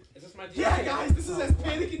initiative! Is this my D100? Yeah, guys, this is as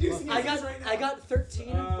panic-inducing I as got it is right now. I got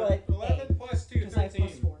 13, but 11 plus 2, because I have 13.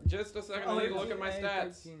 plus 4. Just a second, Oh, I need to yeah. look at my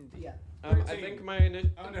stats. 13. Yeah. I 13. think my Oh,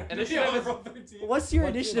 no. initiative Yeah, is... roll 13. What's your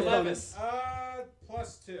What's initiative your bonus?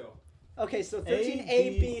 Plus 2. Okay, so 13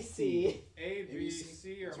 A, B, C. A, B,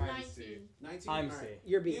 C, or minus C? 19. 19. I'm All right. C.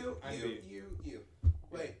 You're B. I'm B. You.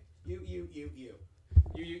 Wait. You.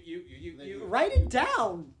 You. Write it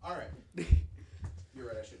down. All right. You're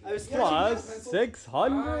right. I should. I was Plus pencil?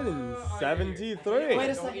 673. Wait a I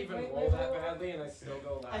don't second, even wait, roll wait, that wait. badly and I still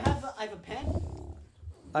go I last. have a pen.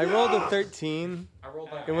 I rolled a 13. I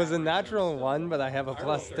rolled like It was a average, natural I'm still 1, going but I have a last.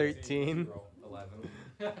 plus rolled 13. You roll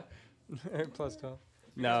 11. Plus 12.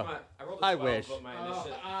 Because No. I rolled a 12, I wish. But my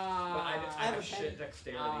initiative, but I have have a shit pen.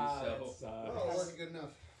 dexterity, Oh, it so wasn't good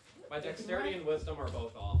enough. my dexterity and wisdom are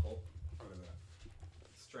both awful.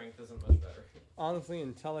 Strength isn't much better. Honestly,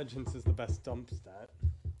 intelligence is the best dump stat.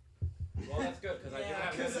 Well, that's good because I do Yeah,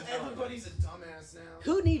 have because good everybody's a dumbass now.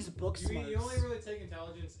 Who needs book You smarts? only really take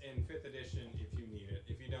intelligence in 5th edition if you need it.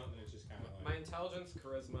 If you don't, then it's just kind of My like... intelligence,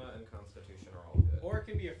 charisma, and constitution are all good. Or it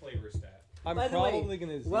can be a flavor stat. I'm By the way, probably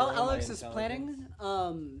gonna. Well, zero my Alex is intelligence.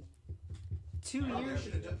 planning 2 Probably years.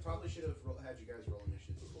 should have had you guys roll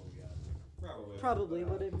initiative before we got it. Probably. Probably,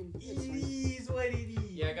 but I mean, it's fine. what it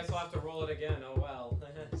is. Yeah, I guess I'll have to roll it again. Oh well.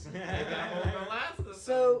 Maybe I won't go last this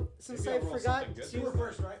So, since Maybe I I'll roll forgot something good. You were to,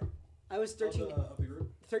 first, right? I was 13, Of the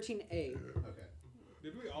group. 13A. Okay.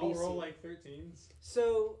 Did we all BC. roll like 13s?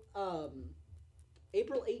 So,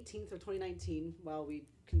 April 18th of 2019, while we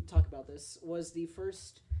can talk about this, was the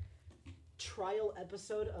first trial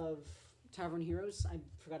episode of Tavern Heroes. I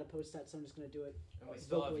forgot to post that, so I'm just going to do it. And we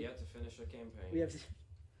still have vocally. yet to finish a campaign. We have,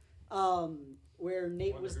 where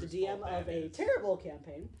Nate Wonder was the whose DM fault of that a is. terrible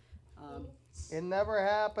campaign. It never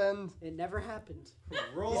happened. It never happened.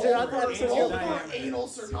 Roll These are not the for episodes anal you're diameter. looking Anal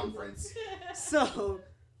circumference. So,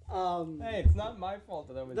 Hey, it's not my fault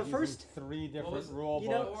that I was The using first- 3 What different was, rule you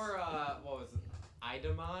know- books. or what was it?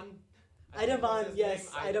 Idamon? I think Idamon, was his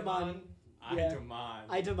yes, name, Idamon. Yeah. Idamon.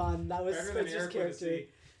 Idamon, that was Better than Spencer's Eric with a character.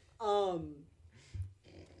 C.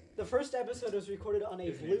 The first episode was recorded on a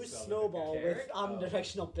His blue name's spelled snowball like a with carrot?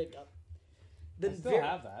 omnidirectional pickup. I still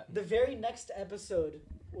have that. The very next episode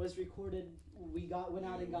was recorded. We went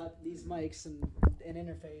out and got these mics and an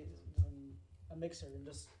interface and a mixer and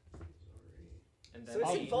just. And So then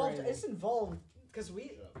it's me- involved. It's involved because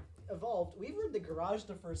we evolved. We were in the garage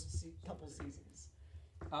the first couple seasons.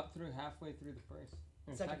 Up through halfway through the first.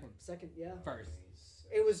 Or Second, yeah. First.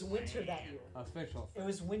 It was winter that year. Official. It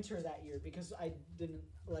was winter that year because I didn't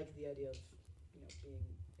like the idea of, being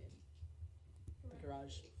in the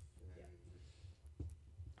garage.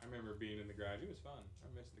 I remember being in the garage. It was fun. I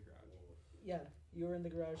missed the garage. Yeah, you were in the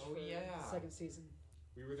garage Oh, for yeah. the second season.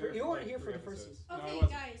 We were there. You for weren't like here 3 for the first episodes. season. No, I Okay,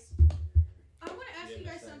 wasn't. guys. I want to ask You you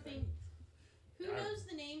guys missed something. Who Yeah. knows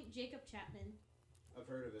the name Jacob Chapman? I've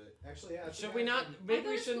heard of it. Actually, yeah. I Should think we I not? can- Maybe go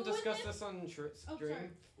we to shouldn't school with discuss him? this on stream. Oh, sorry.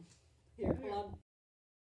 Here, hold on.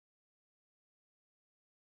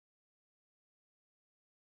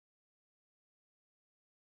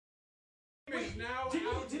 Is now Didn't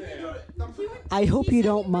out he there. go to, I'm He went- I hope he you said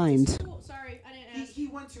don't he went to mind. school- Sorry, I didn't ask. he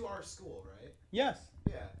went to our school, right? Yes.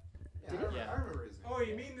 Yeah. Yeah, Yeah. I remember his name. Oh,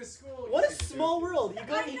 you mean the school? What a you said you small go to. world! You I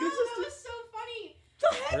got know, you that just was so funny. the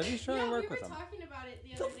Or heck? at least trying Yeah, to work we were with them. talking about it the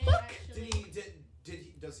The other day, fuck?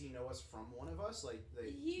 actually. Does he know us from one of us? Like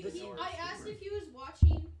they. I asked if he was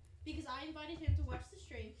watching because I invited him to watch the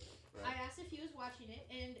stream. Right. I asked if he was watching it,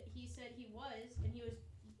 and he said he was, and he was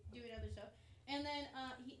doing other stuff. And then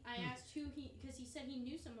I asked who because he said he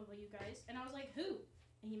knew some of you guys, and I was like, who?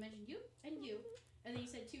 And he mentioned you and you, and then he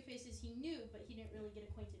said two faces he knew, but he didn't really get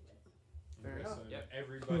acquainted with. Fair enough. Yep.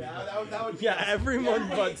 Everybody. Yeah, but that would. Yeah, everyone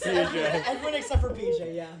but CJ. Everyone except for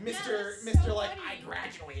PJ, yeah. Mr. Yeah, that's Mr. so like funny. I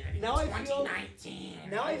graduated Now I in feel- 2019.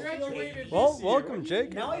 Now I feel graduated Well, this year. welcome, What do you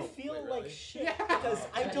Jake. now I know? feel Wait, like really? shit Yeah. because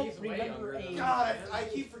I Yeah, don't he's way remember younger a. than God, I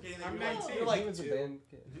keep forgetting that I'm you're like 19. you're like He was a two. band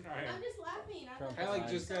kid. Alright. I'm just laughing. Trump I like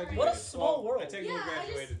just Sorry. graduated. What a small Well, world. I technically Yeah,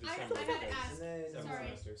 graduated I December. had to because ask. And then Sorry.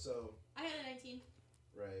 semester. so I had a 19.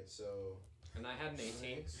 right so. And I had an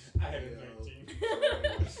 18. I had a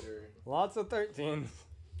 13. Lots of 13s.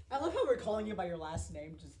 I love how we're calling you by your last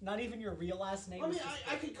name, just not even your real last name. I mean, it's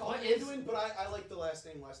just- I could call What it is- Anduin, but I like the last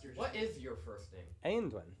name Lester. What is your first name?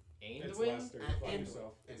 Anduin. It's Anduin? Lester. And- By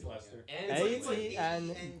yourself. It's Lester. And It's like A-T-N-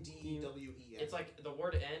 ANDWEN. it's like the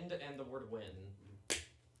word end and the word win.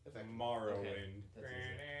 Effective. Morrowind. Okay,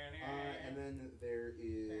 that's easy. And then there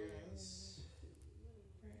is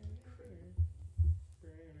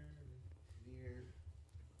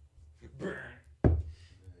Veer.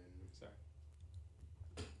 Sorry.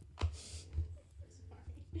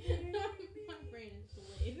 My brain is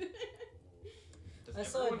delayed. Does I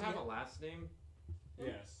saw everyone it- have a last name?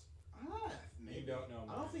 Yes. Maybe. You don't know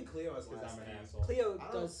I don't think Cleo has a because last I'm an name. asshole. Cleo I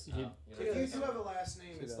don't- does. You- You If know, you that's do have a last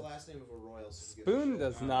name, She it's the does. last name of a royal. So who gives a Spoon shit?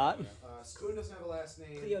 does Oh, not. yeah. Spoon doesn't have a last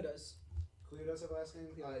name. Cleo does. Cleo does have a last name.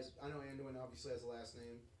 I know Anduin obviously has a last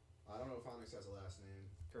name. I don't know if Onyx has a last name.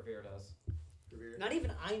 Kravir does. Revere. Not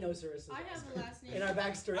even I know Sarissa's I last have a name. last name. In our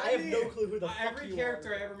backstory, I I have no mean, clue who the fuck Every you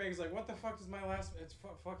character are. I ever make is like, what the fuck is my last? It's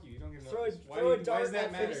fuck you. You don't even know. Throw a, this. Why, throw a why dart does that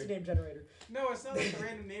at matter? fantasy name generator. No, it's not like a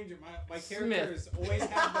random name. My Smith. characters always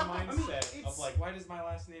have the mindset it's- of like, why does my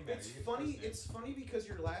last name matter? It's You get the funny. first name. It's funny because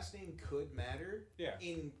your last name could matter Yeah.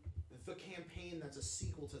 in the campaign that's a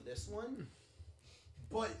sequel to this one,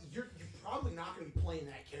 but you're probably not going to be playing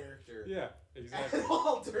that character Yeah, exactly. at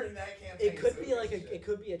all during that campaign. It could so be who like gives a it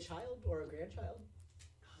could be a child or a grandchild.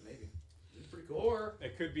 maybe. It's pretty cool. Or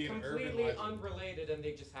It could be an urban completely legend. unrelated and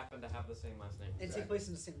they just happen to have the same last name. And Exactly. take place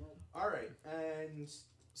in the same world. All right, and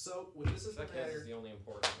so with this as the That guess is matter, the only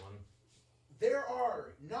important one. there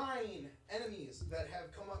are 9 enemies that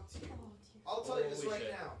have come up to you. I'll tell you this Holy right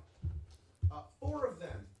shit. now. 4 of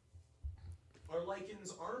them are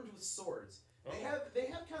Lycans armed with swords. They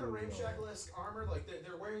have kind of ramshackle-esque armor, like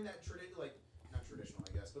they're wearing that like not traditional,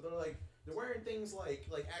 I guess, but they're wearing things like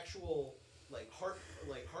actual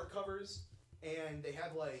heart covers, and they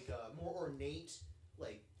have more ornate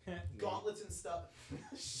gauntlets and stuff.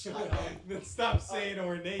 Shut up. Stop saying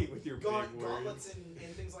ornate with your big words. Gauntlets and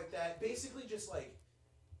things like that. Basically, just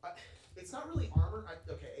it's not really armor.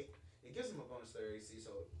 It gives them a bonus to their AC,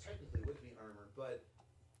 so it technically would be armor, but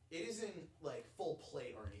it isn't full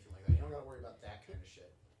plate or anything like that. You don't gotta worry about that kind of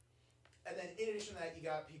shit. And then in addition to that, you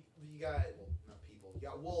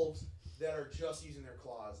got wolves that are just using their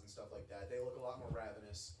claws and stuff like that. They look a lot more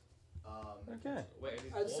ravenous. Okay. Wait,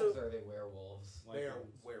 are these Uh, wolves so- or are they werewolves? They are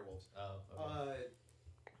werewolves. Oh, okay.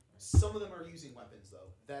 Some of them are using weapons,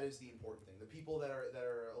 though. That is the important thing. The people that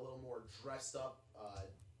are a little more dressed up,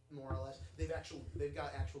 more or less, they've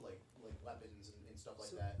got actual weapons and stuff like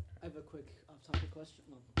So- that. I have a quick off-topic question.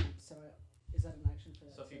 Well, sorry, is that an action for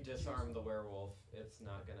that? So if you thing? disarm the werewolf, it's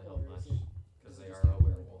not going to help Or much is it- because is it they just are a gonna-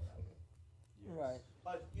 werewolf. Right.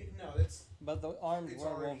 No, it's But the armed it's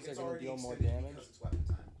werewolves already are going to deal more extended damage. because it's weapon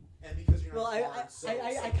time. and because you're Well, not I- bard, I- so,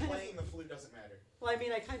 I so kind of- playing the flute doesn't matter. Well, I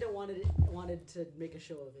mean, I kind of wanted to make a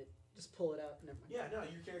show of it. Just pull it out. Never mind. Yeah, no,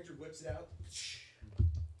 your character whips it out.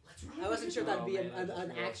 Let's roll. I wasn't sure that'd be Oh, man, I an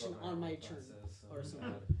just action realized on my what turn that says, so or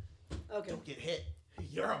something. bad. Okay. Don't get hit.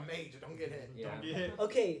 You're a mage. Don't get hit. Yeah. Don't get hit.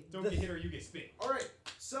 Okay. Don't the- get hit or you get spit. All right.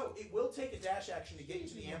 So it will take a dash action to get you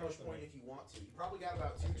to the ambush point if you want to. You probably got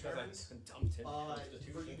about 2 turns Dumped in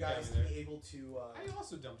for you Yeah, guys to there. be able to. I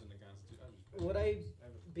also dumped in the Constitution. Would I I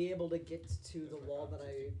have be able to get to the wall that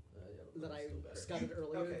I scouted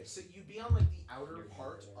earlier? Okay, so you'd be on like the outer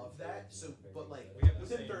part of that. So, but like We have the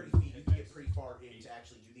within same 30 feet, you can get pretty far in to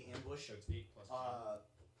actually do the ambush. So it's 8 plus 2.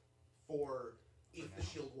 For if the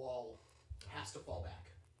shield wall has to fall back.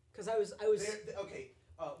 Because I was. Okay.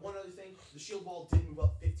 One other thing, the shield wall did move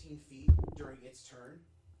up 15 feet during its turn.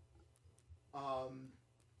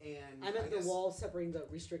 And I meant the guess, wall separating the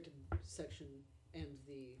restricted section and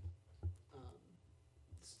the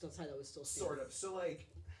side that was still standing. Sort of. So like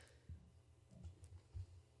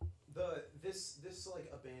this like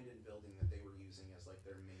abandoned building that they were using as like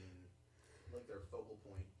their main, like their focal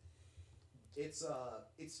point. It's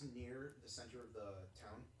near the center of the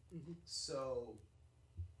town. Mhm. So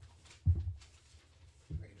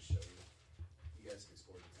I can just show you. You guys can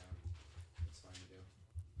explore the town. It's fine to do.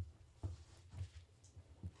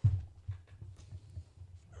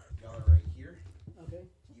 Y'all are right here. Okay.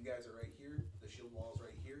 You guys are right here. The shield wall's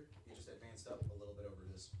right here. It just advanced up a little bit over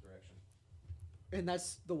this direction. And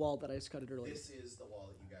that's the wall that I scouted earlier. This is the wall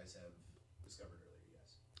that you guys have discovered earlier,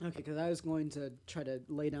 yes. Okay, because I was going to try to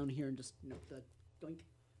lay down here and just the doink.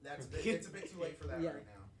 It's a bit too late for that Yeah. right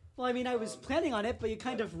now. Well, I mean, I was planning on it, but you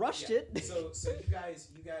kind of rushed Yeah. it. So you guys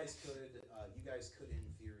could in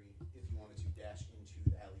theory, if you wanted to, dash into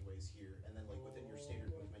the alleyways here, and then like within your standard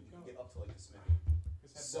movement, you can get up to like the smithy.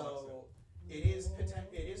 So it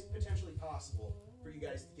is potentially possible for you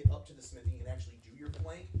guys to get up to the smithy and actually do your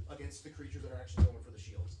flank against the creatures that are actually going for the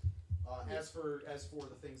shields. As for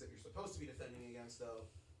the things that you're supposed to be defending against, though,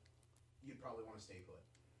 you'd probably want to stay put.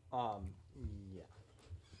 Yeah.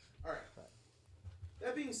 All right.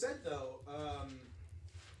 That being said, though,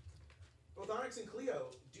 both Onyx and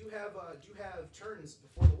Cleo do have turns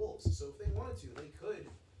before the wolves. So if they wanted to, they could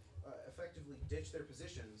effectively ditch their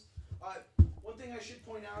positions. One thing I should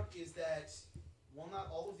point out is that while not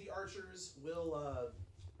all of the archers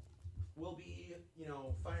will be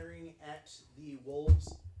firing at the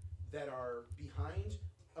wolves that are behind,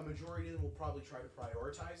 a majority of them will probably try to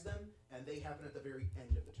prioritize them, and they happen at the very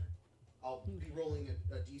end of the turn. I'll be rolling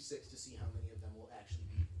a d6 to see how many of them will actually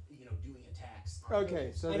be, doing attacks. On Okay,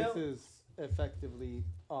 those. so this is effectively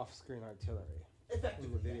off-screen artillery in Effectively,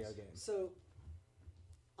 the video yes. game. So,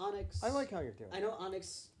 Onyx. I like how you're doing. I know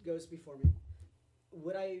Onyx goes before me.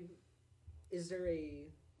 Is there a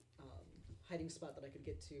hiding spot that I could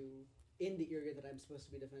get to in the area that I'm supposed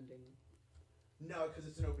to be defending? No, because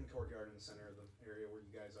it's an open courtyard in the center of the area where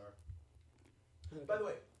you guys are. Okay. By the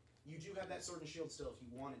way, you do have that sword and shield still. If you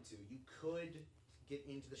wanted to, you could get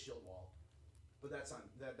into the shield wall, but that's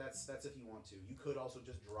if you want to. You could also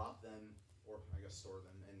just drop them, or I guess store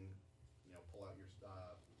them, and pull out your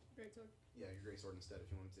Greatsword. your greatsword instead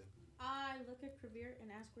if you wanted to. I look at Kravir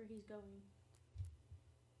and ask where he's going.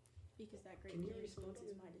 Because that great Can you influences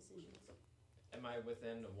respond to my decisions. Am I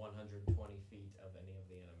within 120 feet of any of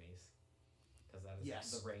the enemies? Because that is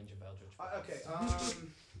Yes. the range of Eldritch Okay. Blasts.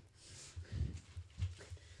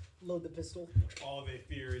 Load the pistol. All they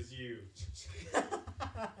fear is you.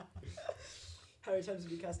 How many times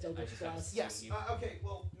have you cast Eldritch just have Blast? Yes. Okay.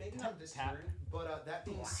 Well, maybe not this Tap. turn, but that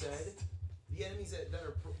being said, the enemies that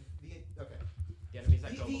are okay. The enemies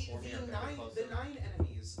that go before me are very the close. 9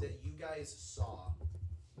 enemies that you guys saw,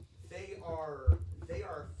 they are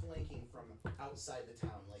flanking from outside the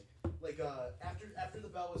town. Like after the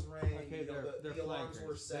bell was rang, Okay, they're the alarms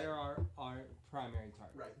were flankers. set. They're our primary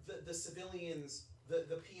target. Right. The civilians,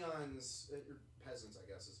 the peons, or peasants,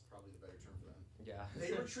 I guess is probably the better term for them. Yeah.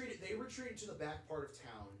 They retreated to the back part of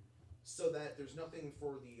town, so that there's nothing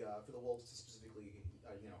for the wolves to specifically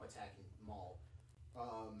attack and maul.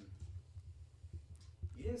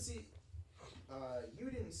 You didn't see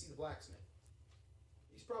the blacksmith.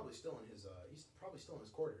 He's probably still in his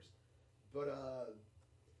quarters, but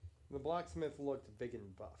The blacksmith looked big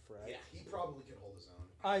and buff, right? yeah, he probably could hold his own.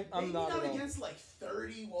 I'm Maybe not not at all. against like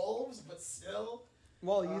 30 wolves, but still.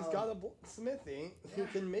 Well, he's got a smithy who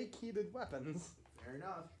can make heated weapons, Fair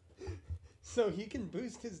enough. so he can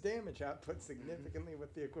boost his damage output significantly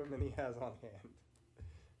with the equipment he has on hand.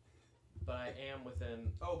 But I am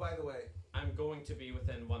within. Oh, by the way, I'm going to be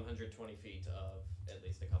within 120 feet of at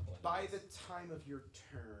least a couple enemies. by the time of your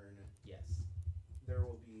turn, Yes. there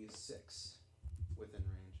will be 6 within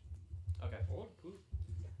range. Okay. Oh, cool.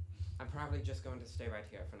 I'm probably just going to stay right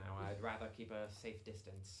here for now. I'd rather keep a safe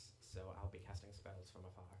distance, so I'll be casting spells from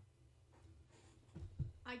afar.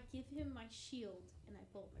 I give him my shield and I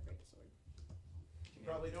pull my greatsword. You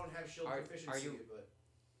probably don't have shield proficiency, but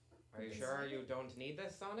Are you sure you don't need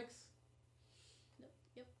this, Onyx?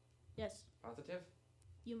 Yes, Positive?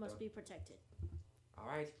 you must be protected.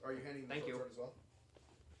 Alright. are you handing the Thank you. sword as well?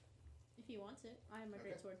 If he wants it, I have my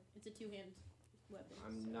Okay. greatsword. It's a two-hand weapon.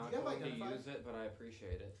 I'm so- not Do you have going to identify? use it, but I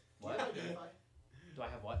appreciate it. Do you have identify? Do I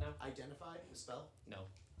have what now? Identify the spell? No.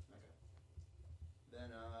 Okay. Then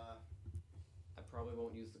I probably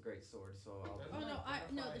won't use the great sword, so I'll. Oh no, the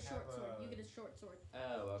Identify short have sword. a- You get a short sword.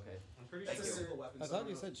 Oh, okay. I'm pretty that's a sure. single weapon. I so thought don't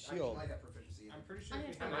you know said if- shield. You might have proficiency. in I'm it. pretty sure I if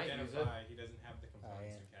have you have I might use identify, he doesn't have the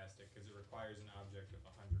components yeah. to cast it because it requires an object of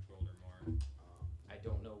 100 gold or more. I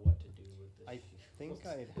don't know what to do with this. I think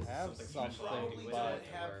shield. I'd This is have something You special probably with don't it,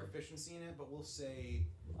 have or- proficiency in it, but we'll say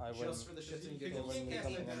I just wouldn't. for the shits and You giggles, wouldn't it be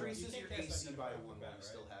something I would- increases You your can't cast AC by identify one with while that, you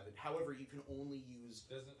still right? have it. However, you can only use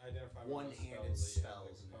Doesn't identify One-handed spells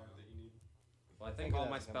spells that you have, now. the component that you need. Well, I I think think all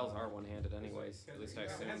my that's spells gonna- are one-handed anyways. At least I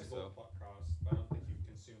It assume has a so. gold cross, but I don't think you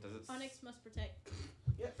consume Does it? Onyx must protect.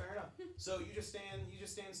 Yeah, fair enough. So you just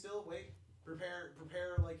stand still, wait, prepare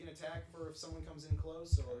like an attack for if someone comes in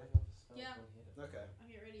close, or Yeah. okay. I'll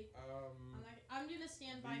get ready. I'm gonna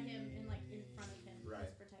stand by him and like in front of him Right.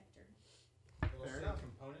 as protector. It'll Fair say enough.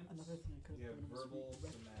 components, Another thing I could You have have done was verbal,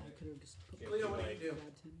 I somatic, could have just put Cleo, what do you do?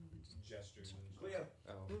 grabbed him and just- gestures, and Cleo,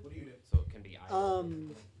 Oh. what do you do? So it can be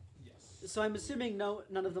either. yes. So I'm assuming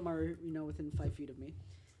none of them are within 5 feet of me.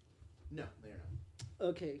 No, they're not.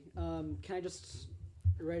 Okay. Can I just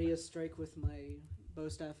ready a strike with my bow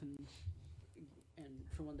staff and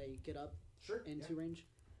for when they get up Sure. into range?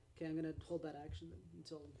 Okay, I'm gonna hold that action then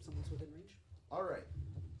until someone's within range. All right.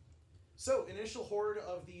 So, initial horde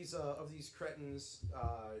of these cretins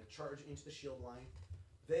charge into the shield line.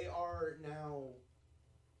 They are now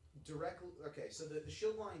directly okay. So the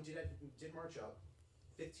shield line did march up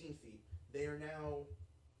 15 feet. They are now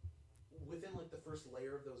within like the first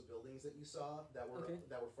layer of those buildings that you saw that were Okay.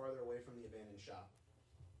 farther away from the abandoned shop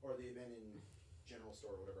or the abandoned general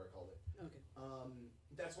store, whatever I called it. Okay.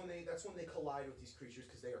 That's when they collide with these creatures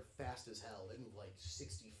because they are fast as hell. They move like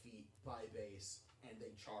 60 feet by base and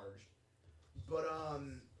they charged. But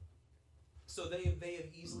so they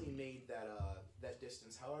have easily made that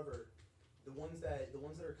distance. However, the ones that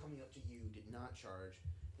are coming up to you did not charge.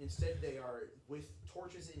 Instead, they are with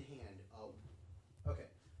torches in hand. Okay.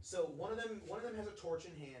 So one of them has a torch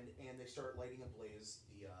in hand and they start lighting ablaze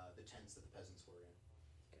the tents that the peasants were in.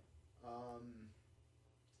 Okay.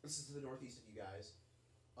 This is to the northeast of you guys.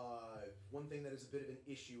 One thing that is a bit of an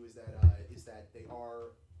issue is that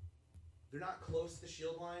they're not close to the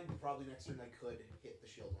shield line, but probably next turn they could hit the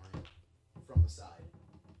shield line from the side.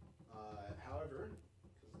 However,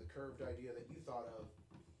 because of the curved idea that you thought of,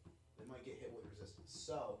 they might get hit with resistance.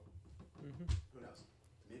 So, who knows?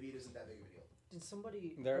 Maybe it isn't that big of a deal. Did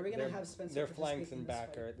somebody? Their, are we gonna their, have Spencer? their participate flanks in and this back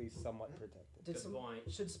fight? are at least somewhat protected. Did Good some, point.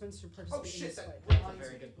 should Spencer Oh participate shit! in this That fight? reminds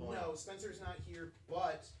very me. good point. No, Spencer's not here,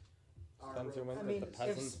 but our Spencer went I with mean, the if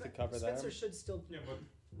peasants to cover Spencer them. should still. Yeah, but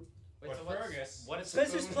Wait, so Fergus. what is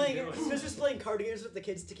Spencer's Spoon playing. doing? Spencer's playing card games with the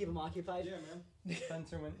kids to keep them occupied. yeah, man.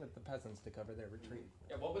 Spencer went with the peasants to cover their retreat.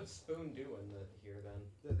 Yeah, what would Spoon do in here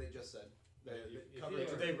then? they just said If cover you-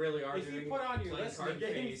 it. They really are If you doing put on your playing listening card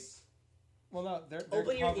games. face, Well, no, they're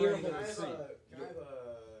Open your ear covering the Can I have retreat.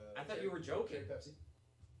 I thought you were joking. Pepsi?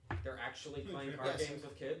 They're actually playing card Yes. games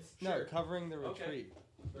with kids? No, Sure. covering the Okay. retreat.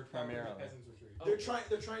 they're covering the Primarily. peasants' retreat. Oh.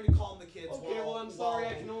 They're trying to calm the kids. Okay, well I'm sorry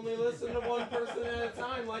I can only listen to one person at a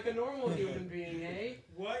time like a normal human being, eh?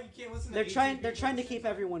 What? You can't listen to They're 18 trying people to at the keep same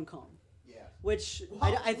everyone calm. Yeah. Which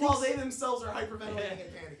While, I think. while they themselves are hyperventilating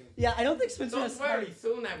and panicking. Yeah, I don't think Spencer Don't has. worry,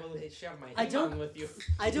 soon I will share my I don't- Hemon with you.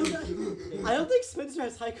 I don't think Spencer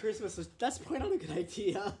has high charisma, so that's probably not a good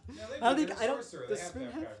idea. time. No, they I don't do. think They're a I don't. sorcerer. Does They have to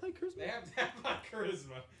Spoon have have high charisma? They have to have high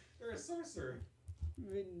charisma. They're a sorcerer.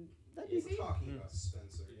 I mean, that'd We're be talking about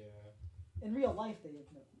Spencer. Yeah. in real life they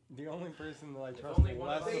have no. The only person that I If trust only one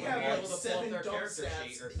of less They them than would have be like able to pull up 7 their dump character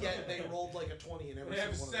sheet stats, or yet something. they rolled like a 20 in every They have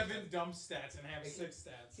single one of 7 them. dump stats and have Hey, 6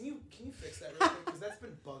 stats. Can you fix that real quick? Because that's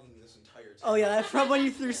been bugging me this entire time. Oh yeah, that's from when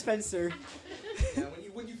you threw Spencer. Yeah,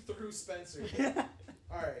 when you threw Spencer.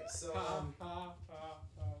 All right, so Stay alive.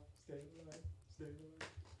 Stay alive.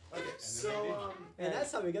 okay, then so And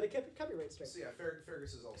that's how we got a copyright strike. so yeah,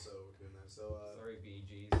 Fergus is also doing that. So Sorry,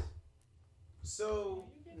 BGs.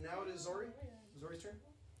 so now it is Zori's turn.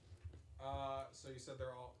 So you said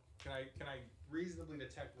they're all. Can I reasonably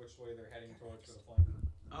detect which way they're heading towards for the flank?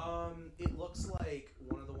 It looks like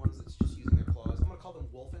one of the ones that's just using their claws. I'm gonna call them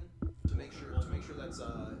Wolfen to make sure that's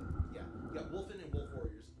yeah. Yeah, Wolfen and Wolf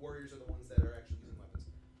Warriors. Warriors are the ones that are actually using weapons.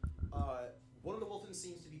 One of the Wolfen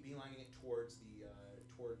seems to be beelining it towards the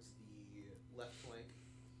left flank,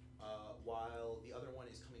 while the other one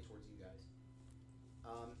is coming towards you guys.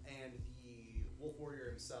 And the Wolf Warrior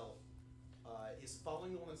himself is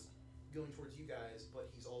following the one that's going towards you guys, but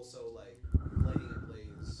he's also like lighting a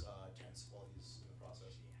blaze tents while he's in the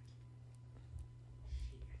process.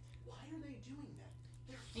 Why are they doing that?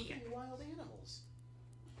 They're fucking wild animals.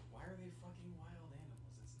 Why are they fucking wild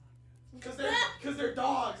animals? That's not good. Because they're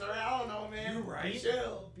dogs, alright? I don't know, man. You're right.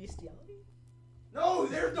 Chill. Bestiality? No,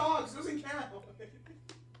 they're dogs. Doesn't count.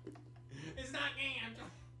 It's not gay. I'm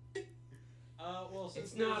just... Well, since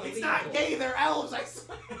It's not It's illegal. not gay. They're elves. I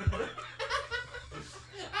swear.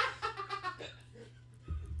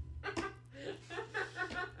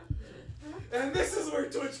 And this is where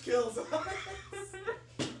Twitch kills us.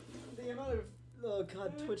 The amount of oh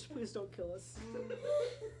god, Twitch, please don't kill us.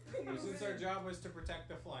 Since our job was to protect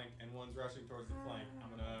the flank and one's rushing towards the flank, I'm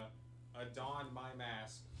gonna don my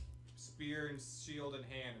mask, spear and shield in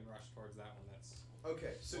hand, and rush towards that one. That's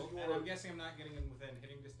Okay, so well, you and are, I'm guessing I'm not getting in within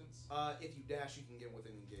hitting distance. if you dash, you can get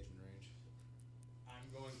within engagement range. I'm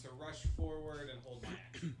going to rush forward and hold my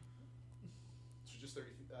action. So just 30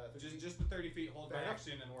 feet. 30 feet. just the 30 feet, hold Fair my enough.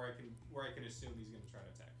 action, and where I can assume he's going to try to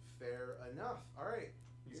attack. Fair enough. All right.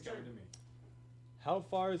 He's Your coming turn. to me. How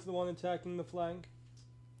far is the one attacking the flank?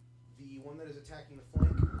 The one that is attacking the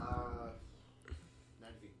flank,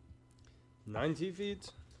 90 feet. 90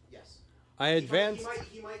 feet. Yes. I advance.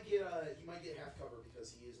 He might get half cover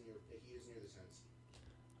because he is near the tents.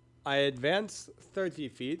 I advance 30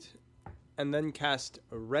 feet, and then cast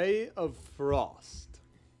a Ray of Frost.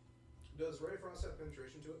 Does Ray of Frost have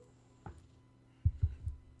penetration to it?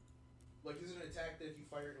 Like, is it an attack that if you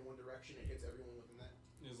fire it in one direction, it hits everyone within that?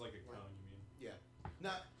 It's like a cone, you mean? Yeah.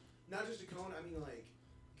 Not just a cone. I mean, like,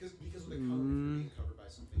 because with a cone, if you're being covered by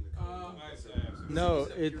something, the cone. I see. No,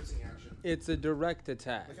 it's a piercing action. it's a direct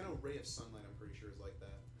attack. Like, I know Ray of Sunlight, I'm pretty sure, is like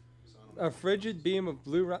that. So I don't know. A frigid beam of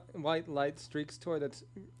blue-white light streaks toward its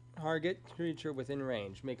target creature within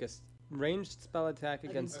range. Make a ranged spell attack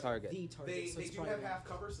against target. The target. They so it's do probably have half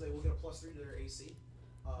cover, so they will get a +3 to their AC.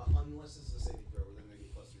 Unless this is a saving throw, then they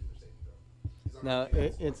get +3 to their saving throw. 'Cause I'm No, not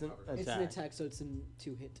doing it's an cover. It's an attack. attack, so it's in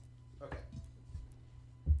 2 hit. Okay.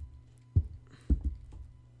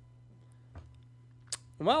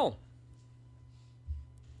 Well,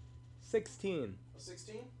 16. A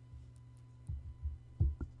 16?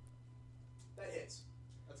 That hits.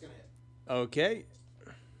 That's gonna hit. Okay.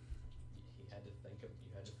 You had to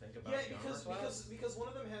think about Yeah, the armor class? because one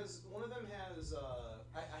of them has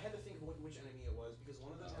I had to think of which enemy it was because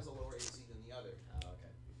one of them has a lower AC than the other. Oh,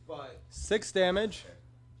 okay. But 6 damage.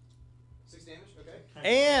 6 damage, okay.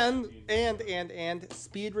 And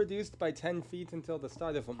speed reduced by 10 feet until the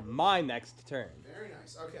start of my next turn. Very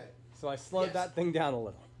nice. Okay. So I slowed Yes. that thing down a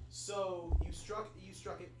little. So you struck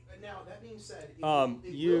it. Now that being said, it will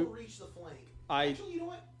reach the flank. Actually, you know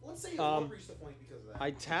what? Let's say it won't reach the flank because of that.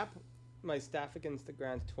 I tap my staff against the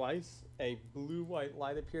ground twice. A blue-white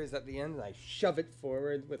light appears at the end, and I shove it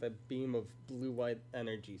forward with a beam of blue-white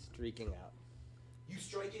energy streaking out. You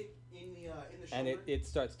strike it in the shoulder. And it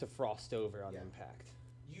starts to frost over on Yeah. impact.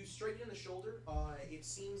 You strike it in the shoulder. It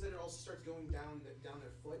seems that it also starts going down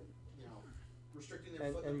their foot. You know, restricting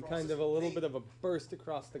their foot. And the kind process. of a little bit of a burst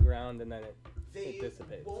across the ground, and then it They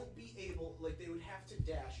dissipates. won't be able, like they would have to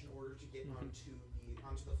dash in order to get onto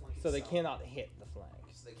the flank. So they itself. cannot hit the flank.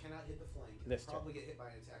 So they cannot hit the flank. And This they'll probably get hit by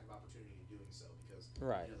an attack of opportunity in doing so because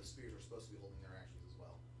Right. the spears are supposed to be holding their actions as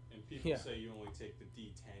well. And people Yeah. say you only take the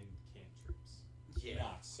D10 cantrips. Yeah.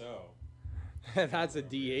 Not so. That's a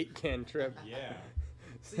D8 cantrip. Yeah.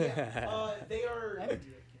 So yeah, they are.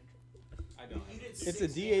 I don't. You did It's a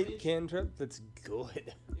 6 D8 damage. cantrip that's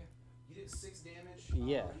good. You did 6 damage.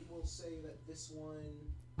 Yeah. We will say that this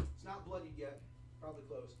one, it's not bloodied yet. Probably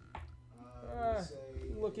close. We'll say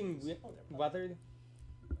Looking it's- weathered.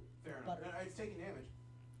 Fair enough. Butter. It's taking damage.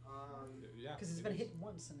 Yeah. Because it's it been is. hit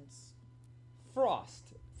once and it's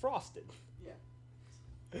Frosted. Yeah.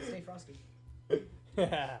 stay frosty.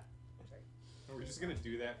 Are we just gonna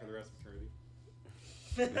do that for the rest of eternity?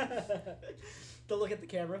 They'll look at the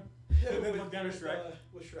camera. And then look down at Shrek.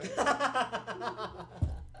 With Shrek.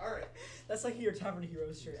 All right. That's like your Tavern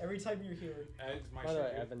Heroes shirt. Every time you're here. It's my By the way,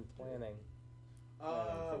 shirt. I've been planning.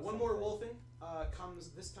 One more wolfing comes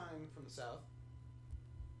this time from the south.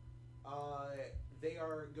 They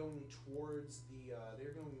are going towards the.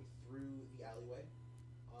 They're going through the alleyway.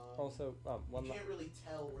 Also, one you can't really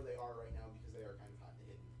tell where they are right now because they are kind of hot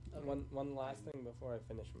hidden. one last thing before I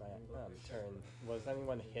finish my turn. Was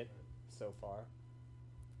anyone hit so far?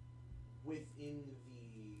 Within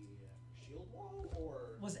the shield wall,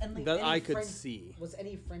 or Was any That any I could friend- see. Was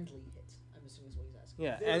any friendly hit? I'm assuming is what he's asking.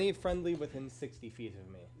 Yeah, There- any friendly within 60 feet of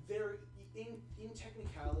me. there in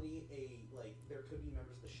technicality there could be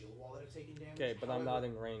members of the shield wall that have taken damage. Okay, but I'm not However-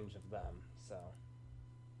 in range of them, so.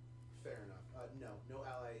 Fair enough. No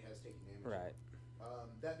ally has taken damage. Right.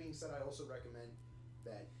 That being said, I also recommend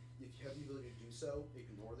that if you have the ability to do so,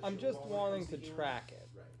 ignore the I'm shield just wall when it wanting comes to healing. track it.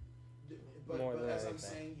 Right. More But than as I'm anything.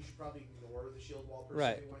 saying, you should probably ignore the shield wall per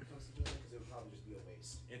Right. se when it comes to healing, because it would probably just be a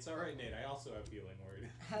waste. It's alright, Nate. I also have healing word.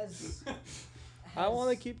 Has I want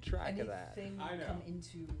to has keep track of that. anything I know. come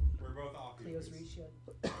into We're both off. Cleo's reach yet?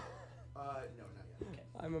 No, not yet.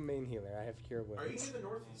 I'm a main healer. I have cure Are you wounds. near the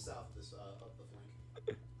north or the south of this of the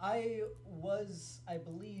flank? I was, I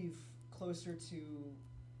believe, closer to.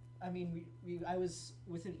 I mean, I was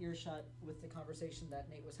within earshot with the conversation that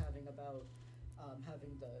Nate was having about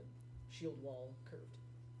having the shield wall curved.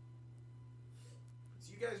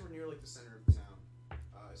 So you guys were near like the center of the town.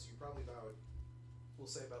 So you're probably about, we'll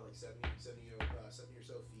say about like 70 or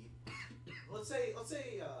so feet. Let's say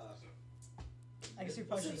I guess you're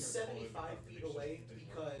let's probably say just 75 feet away,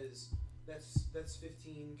 because that's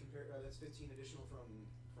 15 that's 15 additional from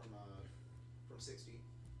 60.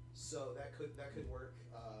 So that could work.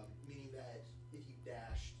 Meaning that if you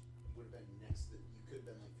dashed, you would have been next. You could have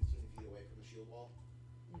been like 15 feet away from the shield wall.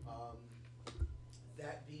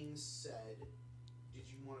 That being said, did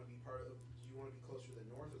you want to be closer to the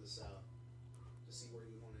north or the south to see where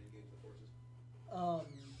you would want to engage the forces?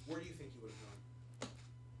 Where do you think you would have gone?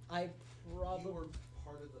 I You probably. were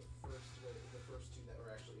part of the first two that were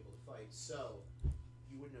actually able to fight, so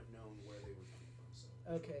you wouldn't have known where they were coming from. So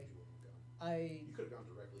Okay. you wouldn't have gone. I You could have gone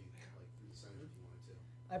directly like through the center if you wanted to.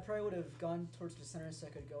 I probably would have gone towards the center so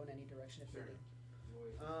I could go in any direction if Fair needed.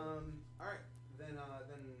 All right. Then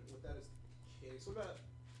with that as the case, what about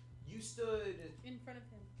you stood In front of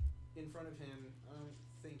him. in front of him? I don't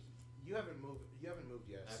think you haven't moved. You haven't moved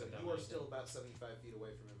yet, I so haven't done you are anything. still about 75 feet away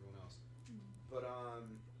from everyone else. But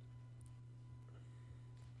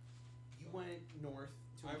you went north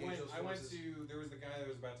to engage those I went forces. to. There was the guy that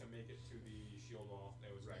was about to make it to the shield wall. That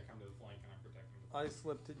was going to come to the flank, and I'm protecting the I flank.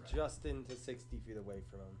 slipped just into 60 feet away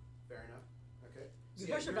from him. Fair enough. Okay. You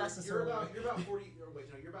guys should pass this you're over. about 40. Or wait,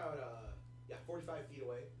 no, you're about 45 feet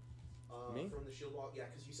away. Me? From the shield wall. Yeah,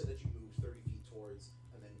 because you said that you moved 30 feet towards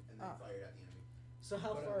and then Ah. fired at the enemy. So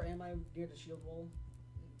how But, far am I near the shield wall?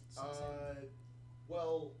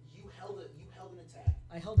 Well, you held an attack.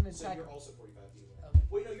 I held an So attack. you're also 45 feet away. Okay.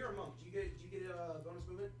 Wait, no, you're a monk. Do you get a bonus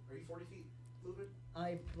movement? Are you 40 feet movement?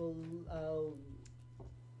 I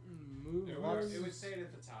Move. It would say it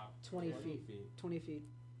at the top. 20 feet. 20 feet.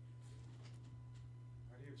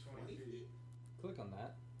 Why do you have 20 20 feet? Click on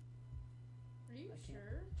that. Are you I can't.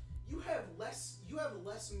 sure? You have less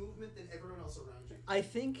movement than everyone else around you. I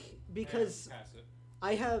think because Yeah, pass it.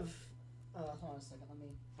 I have. Hold on a second. Let me.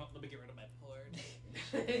 Let me get rid of my board.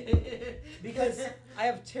 Because I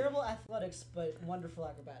have terrible athletics but wonderful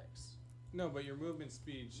acrobatics. No, but your movement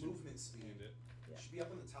speed should Movement speed. end it. It should be up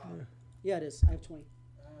on the top. Yeah, it is. I have 20.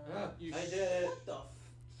 You I sh- did it. What the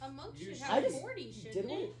A monk You should should- have I just 40, shouldn't did it?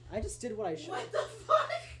 what I just did what I should. What the fuck?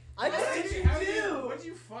 I just What did did it you- how did too. you- What did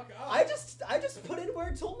you fuck up? I just put in where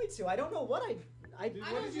it told me to. I don't know what I. Dude, I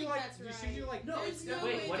what don't did you think like? that's You should right. you like No, There's it's no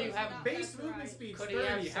definitely- way what do you that's have not- base that's movement right. speed Could he have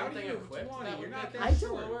 30. How do something you equipped 20? that You're would not make that it- I slow.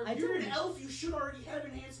 don't- I You're an don't- elf. You should already have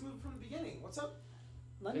enhanced move from the beginning. What's up?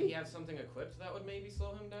 Let Did he me. have something equipped that would maybe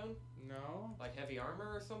slow him down? No. Like heavy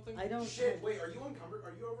armor or something? I don't. Shit. Wait, are you encumbered?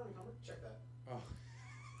 Are you over encumbered? Check that. Oh.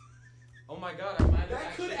 Oh my god, I might have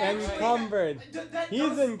That could actually. actually- Encumbered. That He's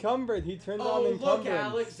does- encumbered. He turned Oh, on look, encumbrance.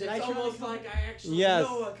 Alex, Did I it's turn on almost like I actually Yes.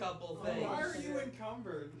 know a couple Oh, things. Why are you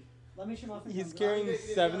encumbered? Let me turn off. He's encumbrance. carrying They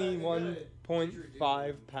gotta-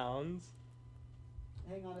 71.5 pounds.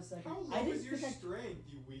 Hang on a second. How I low didn't is your think strength,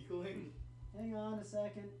 you weakling? Hang on a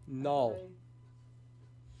second. Null. Okay.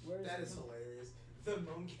 Where's That the- is hilarious. The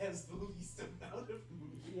monk has the least amount of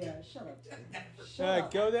movement. Yeah, shut up. Ever. Shut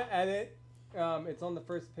up. Go to edit. It's on the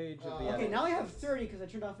first page of the Okay, edit. now I have 30 because I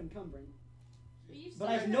turned off encumbrance. You But said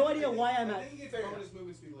I have that. no idea why I'm I at. think it gets Fair bonus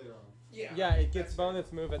movement speed later on. Yeah. Yeah, it gets That's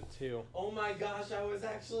bonus move at 2. Oh my gosh, I was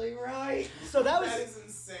actually right. So that was. That is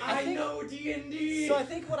insane. I think- know D&D. So I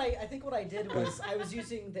think what I did was I was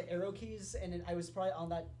using the arrow keys and I was probably on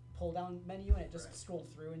that pull down menu and it just Right. scrolled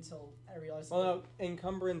through until I realized. Well, no,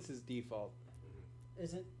 encumbrance is default.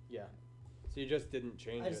 Is it? Yeah. So you just didn't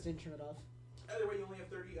change I just it. didn't turn it off. Either way, you only have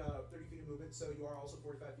 30 feet of movement, so you are also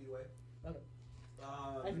 45 feet away. Okay.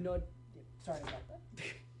 I have no. Sorry about that.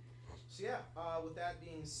 So yeah, with that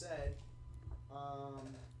being said,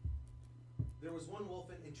 there was one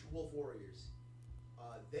wolfen and 2 wolf warriors.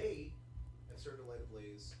 They have started to light a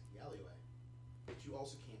blaze in the alleyway. but you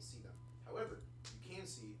also can't see them. However, you can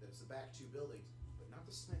see that it's the back two buildings, but not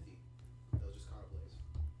the smithy. They'll just caught ablaze.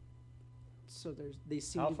 So they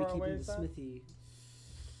seem How to be far away keeping is the that? smithy.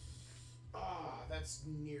 That's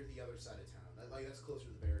near the other side of town. That's closer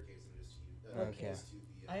to the barricades than it is to you. Okay. Close to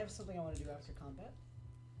the, I have something I want to do after combat.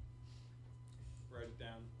 Write it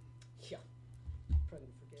down. Yeah. Probably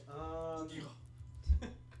gonna forget.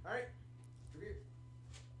 All right. Kavir.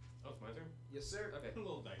 Oh, it's my turn? Yes, sir. Okay. A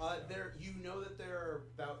little dice. There, you know that there are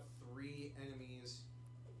about 3 enemies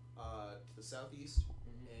to the southeast,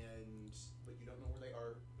 but you don't know where they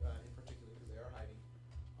are in particular because they are hiding.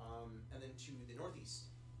 And then to the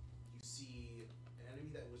northeast, you see an enemy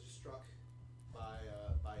that was struck by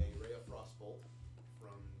a ray of frost bolt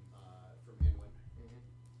from Manwin.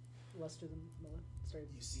 Lester than Miller. Sorry.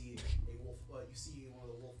 You see a wolf. You see one of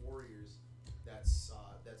the wolf warriors that's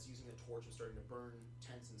using a torch and starting to burn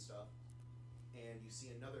tents and stuff. And you see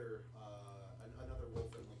another wolf,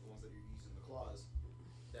 like the ones that you're using the claws,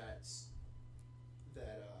 that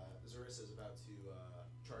Zarissa is about to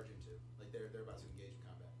charge into. Like they're about to engage in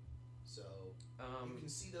combat. So you can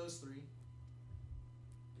see those 3.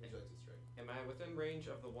 Would you like to strike? Am I within range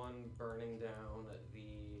of the one burning down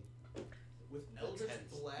the With the Eldritch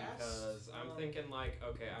tents? Blast? Because I'm thinking like,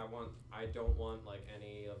 okay, I don't want like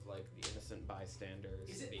any of like the innocent bystanders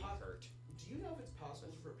Is it being hurt. Do you know if it's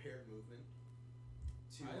possible to prepare movement?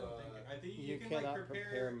 I don't think. I think you can like cannot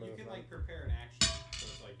prepare You can movement. like prepare an action. So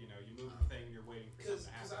it's like you move the thing and you're waiting for something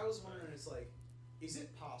to happen. Because I was wondering, it's like, is it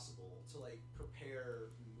possible to like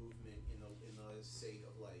prepare movement in the sake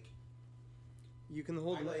of like You can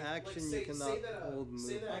hold an action, you cannot hold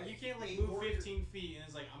movement. Like you can't like a move warrior- 15 feet and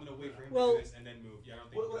it's like I'm gonna wait for him Well- to do this and then move. Yeah, I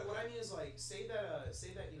don't think. What I mean is like say that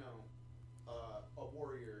a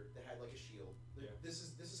warrior that had like a shield. Yeah. This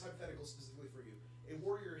is hypothetical specifically for you. A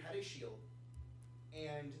warrior had a shield,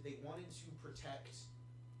 and they wanted to protect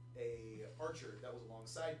a archer that was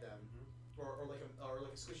alongside them, or like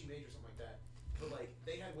a squishy mage or something like that. But like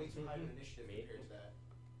they had way too high of an initiative compared to that.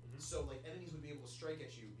 So like enemies would be able to strike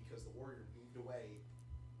at you because the warrior moved away.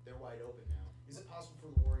 They're wide open now. Is it possible for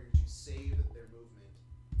the warrior to save their movement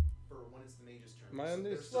for when it's the mage's turn? My so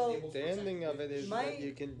they're still able to understanding protect of it is My- that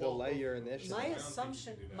you can delay your initiative. My I don't think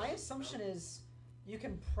assumption, you can do that. my assumption is, you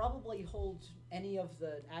can probably hold any of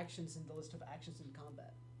the actions in the list of actions in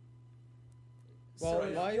combat. Well,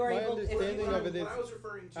 if my you are able, understanding of it is- what I was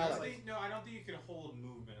referring to Alex. is like, I don't think you can hold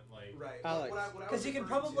movement like. right. Alex. What I was because you can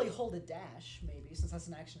referring probably to- hold a dash, maybe, since that's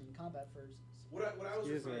an action in combat for. What I was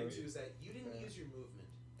Excuse referring me. to is that you didn't Yeah. use your movement,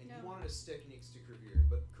 and you No. wanted to stick next to Kravir,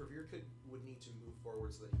 but Kravir would need to move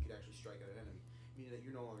forward so that he could actually strike at an enemy, meaning that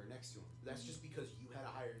you're no longer next to him. That's just because you had a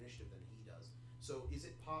higher initiative than he does. So is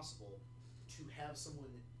it possible to have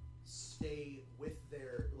someone stay with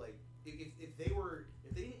their like if they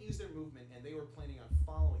didn't use their movement and they were planning on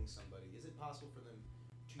following somebody, is it possible for them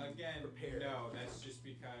to Again, prepare? no. That's just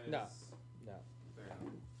because. No. No. Fair enough.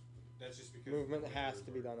 That's just because. Movement the way has rules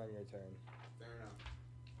to be work. done on your turn. Fair enough.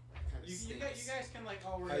 Kinda You stinks. guys can like,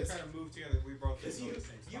 oh, we're I- gonna try to move together. We both Because go you to the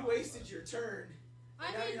same you spot, wasted but- your turn. I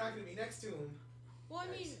And now mean, you're not going to be next to him. well, I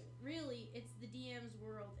mean, Nice. really, it's the DM's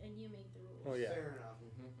world, and you make the rules. Oh yeah. Fair enough.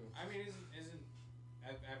 I mean, isn't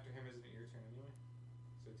after him? Isn't it your turn anyway?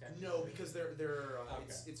 So technically. No, because they're Okay.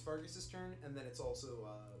 it's Fargus's turn, and then it's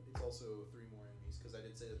also 3 more enemies. Because I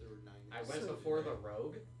did say that there were 9. I went before the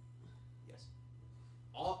rogue. Yes.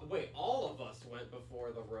 All of us went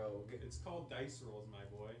before the rogue. It's called dice rolls, my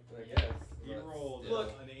boy. I guess. He but rolled. still.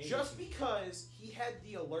 Look, an 80. just because he had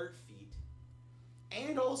the alert feat,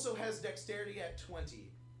 and also has dexterity at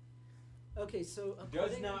 20, Okay, so does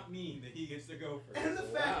according, not mean that he gets to go first. and the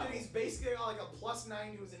fact Wow. that he's basically got like a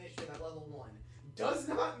 +9 to his initiative at level 1, does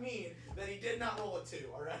not mean that he did not roll a 2.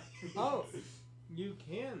 All right. Oh, you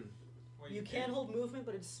can. Well, you can hold movement,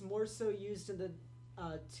 but it's more so used in the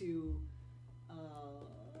to where'd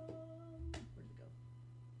it go?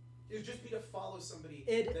 It would just be to follow somebody.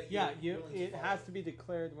 It- that Yeah, you're you. willing It follow. has to be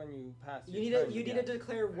declared when you pass. You your need turn to you need again. to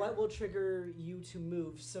declare what will trigger you to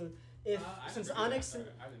move. So if I since never knew that. Onyx and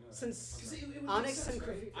I didn't know that. since Because it would make Onyx sense, and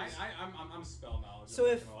right? Kravir, I'm spell knowledge. so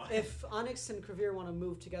I'm if not gonna lie. if Onyx and Kravir want to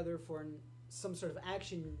move together for some sort of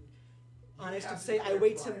action, You Onyx have could to say, declare I prior."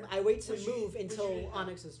 wait to Which you- move which you until didn't have.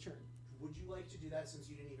 Onyx's turn." Would you like to do that since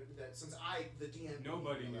you didn't even since I the DM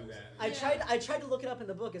Nobody didn't know knew was that. a thing? Yeah. I tried to look it up in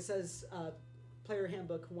the book. It says player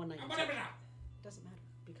handbook 192. Doesn't matter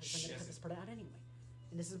because I'm gonna cut this part out anyway,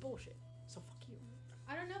 and this is bullshit. So fuck you.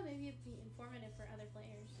 I don't know. Maybe it'd be informative for other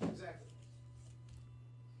players. Exactly.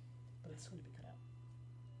 But it's going to be cut out.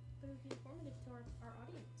 But it would be informative to our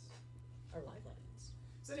audience. Our live audience.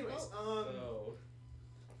 So anyways, So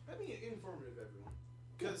let me informative everyone.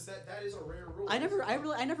 Because that is a rare rule. I never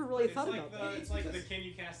really It's thought like about the that. it's like the because- can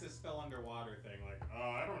you cast this spell underwater thing. Like,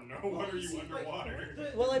 I don't know. Well, What are you see, like,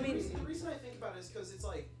 underwater? Well, I the mean- reason I think about it is because it's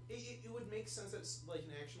like it would make sense that like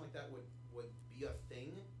an action like that would be a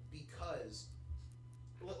thing because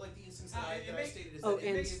like the instance that I stated is Oh, that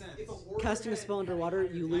and if a warrior casting a had- spell had underwater,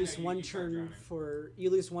 higher you damage- lose you one start turn drowning. you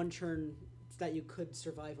lose one turn that you could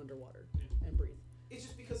survive underwater and breathe. It's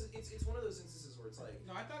just because it's one of those instances where it's like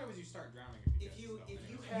No, I thought it was you start drowning if you cast the spell. if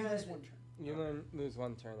you You had lose one turn. You lose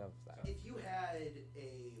one turn of that. if you had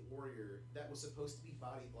a warrior that was supposed to be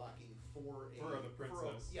body blocking for the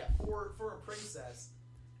princess. for a princess,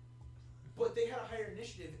 but they had a higher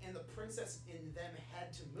initiative and the princess in them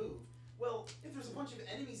had to move. Well, if there's a bunch of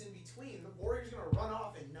enemies in between, the warrior's gonna run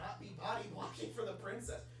off and not be body blocking for the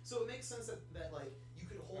princess. So it makes sense that like you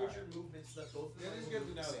could hold your movements so that both of them That is will good to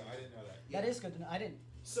move know at the though. same I time. didn't know that. That is good to know. I didn't.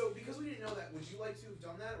 So because we didn't know that, would you like to have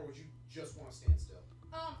done that or would you just want to stand still?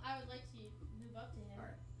 I would like to move up to him.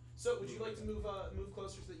 Alright. So would you like to move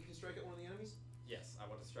closer so that you can strike at one of the enemies? Yes, I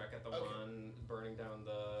want to strike at the Okay. one burning down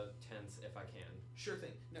the tents if I can. Sure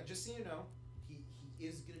thing. Now, just so you know, he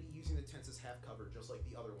is going to be using the tents as half cover, just like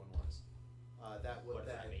the other one was. What does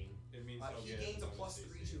that mean? It means He gains a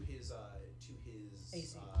 +3 to his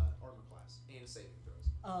AC. armor class and saving throws.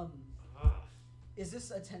 Is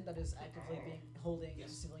this a tent that is actively being holding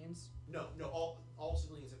Yes. civilians? No, all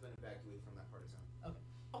civilians have been evacuated from that part of town.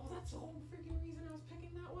 Oh, that's the whole freaking reason I was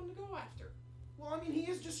picking that one to go after. Well, I mean, he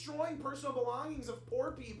is destroying personal belongings of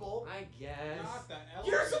poor people. I guess. Not the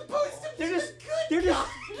You're supposed to be They're the just- good they're just-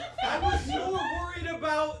 guy. I was more worried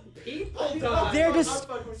about people I'm dying. They're I'm just-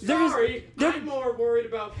 fucking with you. they're just- Sorry, they're- I'm more worried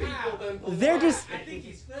about people than police. They're just- I think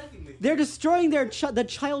he's fucking with They're destroying the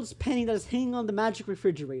child's painting that is hanging on the magic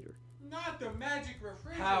refrigerator. Not the magic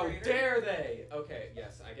refrigerator. How dare they? Okay,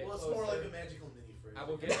 yes, I get Well, it's closer. more like a magical mini fridge. I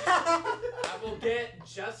will get. I will get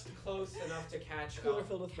just close enough to catch Cooler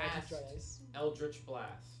filled with magic cast dry ice. Eldritch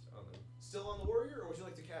Blast on them. Still on the warrior, or would you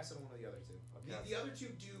like to cast it on one of the other two? cast The other two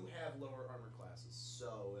do have lower armor classes,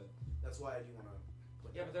 so that's why I do want to.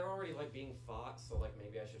 Yeah, but they're already like being fought, so like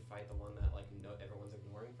maybe I should fight the one that like no everyone's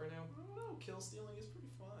ignoring for now. I don't know. Kill stealing is pretty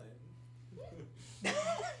fun.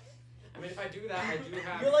 I mean, if I do that, I do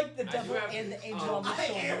have. You're like the I do devil have, and the angel on the I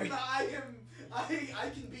shoulder. I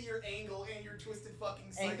can be your angle and your twisted fucking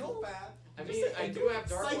Angle? psychopath. I Just mean, say I angle. do have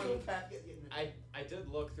Dark One. Psychopath. I did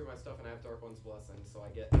look through my stuff and I have Dark One's Blessing, so I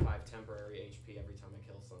get 5 temporary HP every time I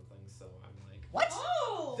kill something. So I'm like, What?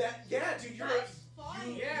 Oh! Yeah, dude, you're That's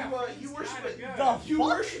fine. you worship kinda a good. you fuck?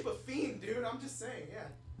 worship a fiend, dude. I'm just saying, yeah.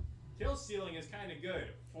 Kill stealing is kind of good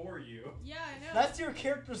for you. Yeah, I know. That's your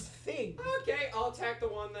character's thing. okay, I'll attack the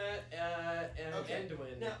one that Okay.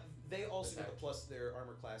 Endwin. Now they also get Attack. the plus their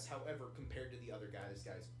armor class. However, compared to the other guy, this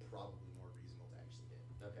guy's probably more reasonable to actually hit.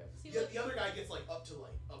 Okay. See, The, look, the other guy gets like upwards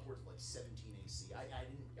of like 17 AC. I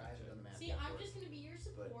haven't done the math. see, yet I'm for just it. gonna be your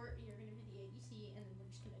support. You're gonna be the ADC, and then we're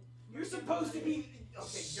just gonna. You're supposed to be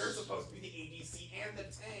okay. You're supposed to be the ADC and the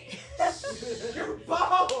tank. You're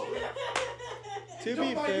both. To Don't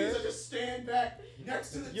be mind me as I fair, just stand back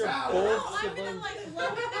next to the You're tower. both No, I'm gonna civilian. like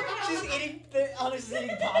lower their health. She's eating Onyx is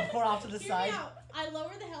eating popcorn off to the Hear side. me out. I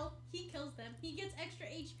lower the health. He kills them. He gets extra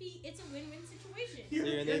HP. It's a win-win situation. You're,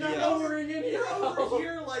 You're an you're not idiot. lowering any You're over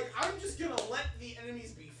here like, I'm just gonna let the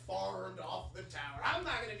enemies be farmed off the tower. I'm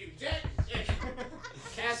not gonna do jack shit.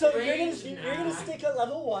 Cast So range? you're gonna stick at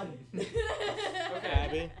level 1. Okay.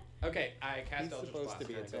 Abby, Okay, I cast He's Eldritch supposed Blast. to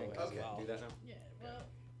be Can a I go tank ahead as and well. Do that now. Yeah, well,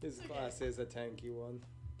 his Okay. class is a tanky one.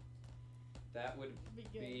 That would be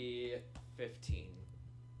good. be 15.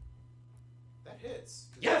 That hits.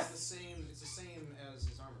 'Cause Yes! It's the same as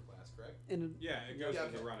his armor class, correct? And Yeah, it goes Yeah,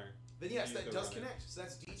 to the okay. runner. Then yes, Use that the does runner. connect. So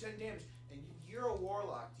that's D10 damage. And you're a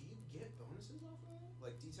warlock. Do you get bonuses off of that?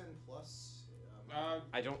 Like D10 plus?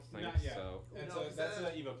 I don't think Not yet. so. That's No, a is that's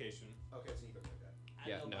that an evocation. Okay, it's an evoke. Okay. I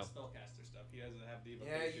Yeah, know no. about spellcaster stuff. He doesn't have the Yeah,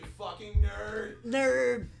 evocation. you fucking nerd.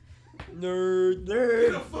 nerd. Nerd. Get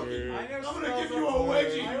a Nerd. fucking. I know I'm gonna spells give you up a to-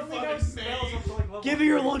 wedgie. I You only know fucking spells mage. up to like level Give me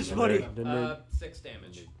your 3. lunch money. 6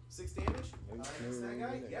 damage. 6 damage. Against that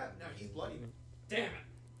guy. Yeah. Now he's bloody. Damn it.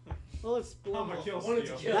 Well, it's I'm below. gonna kill Wanted to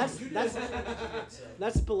Steel. kill That's him.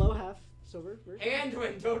 that's below half. So we're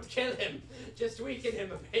Handwin, don't kill him. Just weaken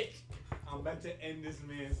him a bit. I'm about to end this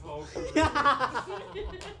man's whole career.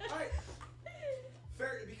 Alright.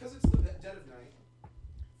 Fair, because it's the dead of night,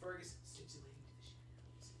 Fergus stipulating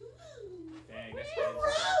to the Dang, that's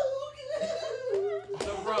shadows.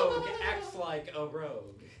 The rogue acts like a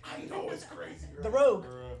rogue. I know it's crazy, right? the rogue.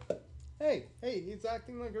 Hey, he's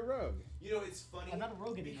acting like a rogue. You know, it's funny I'm not a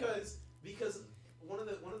rogue anymore. because one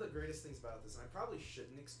of the greatest things about this, and I probably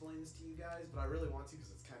shouldn't explain this to you guys, but I really want to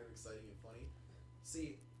because it's kind of exciting and funny.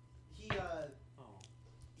 See, Oh.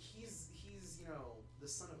 he's you know the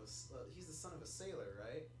son of a he's the son of a sailor,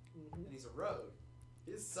 right? Mhm. And he's a rogue.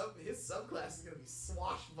 His subclass is gonna be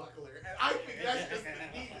swashbuckler, and I think that's just the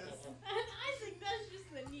neatest. And I think that's just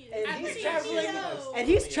the neatest. And I he's think traveling- no. And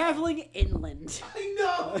he's traveling inland. I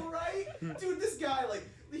know, right? Dude, this guy, like,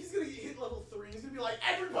 he's gonna get hit level 3, and he's gonna be like,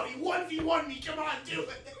 everybody, 1v1 me, come on, do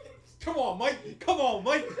it! Come on, Mike. Come on,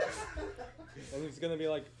 Mike. And he's gonna be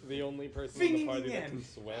like the only person in the party that can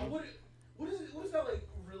swim. What is that, like,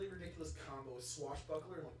 really ridiculous combo with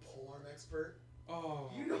swashbuckler and, like, polearm expert? Oh.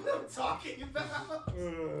 You know what I'm talking about?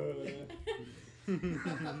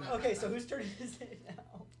 Okay, so whose turn is it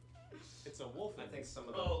now? It's a wolf. I think some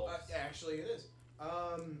of the Oh, wolves. actually it is.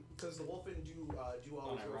 Because the wolfen do always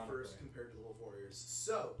go first Unironically. compared to the wolf warriors.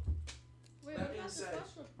 So, Wait, That what being about the said-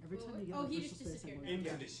 special? Every time you get Oh, a he personal just space, disappeared. I'm Into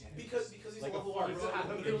Yeah. the shadows. because he's Like a a level fart. 1 He's a rogue,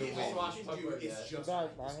 hungry all he wolf. can do is Yeah. just About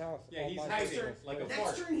hide. my house. Yeah, all he's my hiding personal like a space. Next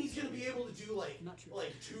fart. turn he's gonna be able to do Not true.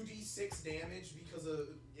 like 2d6 damage because of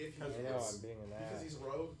if he I is know I'm being an because ass. he's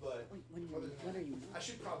rogue, but Wait, when other than are that, you I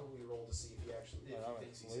should probably roll to see if he actually Yeah, I'm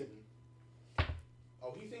thinks he's asleep. hidden.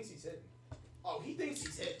 Oh, he thinks he's hidden. Oh, he thinks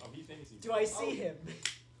he's hidden. Oh, he thinks he's. Do I see him?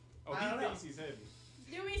 Oh, I he don't know. thinks he's hidden.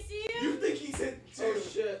 Do we see him? You think he's hidden too? Oh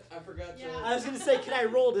shit! I forgot Yeah. I was gonna say, can I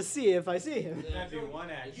roll to see if I see him? That'd be one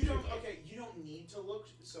action. You don't. Okay, you don't need to look.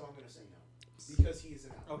 So I'm gonna say no because he is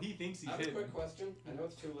an elf. Oh, he thinks he's I have a hidden. quick question. I know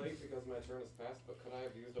it's too late because my turn has passed, but could I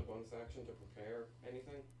have used a bonus action to prepare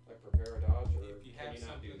anything? Like prepare a dodge, or If you can have you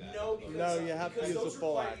not do something- that? No, because No, you have to because use those a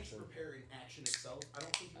full require you to action. prepare an action itself. I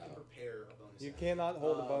don't think you can Oh. prepare a bonus. You action. cannot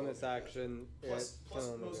hold a Oh, bonus okay. action. Plus it can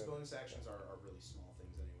only most do- bonus actions are really small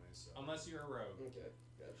things anyways. So. Unless you're a rogue. Okay,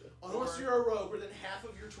 gotcha. Unless you're a rogue, where then half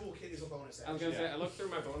of your toolkit is a bonus action. I was gonna say Yeah. I looked through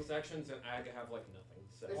my bonus actions and I have like nothing.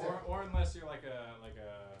 So. Exactly. Or unless you're like a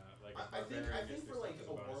I think barbarian, for like gets a their stuff as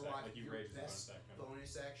bonus warlock, action, like you your rage as a best bonus action.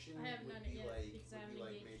 bonus action I have would none be yet, like because I haven't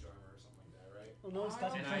engaged. mage armor or something like that, right? Well, no, it's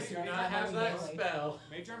got And And I Plus, do you're not have that spell.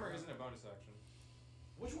 Mage armor isn't a bonus action.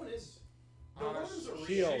 Which one is? No, one of them's a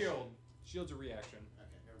Shield. Shield. Shield's a reaction.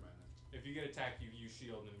 Okay, never mind then. If you get attacked, you use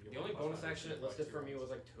shield and you The only bonus action it listed for me was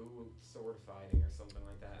like 2 sword fighting or something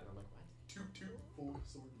like that, and I'm like, what? Full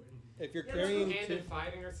sword fighting. If you're Yeah, carrying two-handed two,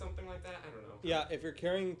 fighting or something like that. I don't know. yeah, if you're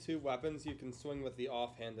carrying 2 weapons, you can swing with the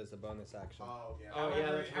offhand as a bonus action. Oh yeah. Oh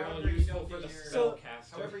yeah, that's However, really you useful don't for the get your-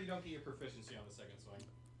 spellcaster. However, you don't get your proficiency on the second swing.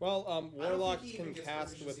 Well, I don't think warlocks he can even gets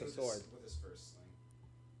cast with proficiency a sword. With his first thing.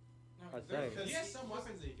 No, I there- think. he has some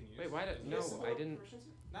weapons that he can use. Wait, why did He no? has some I didn't.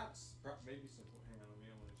 proficiency? Not maybe simple. Hang on, I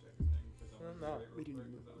want to check his thing because I want to No. do it We real do quick,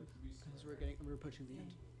 need 'cause I like to be Because smart. we're pushing the end.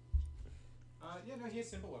 Yeah, no, he has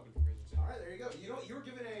simple weapon proficiency. All right, there you go. You know, you were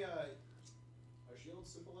given a shield,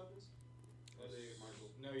 simple weapons. Or the martial.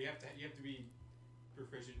 No, you have to be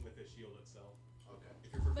proficient with the shield itself. Okay.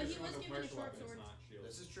 If you're But he proficient was with a given a commercial short weapon, sword. it's not shield.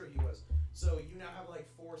 This is true. He was. So you now have like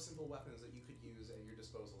 4 simple weapons that you could use at your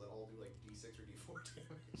disposal that all do like D6 or D4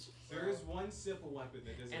 damage. There is one simple weapon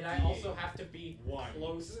that does. And a I D8. also have to be One.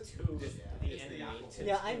 close to It's the the enemy. apple. to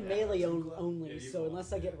Yeah, do I'm that. melee Club. only, Yeah, you so will.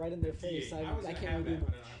 unless I get right in their face, D8. I was gonna can't have really do that,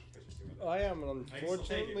 but I much. don't have proficiency with it. I am still take it,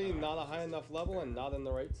 unfortunately but I not a don't high have enough proficiency. level and not in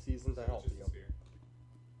the right season to So help it's just you. a spear.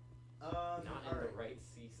 Not in all the right. right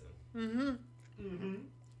season. Mm-hmm. Mm-hmm.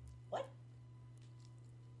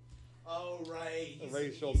 Oh right.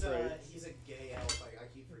 Racial he's traits. he's a gay elf. I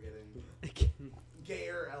keep forgetting.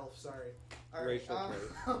 Gayer elf. Sorry. All right. Racial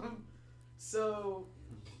trait. So,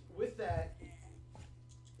 with that,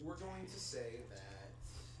 we're going to say that.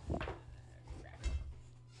 Alright,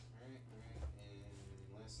 and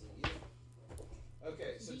lastly, yeah.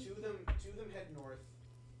 Okay, so two of them head north,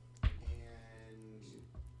 and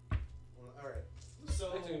all right.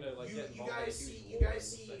 So Actually, gonna, like, you, get you involved in a guys huge see you war guys in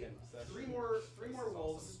the see second session. three more This is wolves.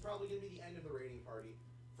 awesome. This is probably gonna be the end of the raiding party,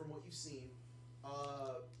 from what you've seen.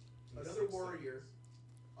 The Another 6 warrior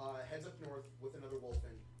heads up north with another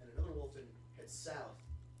wolfen, and another wolfen heads south,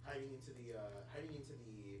 hiding into the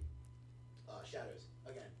shadows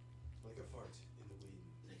again. Like a fart in the wind.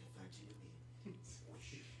 Like a fart in the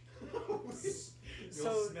wind.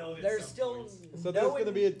 So smell it at there's some still point. So no there's going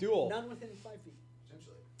to be a duel none within 5 feet.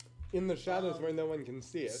 Potentially. in the shadows where no one can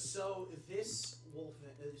see it. So this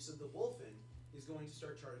wolfen, so the wolfen is going to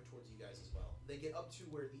start charging towards you guys as well. They get up to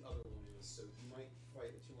where the other one is, so you might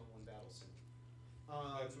fight a 2-on-1 battle soon.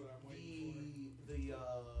 That's what I'm waiting the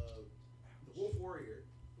wolf warrior,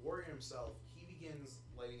 the warrior himself, he begins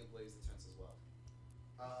lighting ablaze the tents as well.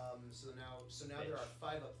 So now there are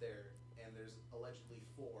 5 up there, and there's allegedly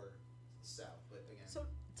 4 south. But again, So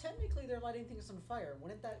technically, they're lighting things on fire.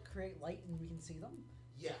 Wouldn't that create light and we can see them?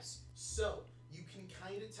 yes. So you can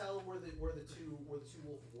kind of tell where the two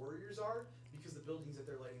wolf warriors are because the buildings that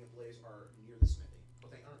they're lighting ablaze are near the smithy.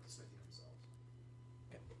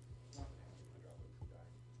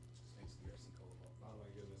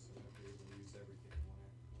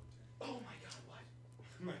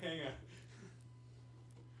 Hang on.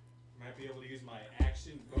 Might be able to use my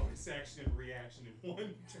action, bonus action, and reaction in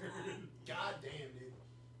one turn. God damn, dude.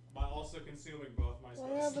 By also consuming both my I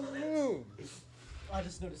spells. haven't moved. I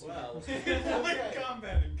just noticed. Well, Like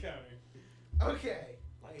combat encounter. Okay.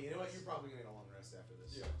 Hey, you know what? You're probably gonna get a long rest after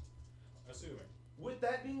this. Yeah. Assuming. With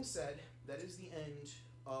that being said, that is the end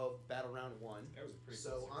of Battle Round 1. That was a pretty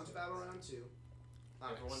So good on to Battle Round 2.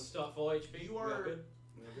 everyone's still full HP. You We all are- good?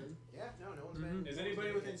 Yeah, no one's Mhm. been. Is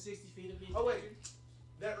anybody within 60 feet of me? Oh wait,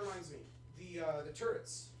 that reminds me. The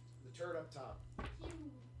turrets, the turret up top.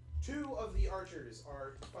 Two of the archers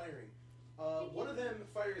are firing. One of them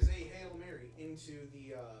fires a Hail Mary into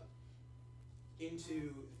the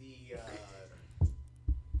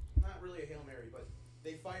not really a Hail Mary, but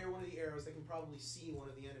they fire one of the arrows. They can probably see one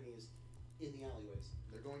of the enemies in the alleyways.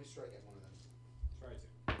 They're going to strike at one of them. Try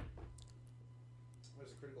to. That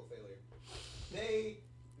was a critical failure. They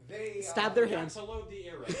Stab their You have hands. to load the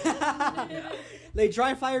arrow. They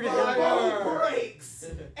dry fired it My down. bow breaks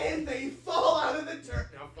and they fall out of the turret.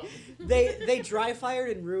 No, fuck. They dry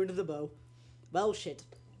fired and ruined the bow. Well, shit.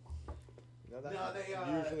 No, No,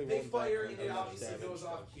 usually they won't fire back and it down obviously damage. goes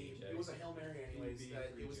off key. It was a Hail Mary anyways.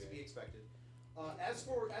 That it was to be expected. As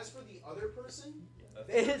for the other person,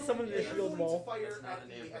 It hit someone in the they're shield going wall. to fire That's not at an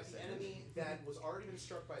the ampersand. enemy that was already been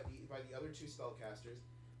struck by the other two spellcasters.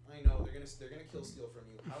 I know they're gonna kill steal from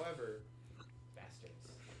you. However,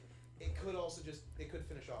 Bastards. it could also it could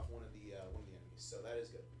finish off one of the enemies. So that is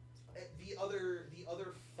good. The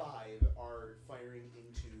other five are firing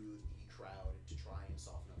into the crowd to try and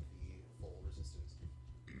soften up the full resistance.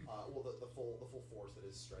 The full force that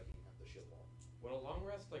is striking at the shield wall. Would a long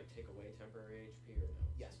rest take away temporary HP or no?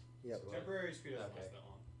 Yes. Yep. So Temporary HP doesn't Okay. last that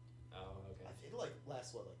long. Oh, okay. It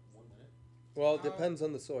lasts 1 minute. Well, it depends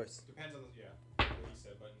on the source. Depends on what he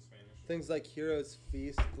said, but in Spanish. Things like Hero's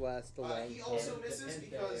Feast last a long He time. also misses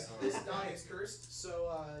because this die is cursed. So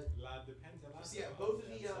La depende la. so yeah, both of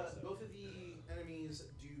the enemies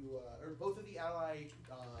do or both of the allies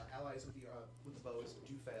with the bows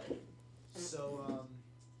do fail. So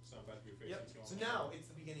So I'm about to be facing yep. two So on now it's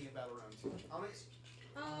the beginning of Battle Round 2. Onyx,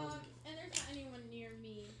 And there's not anyone near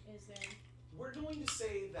me, is there? we're going to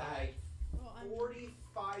say that Well, I'm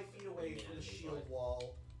 45 feet away from the Yeah, shield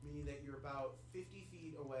wall, meaning that you're about 50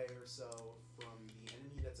 feet away or so from the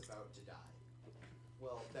enemy that's about to die.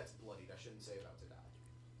 Well, that's bloodied. I shouldn't say about to die.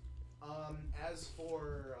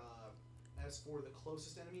 As for the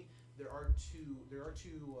closest enemy, there are two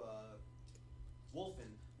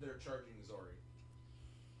Wolfen that are charging Zori.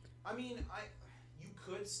 I mean, you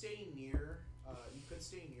could stay near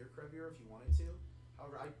Krevier if you wanted to.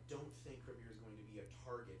 However, I don't think Krevier is going to be a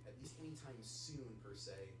target at least anytime soon per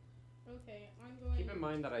se. okay. I'm going. Keep in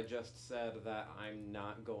mind that I just said that I'm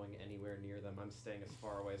not going anywhere near them. I'm staying as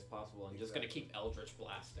far away as possible. I'm just gonna keep Eldritch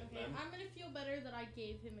blasting Okay, them. I'm gonna feel better that I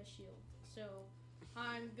gave him a shield. So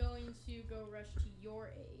I'm going to go rush to your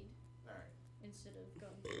aid All right. instead of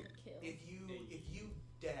going for the kill. If you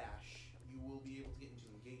dash, you will be able to get into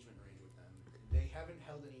engagement range with them. They haven't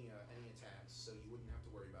held any attacks, so you wouldn't have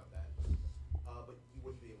to worry about that. But you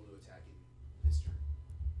wouldn't be able to attack in this turn.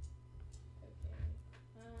 Okay.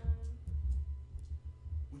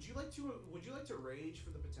 Would you like to rage for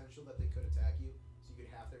the potential that they could attack you, so you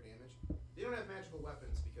could half their damage? They don't have magical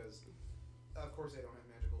weapons because, of course, they don't have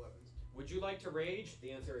magical weapons. Would you like to rage?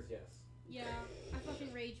 The answer is yes. Yeah, I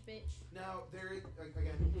fucking rage, bitch. Now there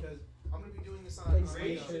again because I'm gonna be doing this on Thanks,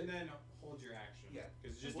 Rage like, and then hold your action. Yeah.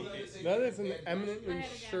 Because just Well, in case. they- That is they an had eminently I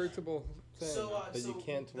had a dash. shirtable thing that you so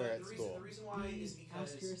can't wear at the school. reason why is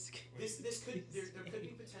because Asterisk. this could there could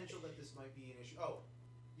be potential that this might be an issue. Oh,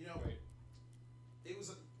 you know, Right. it was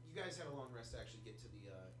you guys had a long rest to actually get to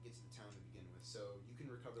the town to begin with, so you can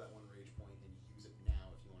recover that one rage point and use it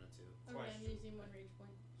now if you wanted to. Okay, I'm Question. using one rage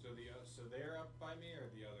point. So they're up by me, or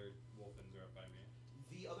the other Wolfens are up by me?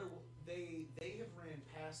 The other they have ran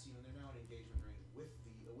past you and they're now in engagement range with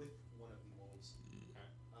one of the wolves.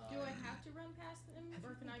 Do I have to run past them,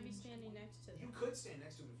 or can I be standing next to You them? could stand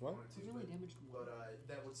next to him if you What? wanted to, I've only damaged one. but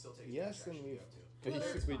that would still take Yes, a dash and action to we've get up to. Well,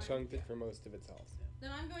 that's basically fine. chunked it for most of its health.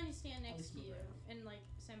 Then I'm going to stand next to you and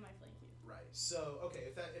semi-flank you. Right. So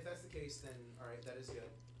okay, if that's the case, then all right, that is good.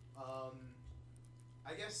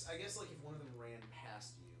 I guess like if one of them ran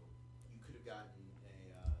past you, you could have gotten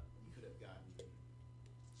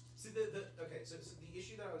See so the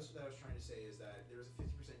issue that I was trying to say is that there's a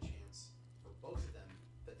 50% chance for both of them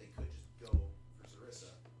that they could just go for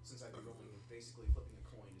Zarissa, since I'd be rolling basically flipping a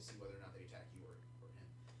coin to see whether or not they attack you or him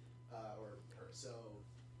or her. So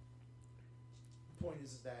the point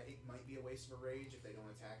is that it might be a waste of a rage if they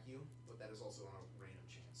don't attack you, but that is also on a random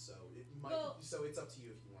chance. So it might. Well- so it's up to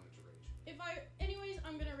you if you wanted to rage. If anyways,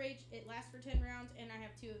 I'm gonna rage. It lasts for 10 rounds, and I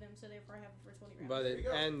have 2 of them, so therefore I have it for 20 rounds. But There it you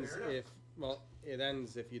go. ends Fair enough. if it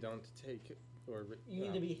ends if you don't take or You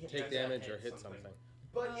need to be hit. take You guys damage have or hit hit something. something.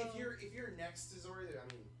 But Oh. if you're next to Zori,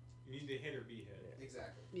 I mean, You need to hit or be hit.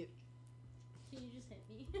 exactly. Can you just hit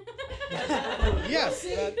me? Yes,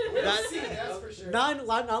 See, that, we'll that see, that's for sure.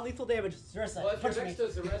 Non-lethal damage. Zursa, Well, if punch you're me.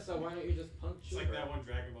 next to Zaressa, why don't you just punch It's like that one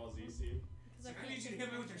Dragon Ball Z scene. Because I need you to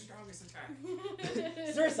hit me with your strongest attack.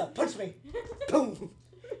 Zursa, punch me. Boom.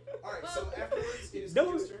 All right, so afterwards it is No,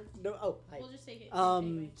 Kyo's turn. no. Oh, hi. We'll just take it.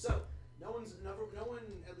 Um, So no one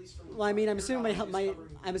at least from. Well, I mean, I'm your assuming my knowledge is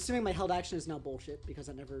covering- I'm assuming my held action is now bullshit because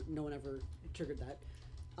no one ever triggered that.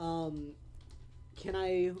 Can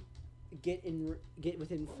I get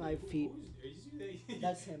within 5 feet?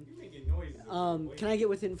 That's him. You're making noises. Can I get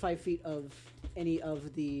within 5 feet of any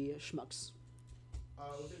of the schmucks?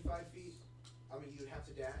 Within 5 feet, I mean, you'd have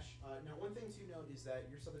to dash. Now, one thing to note is that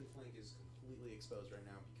your southern flank is completely exposed right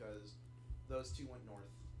now because those two went north.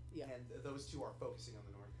 Yeah. And those two are focusing on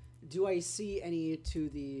the north. Do I see any to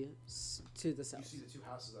the south? You see the 2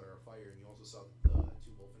 houses that are afire, and you also saw the 2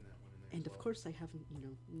 wolf in that one in there. And as of well. course, I haven't,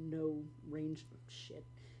 no range shit.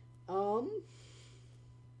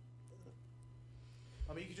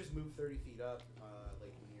 I mean, you could just move 30 feet up,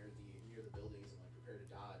 like near the buildings, and like prepare to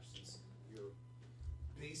dodge, since you're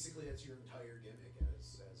basically that's your entire gimmick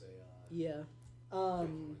as a. Yeah.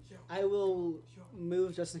 I will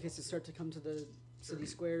move just in case they start to come to the city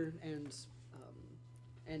square and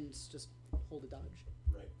just hold a dodge.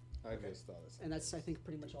 Right. I Okay. just thought it. And that's, I think,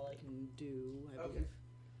 pretty much all I can do. I Okay. believe.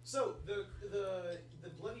 So the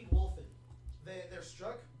bloodied wolfen, they're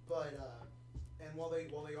struck, but and while they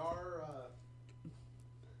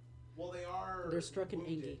are They're struck in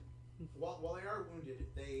wounded, Angie. while they are wounded,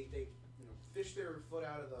 they fish their foot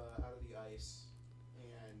out of the ice,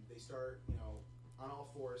 and they start on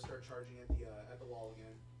all fours start charging at the wall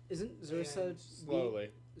again. Isn't Zursa And Slowly.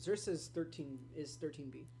 Zursa's 13 is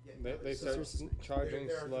 13B. Yeah, They so start charging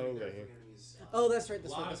there are three slowly. enemies, Oh, that's right. A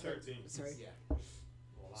That's lot right. of That's right. 13. Sorry. Yeah.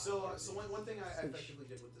 So one thing I effectively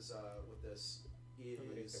did with this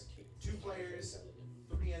is 2 players,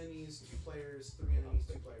 3 enemies, 2 players, 3 enemies,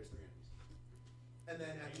 2 players, 3 enemies. And then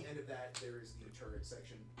at the end of that, there is the turret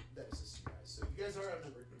section that assists you guys. So you guys are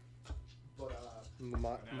outnumbered, but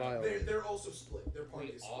Mildly. they're also split. They're part We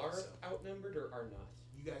of the split. are So outnumbered or are not?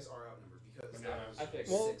 you guys are outnumbered because But there's now- I think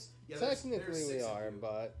Well, 6. Yeah, there's Technically 6 we of are, you.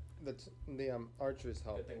 but the archers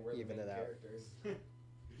help Good thing we're even the it main out. characters.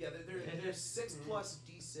 Yeah, there's 6 plus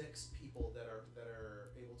D6 people that are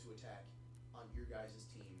able to attack on your guys'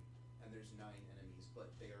 team, and there's 9 enemies, but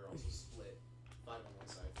they are also split 5 on one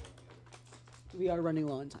side, 4 on the other. We are running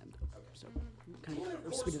low on time, though. Okay. So Mhm. kind Well, of of or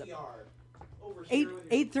course speed it we up. are. Over here with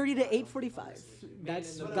your- 8:30 to 8:45. Man,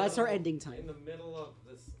 That's in the that's our middle- ending In time. the middle of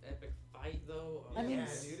this epic fight, though. I mean,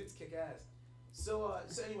 yeah, dude, it's kick ass. So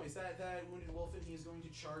anyways, that wounded wolfen, he is going to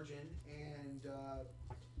charge in and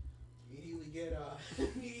immediately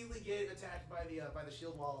get attacked by the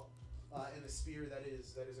shield wall and the spear that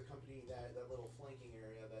is accompanying that little flanking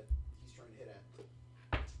area that he's trying to hit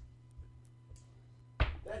at.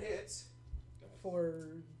 That hits. For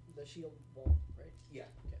the shield wall, right? Yeah.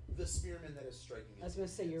 The spearman that is striking. I was gonna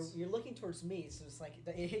say hits. you're looking towards me, so it's like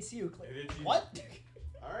it hits you. Click. It hits you. What?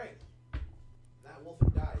 All right. That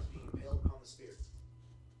wolfen dies, being impaled upon the spear.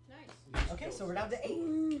 Nice. Okay, so we're down to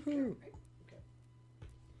 8.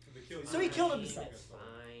 So he killed himself.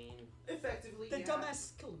 Fine. Effectively, The yeah.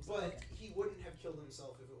 dumbass killed himself. But Okay. he wouldn't have killed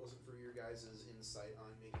himself if it wasn't for your guys' insight on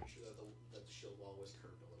making sure that the shield wall was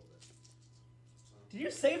curved a little bit. So. Did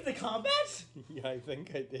you save the combat? Yeah, I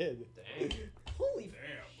think I did. Dang. Holy.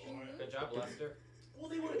 Damn, boy. Good job, Lester. Well,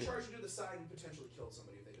 they would have charged you to the side and potentially killed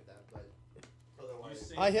somebody if they did that, but otherwise. You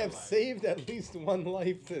saved I their have life. saved at least 1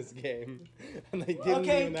 life this game, and I didn't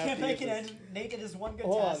Okay, even have can't to make use it a end naked is one good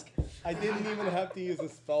Hold on. task. I didn't even have to use a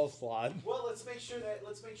spell slot. Well, let's make sure that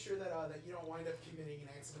that you don't wind up committing an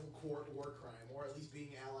accidental war crime, or at least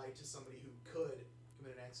being allied to somebody who could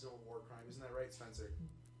commit an accidental war crime. Isn't that right, Spencer?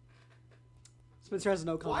 Spencer has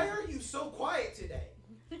no Why comment. are you so quiet today?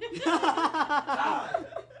 God,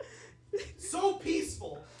 so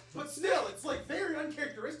peaceful, but still, it's like very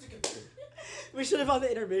uncharacteristic of you. We should have on the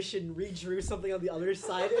intermission redrew something on the other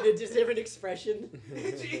side and a just different expression.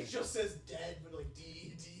 It just says dead, but like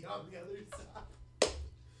D on the other side.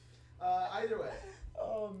 Either way.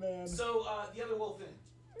 Oh man. So the other wolfen,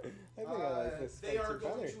 I think I like this they are Spencer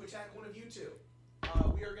going better. to attack one of you two.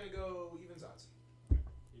 We are going to go evens odds.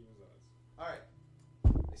 He was us. All right.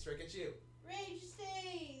 They strike at you. Rage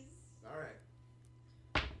stays. All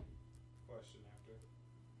right. Question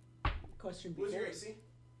after. Question What was before. your AC?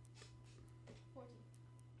 14.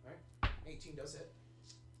 18 does hit.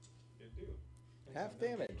 It do. Half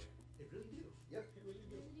damage. It really do. Yep. It really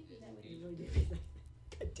do. You really do.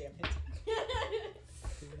 God damn it.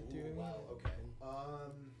 Ooh, wow. Okay.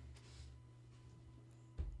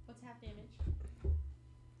 What's half damage?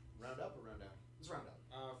 Round up or round down? It's round up.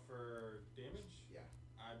 For damage, Yeah.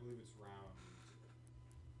 I believe it's round.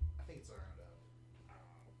 I think it's a round up.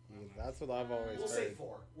 That's what I've always We'll heard. say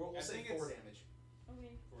 4. We'll I say think 4 it's- damage.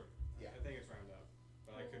 Okay. Yeah. I think it's round up,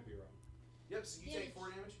 but I could be wrong. Yep. So you take 4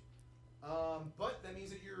 damage. But that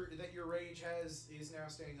means that your rage is now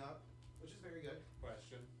staying up, which is very good.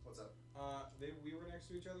 Question. What's up? We were next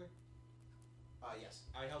to each other. Yes.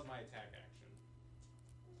 I held my attack action.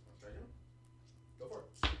 Strike him. Go for it.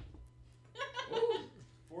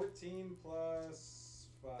 14 plus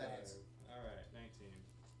 5. That hits. Alright, 19.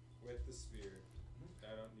 With the spear.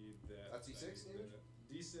 I don't need that. That's D6 I need damage? that.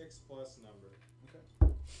 D6 plus number. Okay.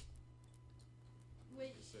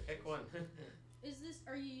 Wait, D6 Pick plus one. number. is this?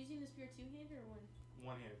 Are you using the spear two-handed or one?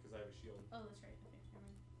 One hand, because I have a shield. Oh, that's right. Okay, never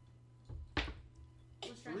mind. I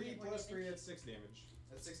was trying to 3 get more plus 3, damage. that's 6 damage.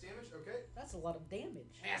 That's 6 damage. Okay. That's a lot of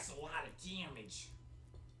damage. That's a lot of damage.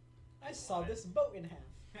 I saw this boat in half.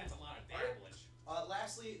 That's a lot of Alright. damage.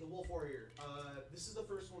 Lastly, the wolf warrior. This is the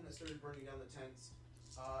first one that started burning down the tents.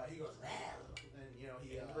 He goes, and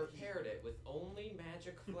he And repaired it with only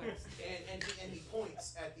magic flask. and he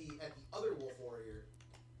points at the other wolf warrior,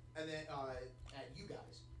 and then at you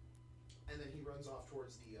guys, and then he runs off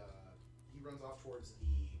towards the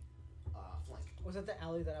flank. Was that the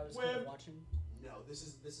alley that I was kind of watching? No, this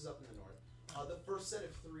is up in the north. The first set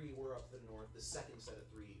of 3 were up the north. The second set of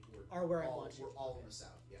 3 Are where I'm all, watching. were all in the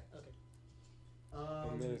south. Yeah. Okay.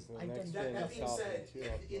 And there's the I next don't- one That is being south said, and 2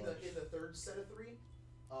 up in north. the third set of 3,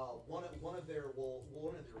 one of their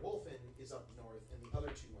wolfen is up north, and the other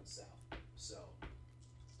 2 went south. So,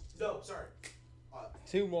 no, sorry.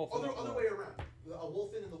 2 wolf. Other way around. A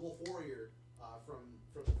wolfen and the wolf warrior from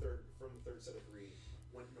the third set of 3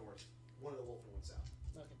 went north. One of the wolfen went south.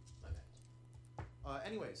 Okay. My bad.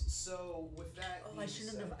 Anyways, so with that, Oh, I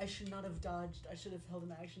should not have dodged. I should have held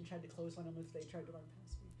an action, tried to clothesline them if they tried to run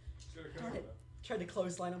past me. Should've Darn covered it. that. Tried to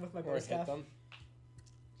clothesline them with my Or bow hit staff. them.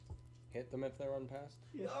 Hit them if they run past.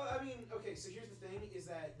 Yeah. No, I mean, okay. So here's the thing: is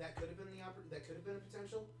that could have been that could have been a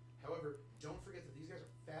potential. However, don't forget that these guys are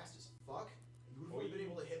fast as fuck. And you would have only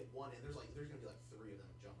been able to hit one, and there's gonna be like 3 of them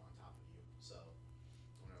jump on top of you. So,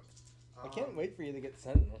 who knows? I can't wait for you to get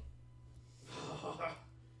Sentinel.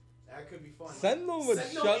 That could be fun. Sentinel would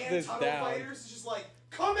Sentinel shut and this Tunnel down. Fighters is just like,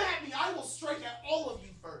 come at me! I will strike at all of you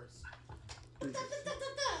first.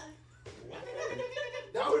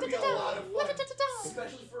 That would be a lot of fun,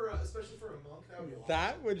 especially for a monk. That would be a lot.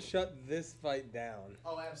 That would shut this fight down.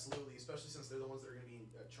 Oh, absolutely. Especially since they're the ones that are going to be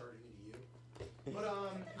charging into you. But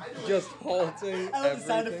I know Just halting I love the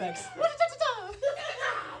sound everything. effects.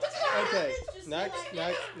 Okay, It's just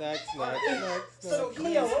next. So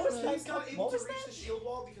Cleo, what was he's that? not able What to was reach that? the shield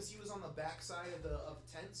wall because he was on the back side of the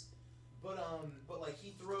tents. But like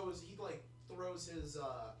he throws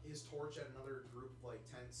his torch at another group of like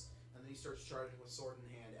tents, and then he starts charging with sword in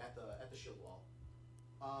hand at the shield wall.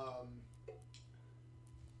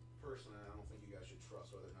 Personally, I don't think you guys should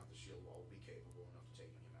trust whether or not the shield wall will be capable enough of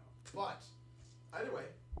taking him out. But either way,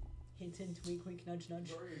 Hint, hint, wink, wink, nudge, nudge.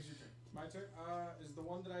 Dory, it's your turn. My turn. Is the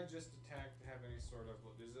one that I just attacked have any sort of?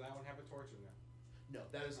 Does that one have a torch in there? No,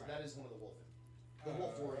 that is one of the wolfen. The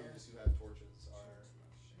wolf warriors who have torches are.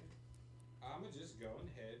 I'm gonna just go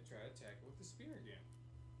ahead and try to attack it with the spear again.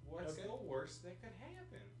 What's Okay. the worst that could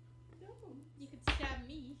happen? No, you could stab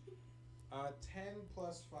me. 10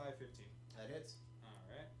 plus 5, 15. That hits.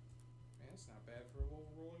 Alright. Man, that's not bad for a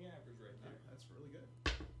rolling average right there. That's really good.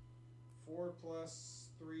 4 plus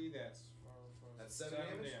 3, that's That's 7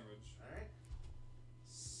 damage? All right.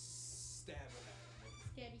 Stab it at him.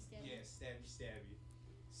 Stabby, stabby. Yeah, stabby, stabby.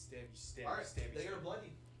 Stabby, stabby, All right. stabby. They are stabby.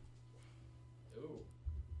 bloodied. Ooh.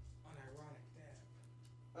 Unironic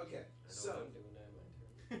dab. Okay. I know So. what I'm doing now, my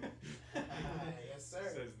turn. Yes, sir.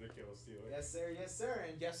 Says the kill stealer. Yes, sir. Yes, sir.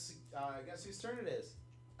 And guess whose turn it is?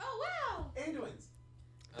 Oh wow! Anduin's.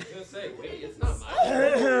 I was gonna say, wait, it's not my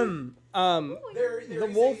turn. There The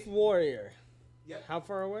is wolf a- warrior. Yep. How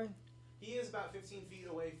far away? He is about 15 feet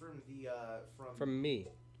away from the From me.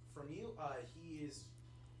 from you. He's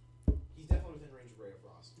definitely within range of Ray of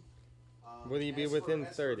Frost. Would he be as within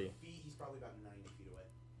as 30? Feet, he's probably about 90 feet away.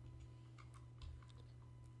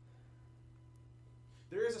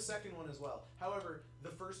 There is a second one as well. However, the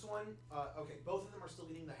first one, okay, both of them are still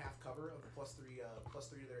getting the half cover of the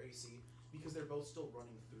 +3 to their AC because they're both still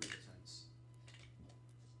running through the tents.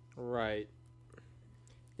 Right.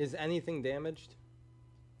 Is anything damaged?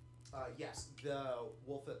 Yes, the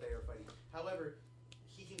wolf that they are fighting. However,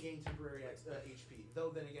 he can gain temporary HP. Though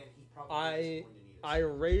then again, he probably isn't going to need it. I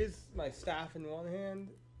raise my staff in one hand,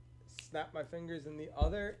 snap my fingers in the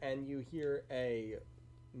other, and you hear a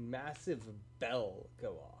massive bell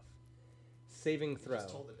go off. Saving throw. Just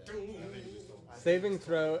told the dead. Saving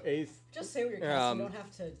throw, ace. Just say what you're casting. You don't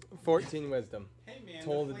have to. 14 wisdom. Hey man,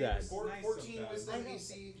 Told the the dead. flavor's nice 14 sometimes. wisdom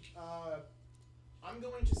AC. I'm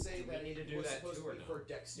going to say Do we that need to it do was that supposed too to or be no? for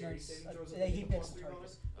dexterity No, saving throws. yeah, he picks plus the 3 target.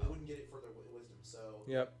 bonus. I wouldn't get it for their wisdom. So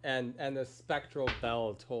Yep, and the spectral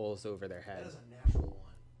bell tolls over their that head. is a natural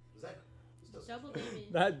one. Was that? This doesn't. Double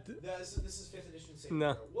damage. This is 5th edition saving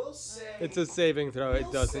No. throw. We'll say It's a saving throw. It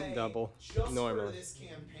we'll doesn't say double just normally. for this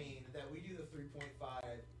campaign that we do the 3.5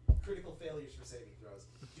 critical failures for saving throws.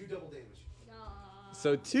 Do double damage. Aw.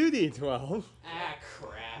 So 2d12. Ah,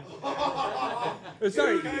 crap. Oh,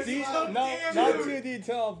 sorry, Dude, D, that's so not damn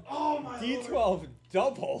 2d12. Oh my D12 lord.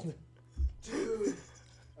 doubled. Dude.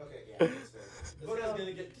 Okay, yeah, that's fair. This But, guy's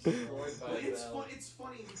gonna get destroyed by But the it's bell. it's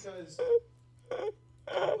funny because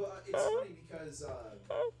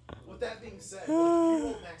with that being said, like, if you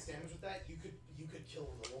roll max damage with that, you could kill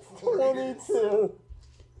the wolf warriors. 22.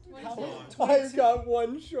 How Twenty-two. much? I got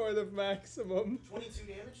one short of maximum. 22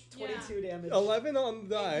 damage. 22 damage. 11 on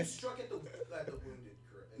the And you die. struck at the wounded,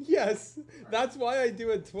 correct? Yes, that's why I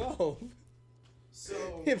do a 12.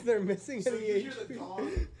 So If they're missing so any you hear the HP.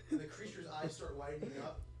 gong, and the creature's eyes start widening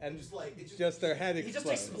up, And just like it just their head He just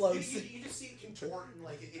explodes. explodes. You just see it contort and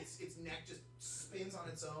like its neck just spins on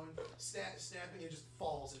its own, snapping and just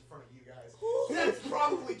falls in front of you guys. That's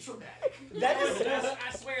probably traumatic. That is.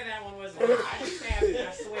 I swear that one was. I stabbed it.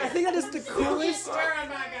 I swear. I think that is the I coolest. swear on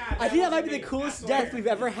my God. I think that might be was the me. coolest I swear. death we've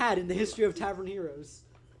ever had in the history of Tavern Heroes.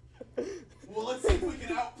 Well, let's see if we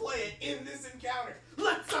can outplay it in this encounter.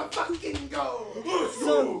 Let's fucking go!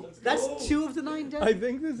 So that's 2 of the 9 deaths. I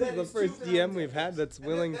think this is That the is first 2 of the 9 DM we've had that's And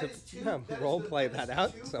willing that to is two- that is the- roleplay that is that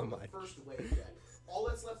out 2 so from the much. First wave deck. All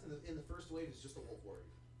that's left in the first wave is just a wolf warrior.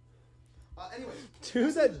 Anyway.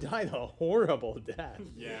 2 that died a horrible death.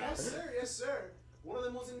 Yeah. Yes, sir. Yes, sir. One of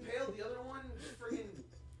them was impaled. The other one, friggin',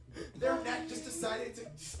 their neck just decided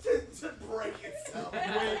to break itself.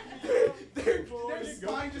 Their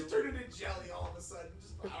spine just turned into jelly all of a sudden.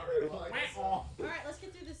 Just powering along. All right, let's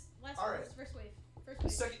get through this last All right. first wave. First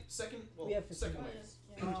wave. Second, well, We have 15 second wave. minutes.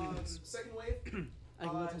 Yeah. Second wave. I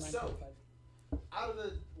can go to So- 9:45. Out of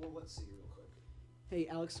the, well, let's see real quick. Hey,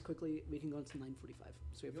 Alex, quickly, we can go into 9:45.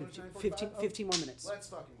 So we You have want to 15 more minutes. Let's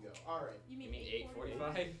fucking go. All right. You You mean mean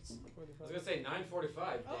 8:45? 8:45? I was gonna say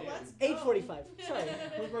 9:45. Oh, damn. let's go. 8:45. Sorry.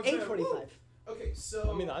 8:45. Okay,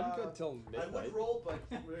 so I mean, I'm good till I midnight. would roll, but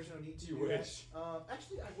there's no need to. You do that. wish.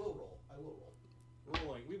 Actually, I will roll. I will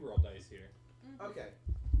roll. We roll dice here. Okay.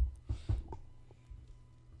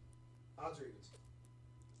 Odds or evens?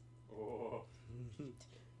 Oh.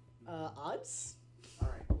 Odds? All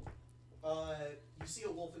right. You see a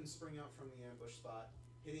wolfen spring out from the ambush spot,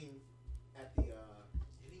 hitting at the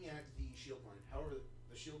shield line. However,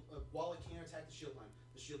 the shield while it can attack the shield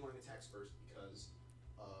line attacks first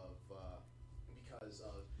because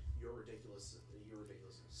of your ridiculousness.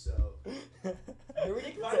 So You're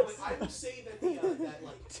by the way, I would say that that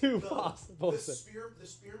like Two the possible. the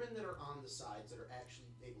spearmen that are on the sides that are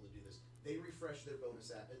actually able to do this, they refresh their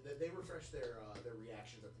they refresh their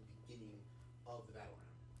reactions at the beginning of the battle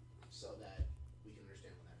round, so that we can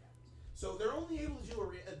understand when that happens. So they're only able to do a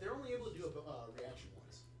reaction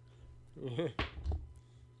once.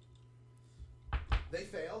 They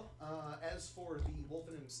fail. As for the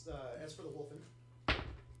wolfen,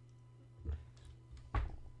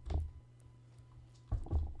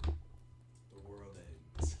 The world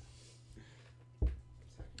ends.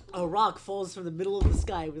 A rock falls from the middle of the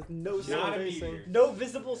sky with no Not a source, meteor. no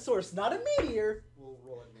visible source. Not a meteor. We'll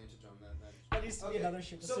roll advantage on that. That needs to be another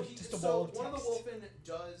ship. So, Just a wall of one of the text. wolfen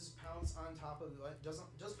does pounce on top of does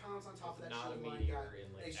pounce on top of that Not a shield line meteor guy.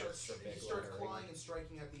 in, like, And he starts extra big clawing lettering. and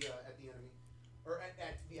striking at the enemy, or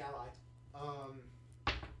at the ally,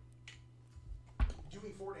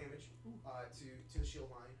 doing 4 damage to the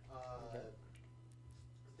shield line.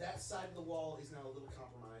 That side of the wall is now a little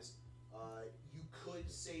compromised. You could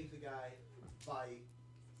save the guy by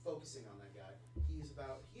focusing on that guy. He is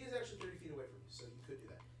actually 30 feet away from you, so you could do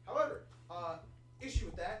that. However, issue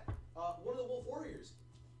with that, one of the wolf warriors.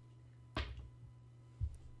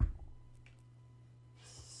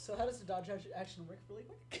 So how does the dodge action work really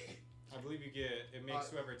quick? I believe it makes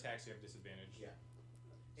whoever attacks you have disadvantage. Yeah.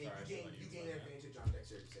 Sorry, I And should you let you gain explain that. advantage on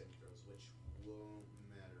dexterity saving throws, which won't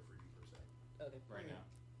matter for you per se. Okay. Right now.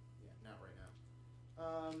 Yeah, not right now.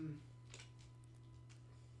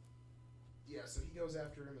 Yeah, so he goes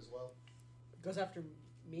after him as well. Goes after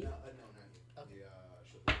Me? No, not you. Okay. The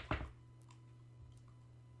shield wolf.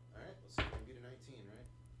 All right, let's see if I can get a 19, right?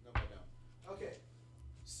 Nope, I don't. Okay,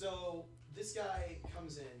 so this guy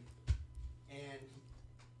comes in and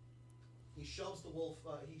he shoves the wolf.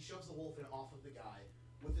 He shoves the wolf in off of the guy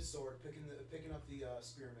with his sword, picking up the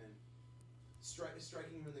spearman,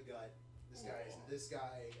 striking him in the gut. This guy is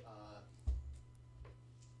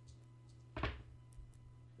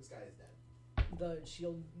dead. The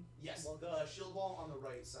shield. Yes, wall- the shield wall on the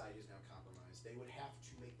right side is now compromised. They would have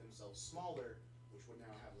to make themselves smaller, which would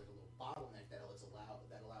now have like a little bottleneck that allows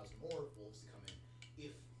more wolves to come in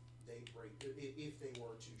if they were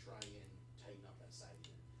to try and tighten up that side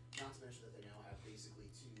again. Not to mention that they now have basically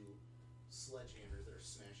 2 sledgehammers that are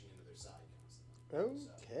smashing into their side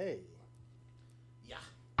constantly. Okay. Yeah.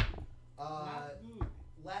 Not good.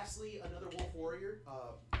 Lastly, another wolf warrior,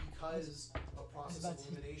 because a process of about to-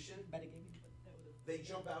 elimination, Bet it gave me, but that would've- they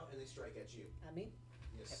jump out and they strike at you. At me?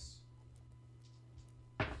 Yes.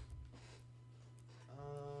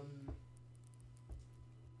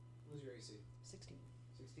 What was your AC? 16.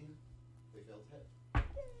 16? They failed to hit.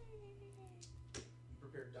 You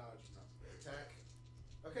prepared dodge, not prepare attack.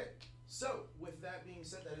 Okay, so with that being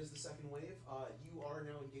said, that is the second wave. You are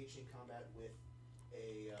now engaged in combat with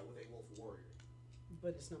a wolf warrior.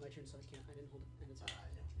 But it's not my turn, so I can't. I didn't hold an attack.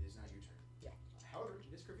 No, it is not your turn. Yeah. However,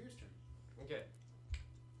 it is Kravir's turn. Okay.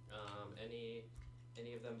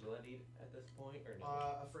 Any of them bloodied at this point or no?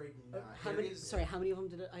 Afraid not. How There many? is- Sorry, how many of them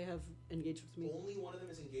did I have engaged with me? Only one of them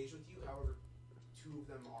is engaged with you. However, 2 of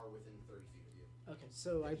them are within 30 feet of you. Okay,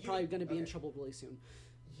 so I'm You- probably going to be in okay. trouble really soon.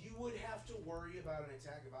 You would have to worry about an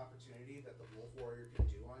attack of opportunity that the wolf warrior could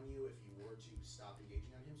do on you if you were to stop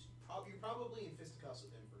engaging on him. So you're probably in fisticuffs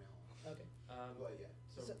with him for now on. Okay. But yeah,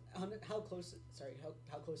 So how close? Sorry,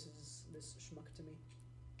 how close is this schmuck to me?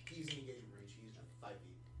 he's in engagement range. He's 5 feet.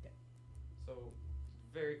 So,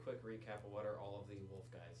 very quick recap of what are all of the wolf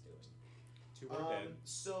guys doing? 2 are dead.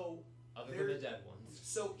 So Other There- than the dead ones.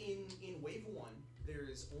 So in wave 1, there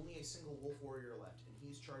is only a single wolf warrior left, and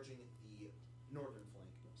he's charging the northern flank.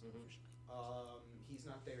 He's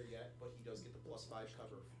not there yet, but he does get the +5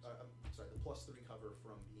 cover. The +3 cover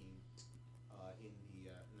from being in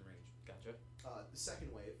the range. Gotcha. The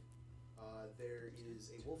second wave, there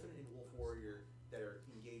is a wolf and wolf warrior that are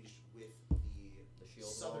engaged with The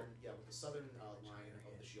shield southern, wall. with the southern line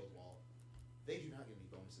of the shield wall. They do not get any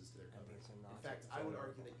bonuses to their cover. these are not In fact, I would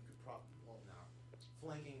argue that you could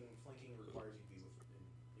flanking requires you to be within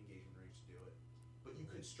engagement range to do it. But you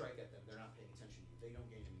could strike at them. They're not paying attention to you. They don't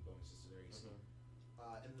gain any bonuses to their AC.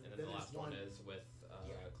 And then there's the last one is with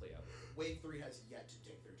Cleo. Wave 3 has yet to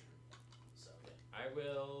take their turn. So yeah. I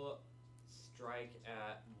will strike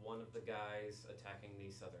at one of the guys attacking the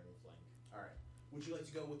southern flank. All right. Would you like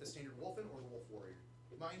to go with the standard wolfen or the wolf warrior?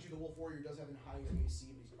 Mind you, the wolf warrior does have a higher AC,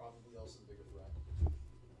 but he's probably also the bigger threat.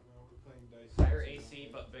 We're playing dice. Higher AC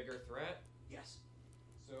but bigger threat. Yes.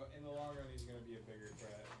 So in the long run, he's going to be a bigger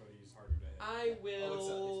threat, but he's harder to hit. I It's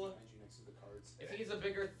will. behind you next to the cards. If he's a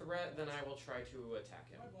bigger threat, then I will try to attack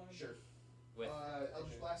him Sure. with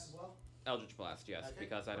Eldritch Blast as well? Eldritch Blast. Yes, Okay.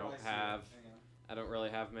 because I don't see it. have. Hang on. I don't really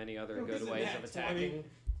have many other No, good he's a ways nat of attacking. 20.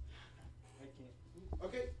 I can't.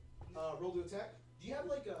 Okay. Roll to attack. Do you have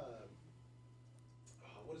like a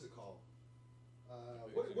what is it called?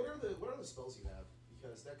 What are the spells you have?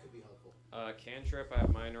 Because that could be helpful. Cantrip, I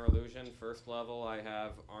have Minor Illusion. First level, I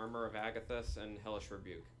have Armor of Agathis and Hellish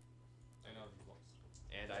Rebuke. I know the close.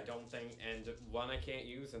 And I don't think, and one I can't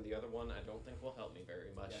use, and the other one I don't think will help me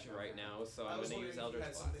very much Yeah, no, right fair now. So I I'm was going to wondering use if you Eldritch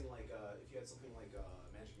had Blast. something like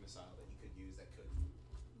Magic Missile that you could use that could be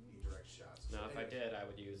direct shots. No, if I Anyway. did, I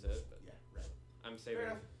would use it. But Yeah, right. I'm saving.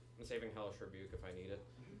 enough. I'm saving Hellish Rebuke if I need it.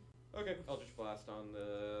 Mhm. Okay, Eldritch Blast on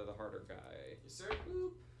the harder guy. Yes, sir.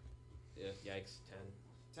 Boop. Yeah, yikes, 10.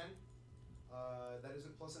 10. That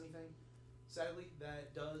isn't plus anything. Sadly,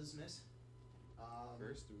 that does miss.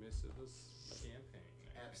 First miss of this campaign.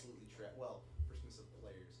 Absolutely well, first miss of the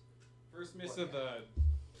players. First miss What? of the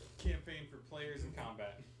campaign for players in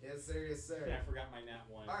combat. Yes, sir. Yes, sir. Yeah, I forgot my nat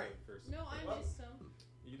 1. All right. First. No, I Well- missed some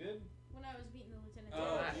You did? when I was beating the lieutenant.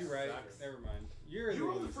 Oh, that you're right. sucks. Never mind. You're You the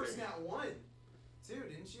rolled one the who first saved nat 1, too,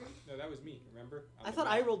 didn't you? me. No, that was me. Remember? I thought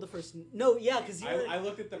I rolled the first. No, yeah, because you were I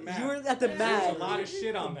looked at the map. you were at the Yeah. There's map. a lot of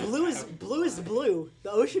shit on that Blue is map. blue.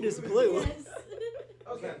 The ocean is blue. Yes.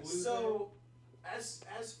 Okay, that blue so as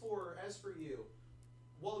for you,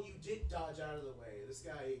 while you did dodge out of the way, this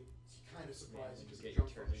guy kind of surprised you because he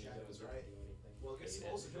jumped from the shadows, right? Well, guess who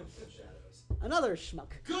also jumped from the shadows? Another schmuck.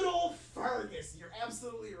 Good old Fergus. You're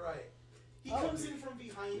absolutely right. He Oh. comes in from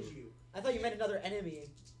behind you. I thought you meant another enemy.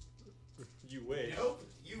 You wish. Nope,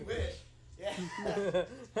 you wish. Yeah.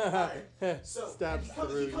 So Stabs he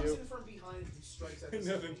through comes you. in from behind and strikes at the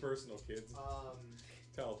Nothing second. personal, kids.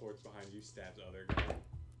 Teleports behind you, stabs other guy. Well,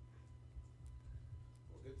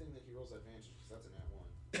 good thing that he rolls advantage because that's a nat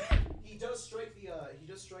 1. He does strike the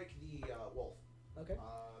wolf. Okay.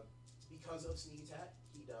 Because of sneak attack,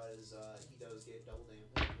 he does get double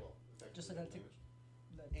damage. Well, effectively Just so double that damage.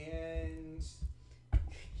 that- And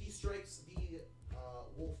he strikes the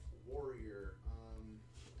wolf warrior.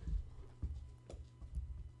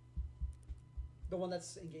 The one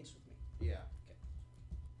that's engaged with me. Yeah.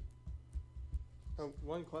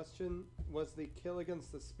 One question: was the kill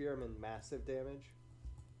against the spearman massive damage?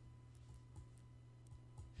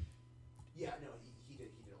 Yeah. No, he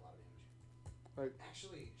did a lot of damage. Like,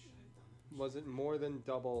 Actually, should I have done that? was it more than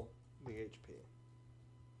double the HP?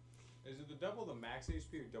 Is it the double the max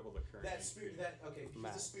HP or double the current? That HP? okay. Because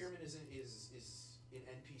Max. the spearman is an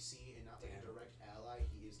NPC and not like a direct ally,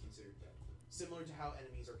 he is considered dead. Similar to how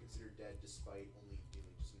enemies are considered dead despite only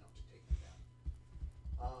doing just enough to take them down.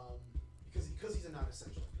 Because he's a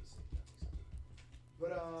non-essential NPC. That makes sense. But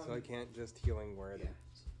So I can't just healing word. yeah.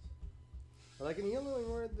 But I can healing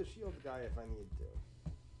word the shield guy if I need to.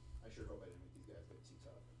 I sure hope I didn't make these guys get too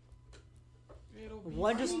tough.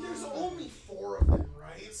 One just there's only 4 of them,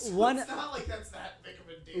 right? So One- It's not like that's that big of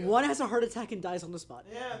a deal. one has a heart attack and dies on the spot.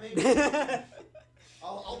 Yeah, maybe.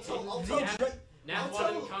 I'll tell. Now I'll one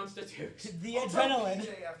tell- constitution. The I'll tell adrenaline.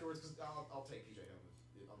 PJ afterwards because I'll take PJ home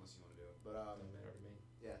unless you want to do it. But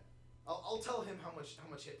yeah, I'll tell him how much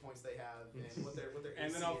hit points they have and what their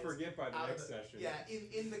And then AC I'll is forget by the out of next session. Yeah,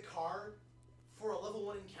 in the car. For a level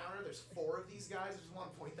 1 encounter, there's 4 of these guys. I just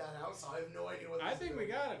want to point that out, so I have no idea what. I think we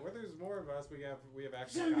got it. Where there's more of us, we have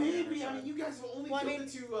actually. Yeah, combat on our maybe. I side. mean, you guys have only Well, I killed mean,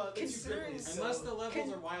 the two considering- Grizzlies, Unless so- the levels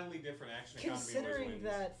are wildly different, action economy always Considering wins.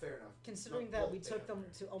 that, Fair enough. considering No, that well, we they took have them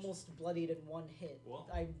that. to almost bloodied in one hit, Well.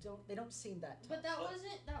 they don't seem that tough. But that wasn't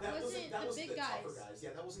the big guys. Tougher guys. Yeah,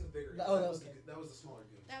 that wasn't the bigger. Oh, that was okay. that was the smaller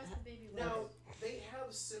goons. That was the baby one. Now they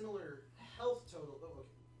have similar health total. Oh, okay.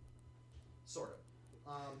 Sort of.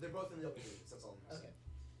 They're both in the open digits. That's all I'm gonna say. Okay.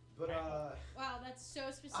 But Wow, that's so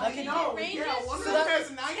specific. I know. It Yeah, ranges one of from them has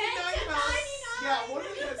 10 99 to health. 99. Yeah, one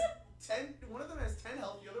of them has 10. One of them has 10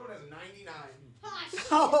 health. The other one has 99.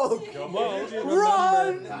 Oh, Don't Well, forget-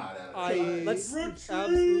 run! I Let's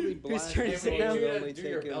absolutely Whose blast turn him is it now? and You only do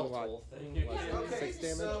your taken belt what? hole thing. Yeah, What, but Okay, 6 it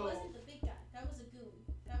damage? so- wasn't the big guy. That was a goon.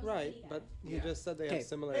 That was Right, the bitty guy. but you Yeah. just said they Okay. have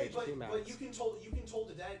similar Hey, HP max. but you can told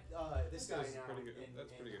the dead this guy That's now. pretty good- and- that's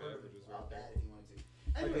and pretty good hurt averages him, right there. bad if you wanted to.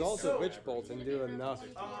 I could Anyway, also so witch bolt and do enough.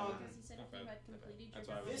 Because he said if you had completed That's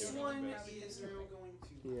your why I was this doing one my best. is now going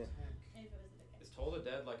to Yeah. attack. And if it was the big guy. Is Toll the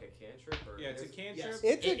Dead like a cantrip? Or Yeah, it's a is- cantrip. It's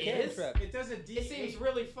a It is? cantrip. It does a D8. It seems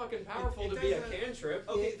really fucking powerful It to be a does a- cantrip.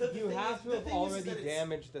 Okay, the You thing have is- to the have thing is already that it's-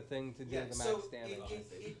 damaged the thing to do Yeah, the so max damage.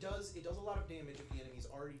 it does a lot of damage if the enemy's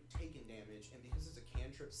already taken damage, and because it's a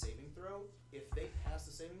cantrip saving throw, if they pass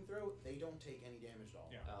the saving throw, they don't take any damage at all.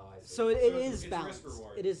 Yeah. Oh, I see. So it So it's is risk balanced.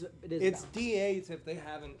 reward. It is. It's balanced. D8 if they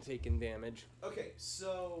haven't taken damage. Okay,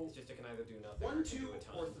 so It's just it can either do nothing 1, or it can 2, do a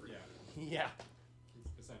ton. or 3. Yeah, Yeah.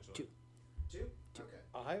 essentially. 2. 2? Okay.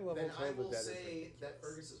 A high level Then I total will dead say is that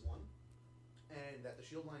Fergus is 1, and that the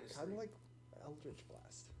shield line is 3. kind of like Eldritch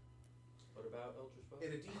Blast. What about Eldritch Blast?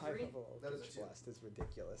 In a High D3, level that is a Eldritch 2. Blast is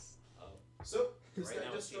ridiculous. Oh. So, this Right guy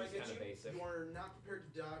now it does seems strike at kinda you. basic. You are not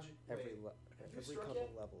prepared to dodge it. Every Wait. Have you every struck couple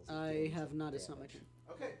yet? levels. it I gains have some not. It's not my damage.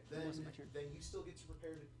 turn. Okay, then wasn't my turn. then you still get to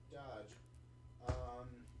prepare to dodge.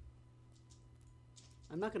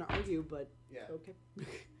 I'm not gonna argue, but Yeah. okay.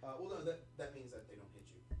 Well, no, that means that they don't hit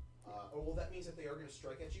you. That means that they are going to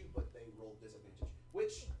strike at you, but they roll disadvantage,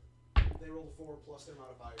 which they rolled a 4 plus their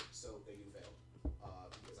modifier, so they do fail.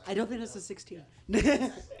 Because I don't think that's a 16. Yeah,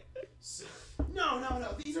 exactly. So,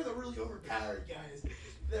 no. These are the really overpowered guys.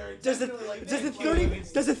 They're Does a definitely like does a that. 30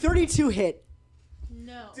 does a 32 hit?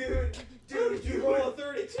 No. Dude, you roll a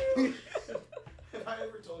 32. Have I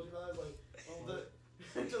ever told you that? I was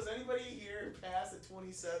like, does anybody here pass a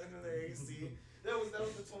 27 in their AC? That was the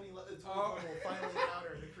 20 final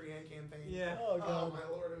encounter in the Korean campaign. Yeah. Oh Oh my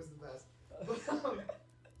lord, it was the best.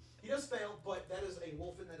 He does fail, but that is a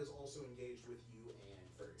wolfen that is also engaged with you and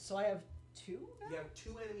Fergus. So I have 2, You have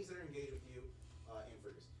 2 enemies that are engaged with you and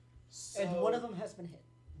Fergus. So and one of them has been hit.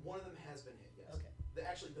 One of them has been hit. Yes. Okay.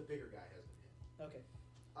 Actually, the bigger guy has been hit. Okay.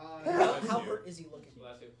 Bless How you. hurt is he looking?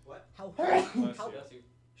 Bless you. What? How hurt? Bless How, you. Bless you.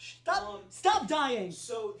 stop dying!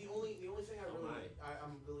 So the only thing Oh my.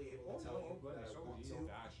 I'm really able to tell you that I want to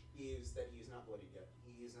gosh. is that he is not bloodied yet.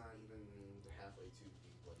 He is not even halfway to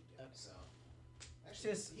being bloodied yet. Okay. So actually,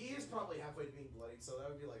 Just- he is probably halfway to being bloodied. So that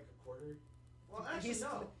would be like a quarter. Well, actually He's-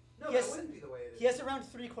 no. No, Yes. that wouldn't be the way it is. He has around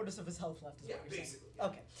 3/4 of his health left. Is Yeah, what you're basically.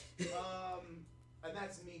 saying. Yeah. Okay. And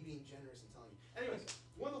that's me being generous and telling you. Anyways,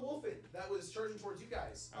 one of the wolfen that was charging towards you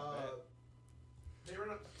guys. They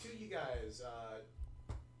run up to you guys.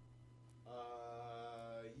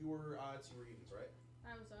 You were odds, you were evens, right?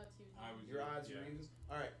 I was odd too. Your odds, you were evens.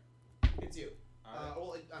 All right, it's you.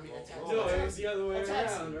 Well, I mean, attacks. No, it was the other way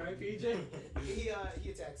Attacks. around, right, PJ? He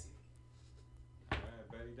attacks you. I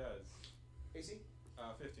bet he does. AC?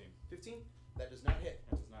 15. 15? That does not hit.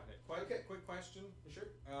 That does not hit. Okay. Quick question. Sure.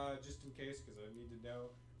 Just in case, because I need to know.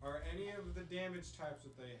 Are any of the damage types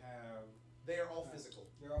that they have? They are all physical.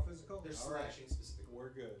 They're all physical? They're All right. slashing specifically. We're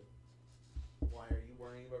good. Why are you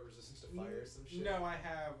worrying about resistance to fire or some shit? No, I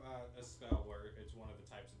have a spell where it's one of the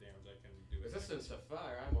types of damage I can do. Resistance to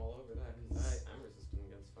fire, I'm all over that because I'm resistant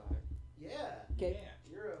against fire. Yeah. Okay. Yeah.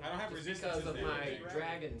 You're I don't have Just resistance because of to my anything.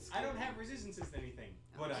 dragon skin. I don't have resistances to anything,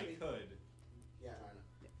 but I could. Yeah, I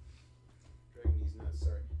know. Dragon knees nuts,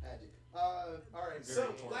 sorry. Had to. Alright, so Very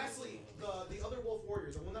important. lastly, the other wolf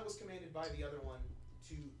warrior, the one that was commanded by the other one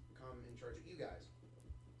to come in charge of you guys.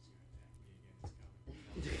 I'm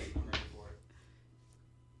ready for it.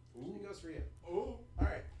 He goes for you. Ooh.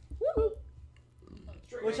 Alright. Woo-hoo.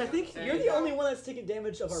 Straight Which I down. think you're the only one that's taking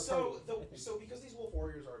damage of our party. So because these wolf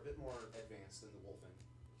warriors are a bit more advanced than the wolfen,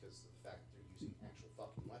 because of the fact that they're using actual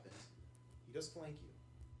fucking weapons, he does flank you.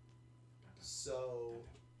 So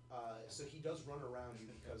he does run around you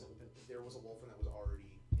because there was a wolfen that was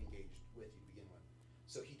already engaged with you to begin with.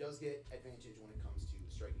 So he does get advantage when it comes to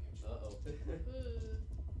striking at you. Uh-oh. Ooh.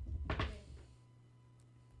 Okay.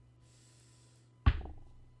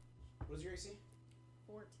 What is your AC?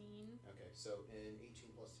 14. Okay, so an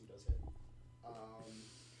 18 plus 2 does hit.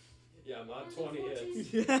 Yeah, not Only 20 hits.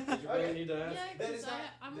 14. Yeah. Did you really need to ask? Yeah, That because is not-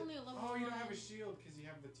 I'm only a level Oh, you don't have a 1. shield because you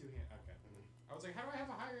have the two hand. Okay. I was like, how do I have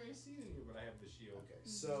a higher AC than you? But I have the shield. Okay,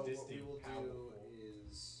 so what we Distinct, will do powerful.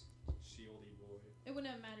 is... Shieldy boy. It wouldn't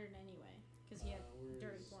have mattered anyway, because he had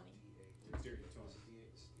dirty 20. It's dirty 20.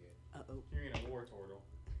 Uh-oh. You're in a war turtle.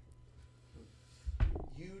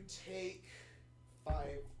 You take 5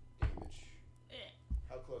 damage. Eh.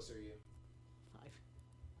 How close are you? 5.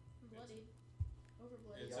 Bloodied. Over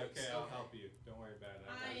bloodied. It's Yikes. okay, I'll Okay. help you. Don't worry about it.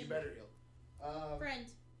 I- You better heal. Friend.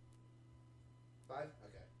 5?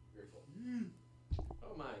 Okay, very cool.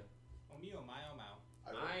 Oh my. Oh me, oh my, oh my.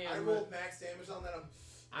 I rolled max damage on that.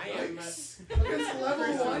 I am. Against level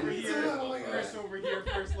Chris 1 over here. Oh my Chris god. over here,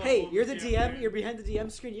 first level. Hey, you're the Yeah, DM. man. You're behind the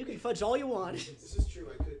DM screen. You can fudge all you want. This is true,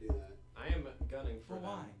 I could do that. I am gunning for But them.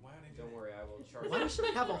 why? Why would I do Don't that? worry, I will charge. Why should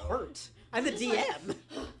I have a heart? I'm the It's like- DM.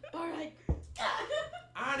 Alright.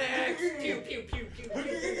 Onyx! Pew pew pew pew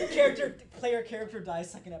pew. Player character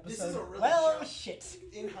dies second episode. This is a really well, challenge. shit.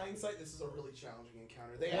 In hindsight, this is a really challenging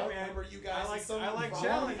encounter. They Yeah, man. outnumber you guys. I like- in some I like probably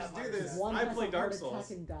challenges, have do heart this. attacks. One I has play a Dark heart Souls.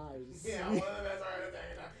 attack and dies. Yeah, one of them has a heart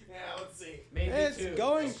attack. Yeah, let's see. Maybe It's two.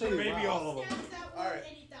 going pretty Maybe well. all of them. Stabs that one Alright.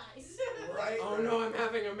 and he dies. Right. Oh right. no, I'm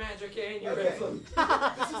having a magic aneurysm.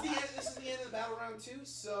 Okay. This is the end of the battle round 2,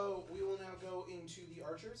 so we will now go into the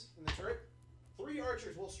archers in the turret. 3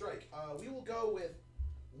 archers will strike. We will go with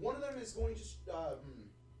one of them is going to.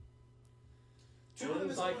 Two of them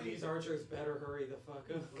Sounds is like going these archers better hurry the fuck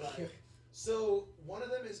up. Right. So one of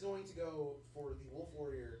them is going to go for the wolf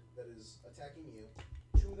warrior that is attacking you.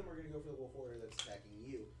 2 of them are going to go for the wolf warrior that's attacking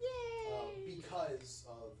you. Yay! Because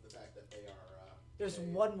of the fact that they are. There's they-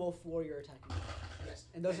 one wolf warrior attacking. Yes.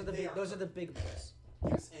 And those are the they big. Those are the big boys.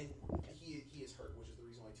 Yes, and he is hurt, which is the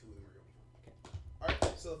reason why 2 of them are going. Okay. All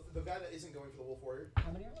right. So the guy that isn't going for the wolf warrior,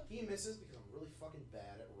 How many are left? he misses because I'm really fucking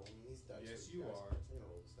bad at rolling these dice. Yes, for you guys. are. I'm gonna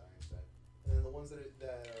roll this die instead. And then the ones that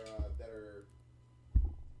are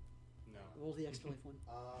No. Roll the extra life one.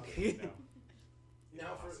 No.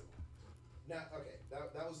 now for Impossible. now okay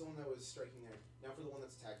that was the one that was striking there. Now for the one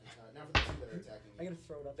that's attacking. Now for the 2 that are attacking. I'm gonna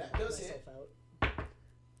throw it up That and knock does hit. myself out.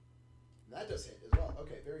 That does hit as well.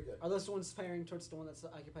 Okay, very good. Are those the ones firing towards the one that's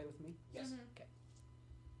occupied with me? Yes. Mhm. Okay.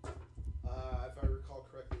 If I recall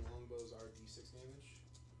correctly, longbows are D6 damage.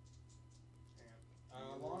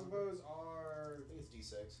 Longbows are I think it's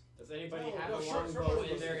D6. Does anybody No, have no, a short longbow bows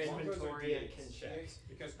in are- their longbows are inventory and D8s. can check?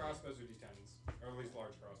 because crossbows are D10s, or at least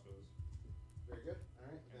large crossbows. Very good. All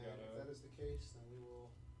right. I Then got if a- that is the case, then we will.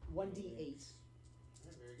 1d8. All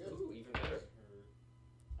right. Very good. Ooh, even better.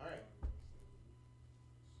 All right.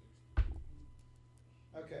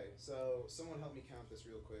 Okay. So someone help me count this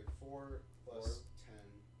real quick. 4 plus 10.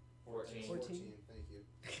 14. 14. Thank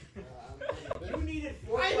you. You needed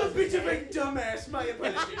 4 I'm a plus bit of 10. a dumbass. My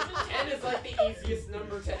apologies. 10 is like the easiest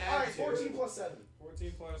number to add All right. to. 14 plus 7.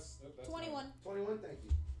 14 plus. That's 21. 21. Thank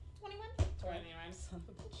you. 21? 21. Son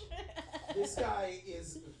of a bitch. This guy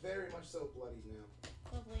is very much so bloodied now.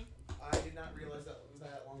 Lovely.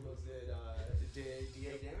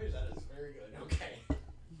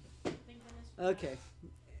 Okay.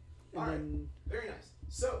 And Alright. then Very nice.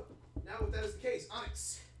 So, now if that is the case,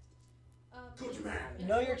 Onyx. Good man. it's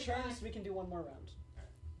know your 45. turns. We can do one more round.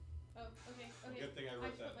 Oh, okay. Good thing I wrote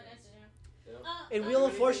just put that my down. dice down. Yeah. In I'm Wheel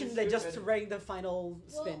of going Fortune, to they just stupid. rang the final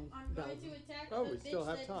spin Well, I'm bell. going to attack Oh, the we still bitch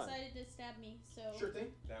have that time. decided to stab me. So. Sure thing.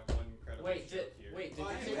 That one incredible Wait, did joke here. wait? Did Oh,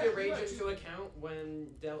 you yeah, take yeah, your rage yeah. into account when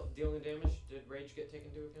dealing damage? Did rage get taken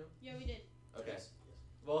into account? Yeah, we did. Okay. Yes.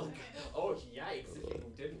 Well, Okay. oh yikes! If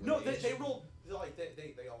you didn't. No, rage. they rolled like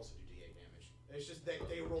they also do D8 damage. It's just they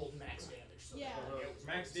rolled max damage. So Yeah. it was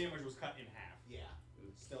Max damage was cut in half. Yeah.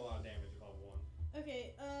 Still a lot of damage at level 1.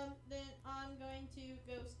 Okay. Then I'm going to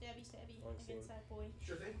go stabby against that boy.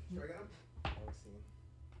 Sure thing. Can I get him? Vaccine.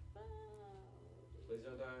 Please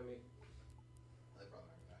don't die on me. They're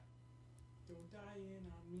probably not gonna die. Don't die in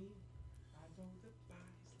on me. I know the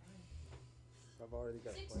body's like. I've already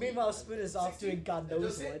got 16. plenty. Meanwhile, Spoon is off 16. doing God That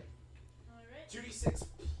knows does what. hit. All right. 2d6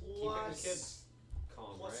 Keeping the kids plus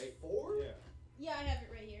calm, plus right? 4. Yeah. Yeah, I have it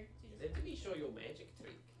right here. Let me show you a magic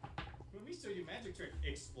trick. When we show you magic trick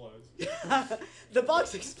explodes. The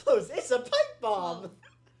box explodes. It's a pipe bomb.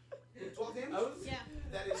 12 damage. I was- Yeah.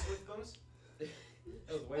 That is with bonus. That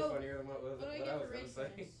was way Oh, funnier than what What do I I get was for gonna race say.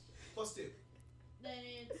 bonus? Plus 2. Then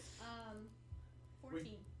it's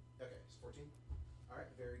 14. Okay, it's 14. All right,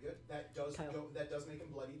 very good. That does Kyle. go. That does make him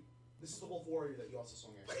bloody. This is the wolf warrior that you also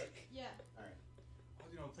swung at. Right? Yeah. Oh,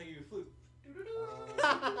 you know, play you a flute.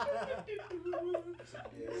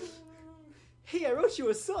 Hey, I wrote you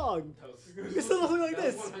a song. That was, It's something like that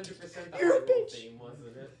this. was 100% the You're a Hyrule bitch. theme,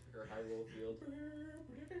 wasn't it? Or Hyrule Field.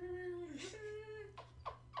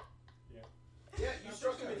 Yeah, you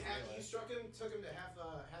struck him in half. You struck him, took him to half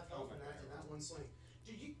health in that one swing.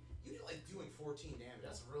 Dude, you did like doing 14 damage.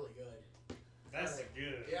 That's really good. That's Alright.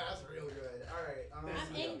 good. Yeah, that's really good. All right.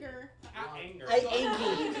 I'm anger. Anger. I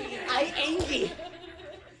angry. I angry.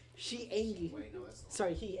 She angry. Wait, no, that's not.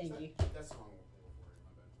 Sorry, he angry. That's the wrong wolf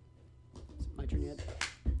warrior. My bad. My turn yet.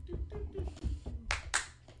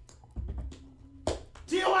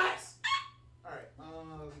 TOS! Alright,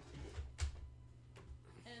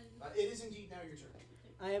 And it is indeed now your turn.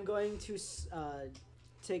 I am going to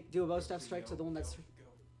do a bow staff strike to the one that's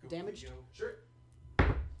damaged. Sure.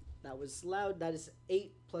 That was loud. That is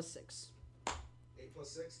 8 plus 6. 8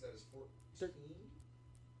 plus 6, that is 14.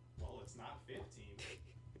 Well, it's not 15.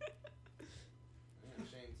 Yeah,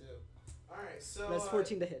 shame too. Alright, so. That's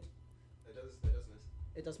 14 to hit. That does miss.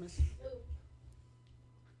 It does miss. ooh,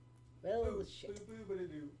 Well, Ooh, shit. boo, boo,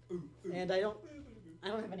 ba-da-doo. Ooh, ooh, And I don't boo, ba-da-doo. I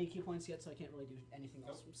don't have any key points yet, so I can't really do anything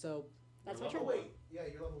else. So that's my Level turn. one. Wait, yeah,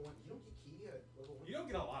 you're level 1. You don't get key at level 1? You don't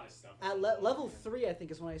get a lot of stuff. At level 3, I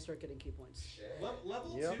think, is when I start getting key points. Shit.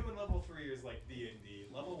 Level Yep. 2 and level 3 is like D&D.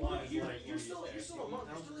 Level Well, 1 is you're, like you're still when you a monk.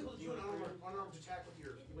 You're still able to do an unarmed attack with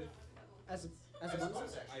your As a as a monk.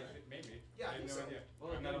 bonus action. I, Right? maybe. Yeah, I I have think no so. idea.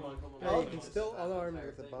 Well, I'm not a monk. Yeah, you can still unarmed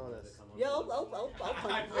with a bonus. Yeah, I'll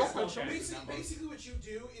punch him. Basically, what you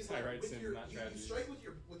do is I like write with sins, your not you tragedies. strike with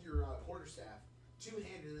your quarterstaff,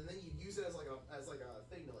 two-handed, and then you use it as like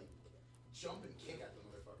a thing to like jump and kick at the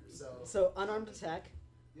motherfucker. So unarmed attack.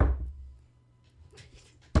 Yep.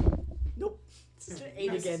 Nope. It's an 8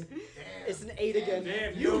 Nice. again. Damn. It's an 8 again.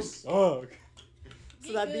 Damn, You you suck.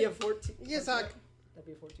 So that'd be a 14. Yes, I. That'd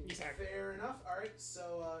be a 14. Fair enough. All right,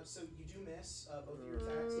 so you do miss both of your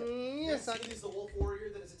attacks. Yes, I. Next it is the wolf warrior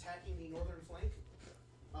that is attacking the northern flank.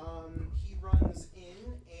 He runs in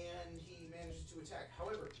and he manages to attack.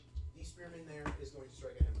 However, the spearman there is going to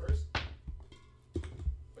strike at him first.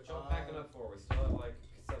 What y'all packing up for? We still have like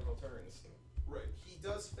several turns. Right. He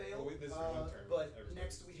does fail. Well, this is one turn, but everybody.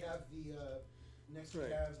 next we have the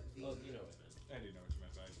Right. Well, you know what I meant. I do know what you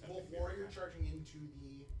meant. I just had to wolf figure it warrior out. charging into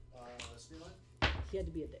the spearman. He had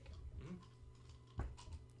to be a dick.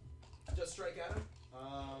 Does strike at him.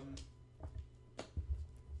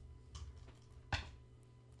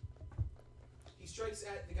 He strikes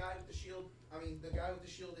at the guy with the shield. I mean, the guy with the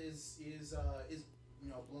shield is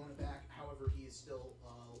blown it back. However, he is still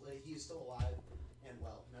alive and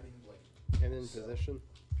well, not even bleeding. And in position.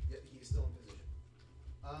 Yeah, he is still in position.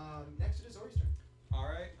 Next it is Ori's turn.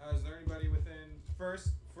 Alright, is there anybody within... First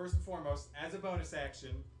and foremost, as a bonus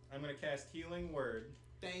action, I'm going to cast Healing Word.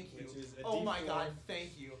 Thank you. Which is a oh my D4. god,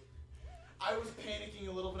 thank you. I was panicking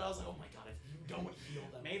a little bit. I was like, oh my god, if you don't heal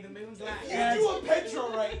them. May the moon's If light. you do a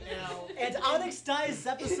Petro right now. And Onyx dies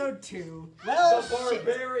episode 2. Well, The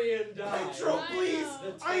barbarian died. Petro, I please!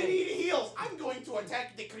 know. I need heals! I'm going to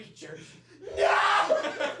attack the creature. No!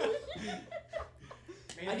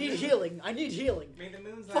 May I the need moon- healing. I need healing. May the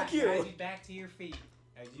moon's Fuck light you. guide you back to your feet.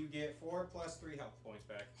 As you get 4 plus 3 health points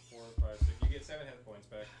back. 4, 5, 6. You get 7 health points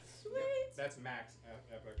back. sweet. That's max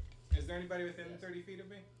epic. Is there anybody within 30 feet of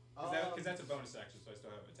me? Because that's a bonus action, so I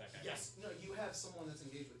still have attack action. Yes. No, you have someone that's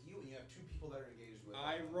engaged with you, and you have 2 people that are engaged with.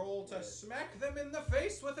 I roll to smack them in the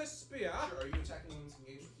face with a spear. Sure. Are you attacking the one that's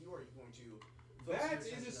engaged with you, or are you going to? That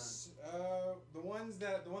is the one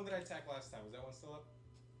that I attacked last time. Is that one still up?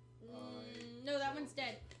 No, that one's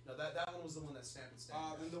dead. No, that one was the one that snapped and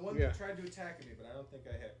stabbed. Then the one Yeah. that tried to attack me, but I don't think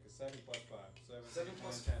I hit. Because 7 plus 5. 7 8,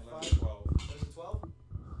 plus 9, 10, 11, 5. 12. There's a 12.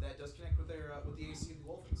 That does connect with their with the AC of the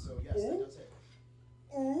Wolfen, so yes, that does hit.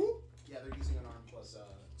 Ooh. Yeah, they're using unarmed plus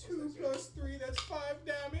 2 plus 3, that's 5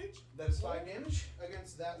 damage. That is 5 damage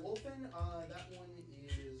against that Wolfen. That one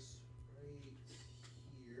is right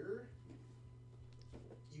here.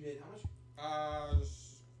 You did how much?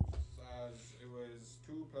 It was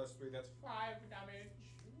 2 plus 3, that's 5 damage.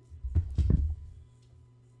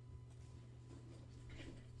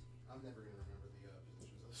 I'm never gonna remember the positions of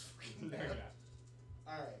this fucking No, map. you're not.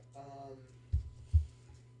 Alright,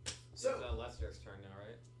 It's so Lester's turn now,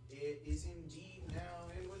 right? it is indeed now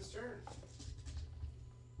Anduin's turn.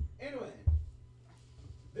 Anduin,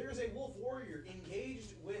 there is a wolf warrior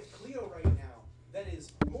engaged with Cleo right now that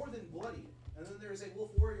is more than bloodied. And then there's a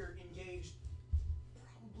wolf warrior engaged,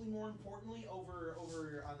 probably more importantly, over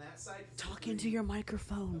on that side. Talk into your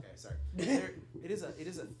microphone. Okay, sorry. It is a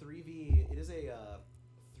 3v2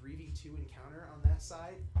 encounter on that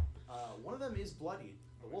side. One of them is bloodied.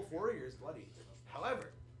 The wolf warrior is bloodied.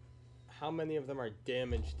 However, How many of them are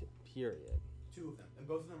damaged, period? 2 of them, and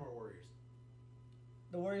both of them are warriors.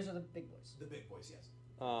 The warriors are the big boys. The big boys, yes.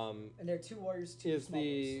 And there are 2 warriors, 2 Is small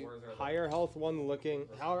the boys. higher health one looking...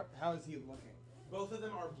 How is he looking? Both of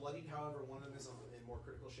them are bloodied. However, one of them is in more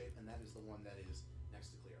critical shape, and that is the one that is next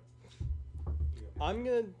to Cleo. I'm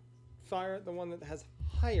going to fire at the one that has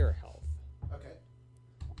higher health. Okay.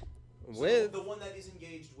 So With... the one that is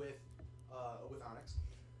engaged with Onyx.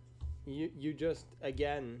 You just,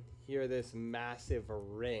 again, hear this massive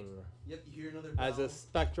ring Yep, you hear another as bell. a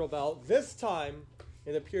spectral bell. This time,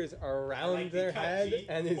 it appears around like the their cut head sheet.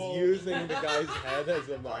 and is Boom. using the guy's head as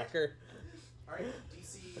a marker. Alright,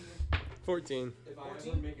 DC 14. If I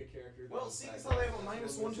 14? ever make a character. Well, that's seeing as like how they have a that,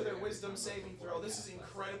 -1 to their every wisdom time saving before throw, I this cast is it.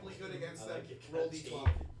 incredibly good against I them. like it Roll cut D12.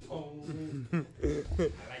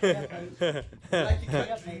 I like Like you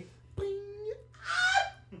cut G. Bing!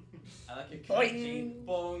 I like it. Boing!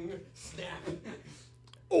 Bong! Snap!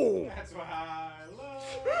 Oh! That's why I love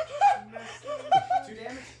 2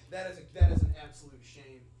 damage? That is an absolute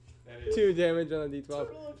shame. That is 2 damage on a d12.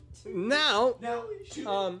 Now, Now,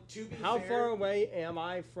 to be how fair, far away am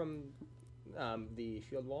I from the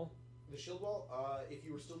shield wall? the shield wall, if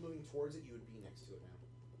you were still moving towards it, you would be next to it now.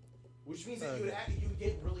 Which means that Okay. you would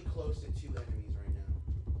get really close to 2 enemies right now.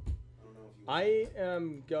 I don't know if you would. I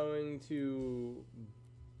am going to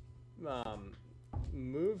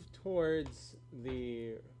move towards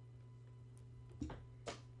the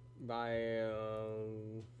by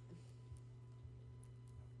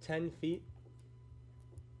 10 feet.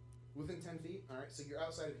 Within 10 feet? Alright, so you're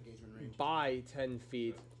outside of engagement range. By 10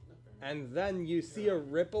 feet. No, fair enough. And then you see a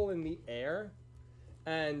ripple in the air,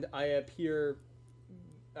 and I appear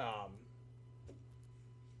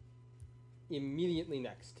immediately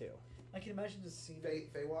next to. I can imagine the scene.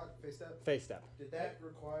 Fey walk? Fey step? Face step. Did that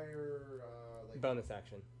require, like... Bonus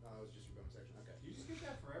action. No, it was just your bonus action. Okay. Do you just get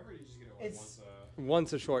that forever, or do you just get it It's- once?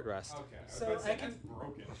 Once a short rest. Okay. I was So about to say, I can- that's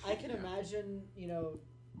broken. I can imagine, I was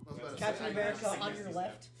about to say, Captain I- America I- on your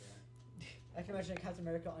left. I can imagine Captain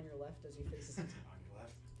America on your left as he faces. On your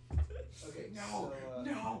left. Okay, No, so,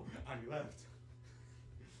 no, on your left.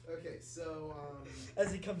 Okay, so,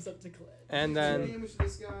 As he comes up to Clay. And 2 then damage to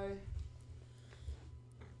this guy.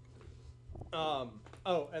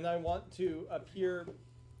 oh, and I want to appear,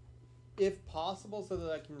 if possible, so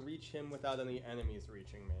that I can reach him without any enemies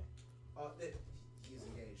reaching me. He's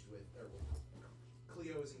engaged with,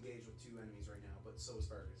 Cleo is engaged with 2 enemies right now, but so is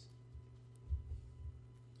Fergus.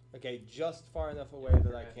 Okay, just far enough away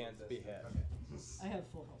that I can't be hit. Okay. I have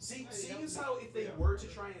full health. Seeing as how if they were to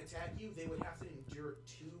try and attack you, they would have to endure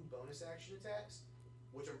 2 bonus action attacks,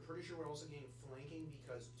 which I'm pretty sure would also gain flanking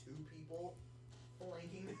because 2 people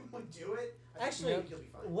flanking them would do it. I Actually, think he'll be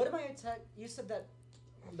fine. what am I attack? You said that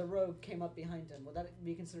the rogue came up behind him. Would that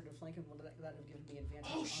be considered a flank, and would that have given me advantage?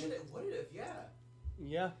 Oh on shit! it? It would have, yeah.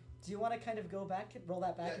 Yeah. Do you want to kind of go back, and roll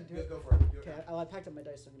that back, and do Yeah, it? go for it. Do it Okay, now. I packed up my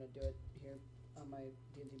dice, so I'm gonna do it here on my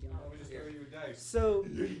D&D Beyond. Oh, we just throw you a dice. So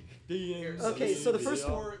Here, Okay, so the this first is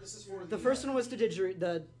one- this is for the first one was to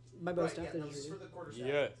didgeridoo. My bow Right, staff. yeah, the no, this is for didgeridoo. the quarterstaff.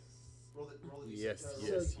 Yes. Roll the D6. Yes, roll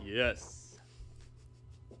yes, the- yes.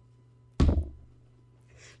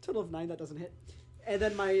 Total of 9. That doesn't hit. And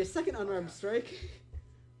then my second unarmed strike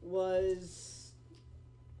was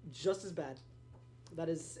just as bad. That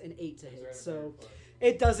is an 8 to hit. So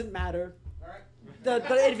It doesn't matter. Alright.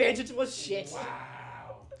 The advantage was shit.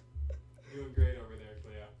 Wow. Doing great over there,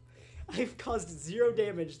 Cleo. I've caused 0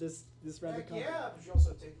 damage this round of Heck combat. yeah, but you also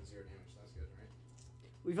have taken 0 damage. That's good, right?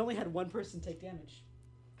 We've only had one person take damage.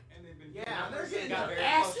 And they've been Yeah, and they're getting got their very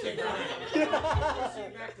ass close to kicked.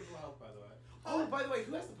 Proceed back to health, by the way. Oh, by the way,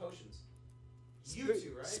 who has the potions? You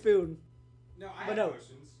two, right? Spoon. No, I But have no.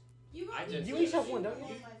 potions. You I did You too. each have one, don't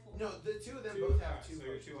you? No, the two of them Two, both have so 2 you're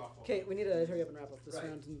potions. 2 off. Okay, we need to hurry up and wrap up this Right.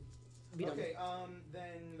 round and be done. Okay,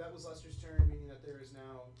 then that was Lester's turn, meaning that there is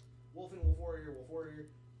now Wolfen, Wolf Warrior, Wolf Warrior.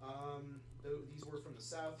 These were from the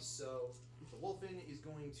south, so the Wolfen is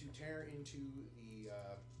going to tear into the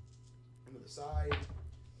side.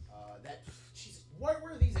 Jesus, where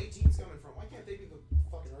are these 18s coming from? Why can't they be the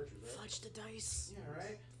fucking archers, right? Fudge the dice. Yeah,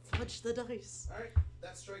 right. Fudge the dice. All right,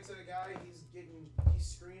 that strikes at a guy. He's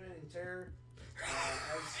screaming in terror.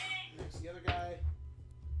 As next the other guy.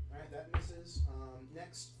 All right, that misses.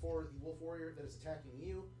 Next for the Wolf Warrior that is attacking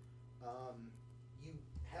you. You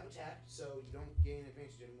have attacked, so you don't gain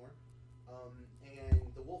advantage anymore. And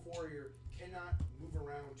the Wolf Warrior cannot move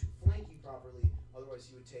around to flank you properly. Otherwise,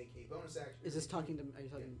 he would take a bonus action. Is this talking to? Are you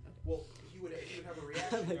talking? Well, he would have a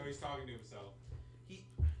reaction. No, he's talking to himself.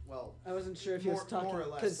 Well, I wasn't sure if he was More talking or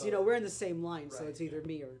less, because so- we're in the same line, so Right, it's either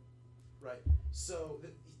me or. right. So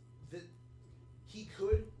he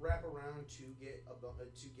could wrap around to get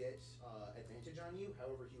advantage on you.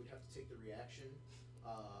 However, he would have to take the reaction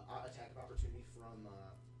attack of opportunity from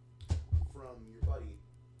your buddy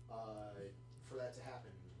for that to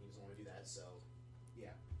happen. He doesn't want to do that. So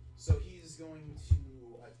yeah. So he's going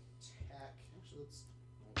to attack. Actually, let's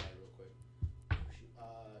roll that real quick.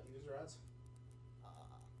 Use your odds.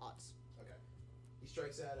 Odds. Okay. He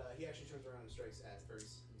strikes at. He actually turns around and strikes at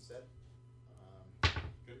Fergus instead.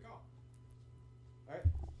 Good call. All right.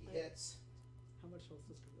 He hits. How much health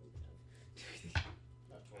does he really have?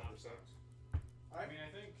 About Nah, 12%. sucks. All right. I mean, I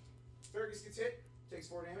think. Fergus gets hit. Takes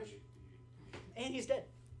 4 damage. And he's dead.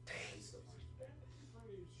 He's still fine.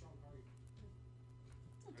 Pretty strong party.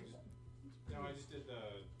 I just did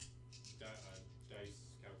the dice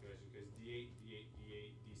calculation because D8, D8,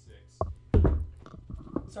 D8,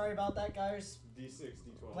 D6. Sorry about that, guys. D6,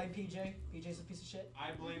 D12. Blame PJ. PJ's a piece of shit.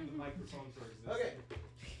 I blame the microphone for existing. Okay.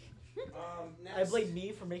 Next, I blame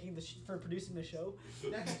me for making for producing the show.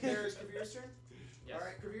 Next, there's Kravir's turn. Yes. All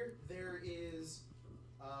right, Kravir. There is.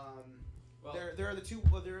 Well, There are the two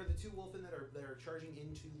Wolfen that are charging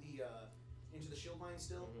into the shield line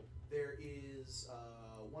still. Mhm. There is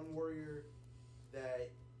one warrior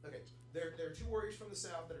that There are 2 warriors from the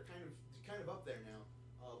south that are kind of up there now.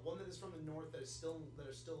 One that is from the north that are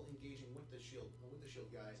still engaging with the shield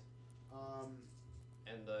guy.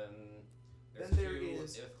 and then there's Then there 2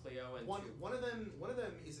 is with Cleo and One 2. of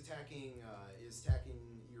them is attacking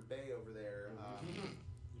your bay over there.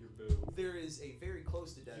 Your boo. There is a very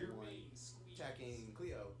close to dead Your one main squeeze. attacking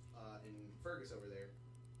Cleo and Fergus over there.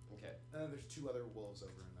 Okay. And then there's 2 other wolves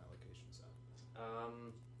over in that location. So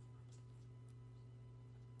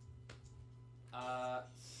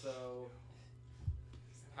So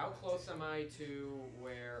how close am I to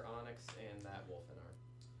where Onyx and that Wolfen are?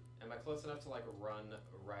 Am I close enough to like run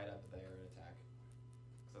right up there and attack?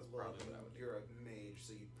 'Cause that's probably what I would do. You're a mage,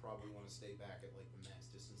 so you'd probably want to stay back at like the max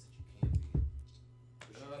distance that you can be.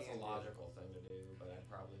 Which I you know that's a can do. logical thing to do, but I'd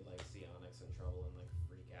probably like see Onyx in trouble and like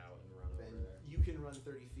freak out and run Then over there. you can run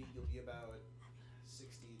 30 feet. You'll be about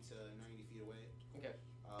 60 to 90 feet away. Okay.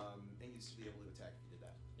 And you'd still be able to attack if you did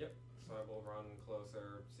that. Yep. So I will run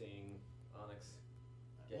closer, seeing Onyx.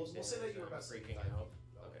 We'll say that you were about freaking 75 out.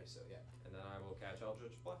 feet. Okay, so yeah. And then I will cast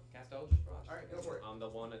Eldritch Blast. All right, go for it. I'm the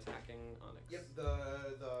one attacking Onyx. Yep,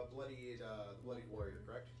 the bloodied warrior,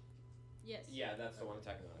 correct? Yes. Yeah, that's the one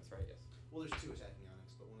attacking Onyx, right? Yes. Well, there's 2 attacking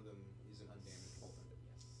Onyx, but one of them is an undamaged wolfen.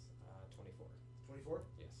 Yes. 24. 24?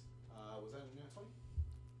 Yes. Was that a nat 20?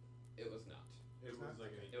 It was not. It was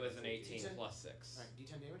like It was an 18 D10? plus 6. Alright,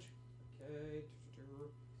 D10 damage. Okay.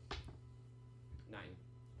 9.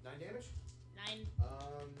 9 damage. 9.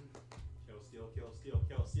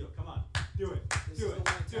 Kill, steal. Come on. Do it. This Do is it.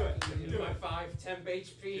 the one Do it. attacking you. Do my 5 temp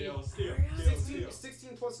HP. Kill, steal.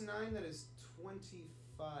 16 plus 9, that is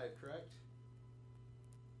 25, correct?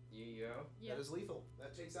 Yeah. Yeah. That is lethal.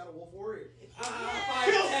 That takes out a wolf warrior. Kill,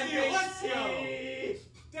 steal. Let's go.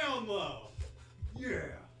 Down low. Yeah.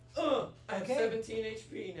 I have Okay. 17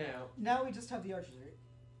 HP now. Now we just have the archers, right?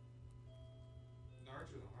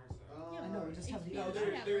 Archer's on our side. Yeah, I know, we just have HP the is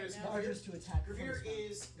archers. right there now. is The archers to attack. from Gravir the spot.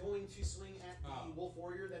 is going to swing at the Oh. wolf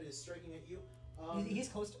warrior that is striking at you. He's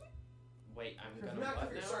close to me. Wait, I'm Not gonna Not what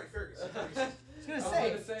Gravir, now? sorry, Fergus. I was gonna I was say.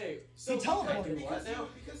 gonna say. So He teleported. because What now?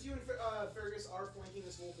 because you and Fergus are flanking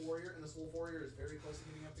this wolf warrior, and this wolf warrior is very close to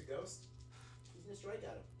getting up to Ghost, he's gonna strike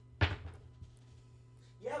at him.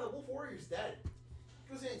 Yeah, the wolf warrior's dead.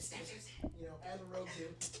 Goes in, stab, and the rogue too.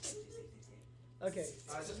 Okay.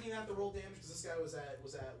 Doesn't even have to roll damage because this guy was at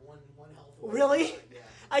one health. away. Really? Yeah.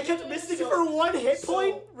 I kept missing for 1 hit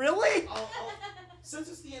point? Really? Since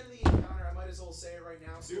it's the end of the encounter, I might as well say it right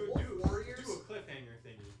now. So the wolf warriors. Do a cliffhanger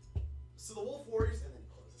thingy. So the wolf warriors, and then it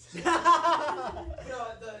closes.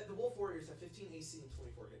 The wolf warriors have 15 AC and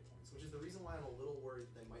 24 hit points, which is the reason why I'm a little worried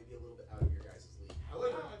that they might be a little bit out of your guys' league.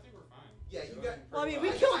 However, I think we're fine. yeah, you got. Well, I mean, we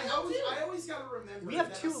I killed always gotta remember. We have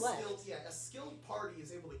that 2 left. A skilled party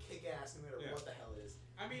is able to kick ass no matter what the hell it is.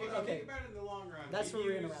 I mean, But, if you okay. think about it in the long run, That's we where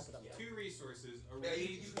we're gonna use wrap it up. 2 resources, a Yeah, you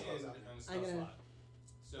rage can close and out now. a I'm spell gonna- slot.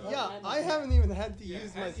 So Yeah, I haven't even had to Yeah,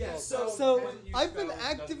 use my as- spell. yeah, so- So- when you I've been spell, it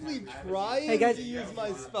doesn't actively have to have trying Hey, guys- to use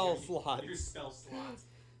my spell slot. Your spell slot.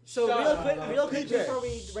 So Shut real up. quick PJ. before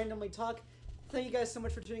we randomly talk, thank you guys so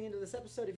much for tuning into this episode. If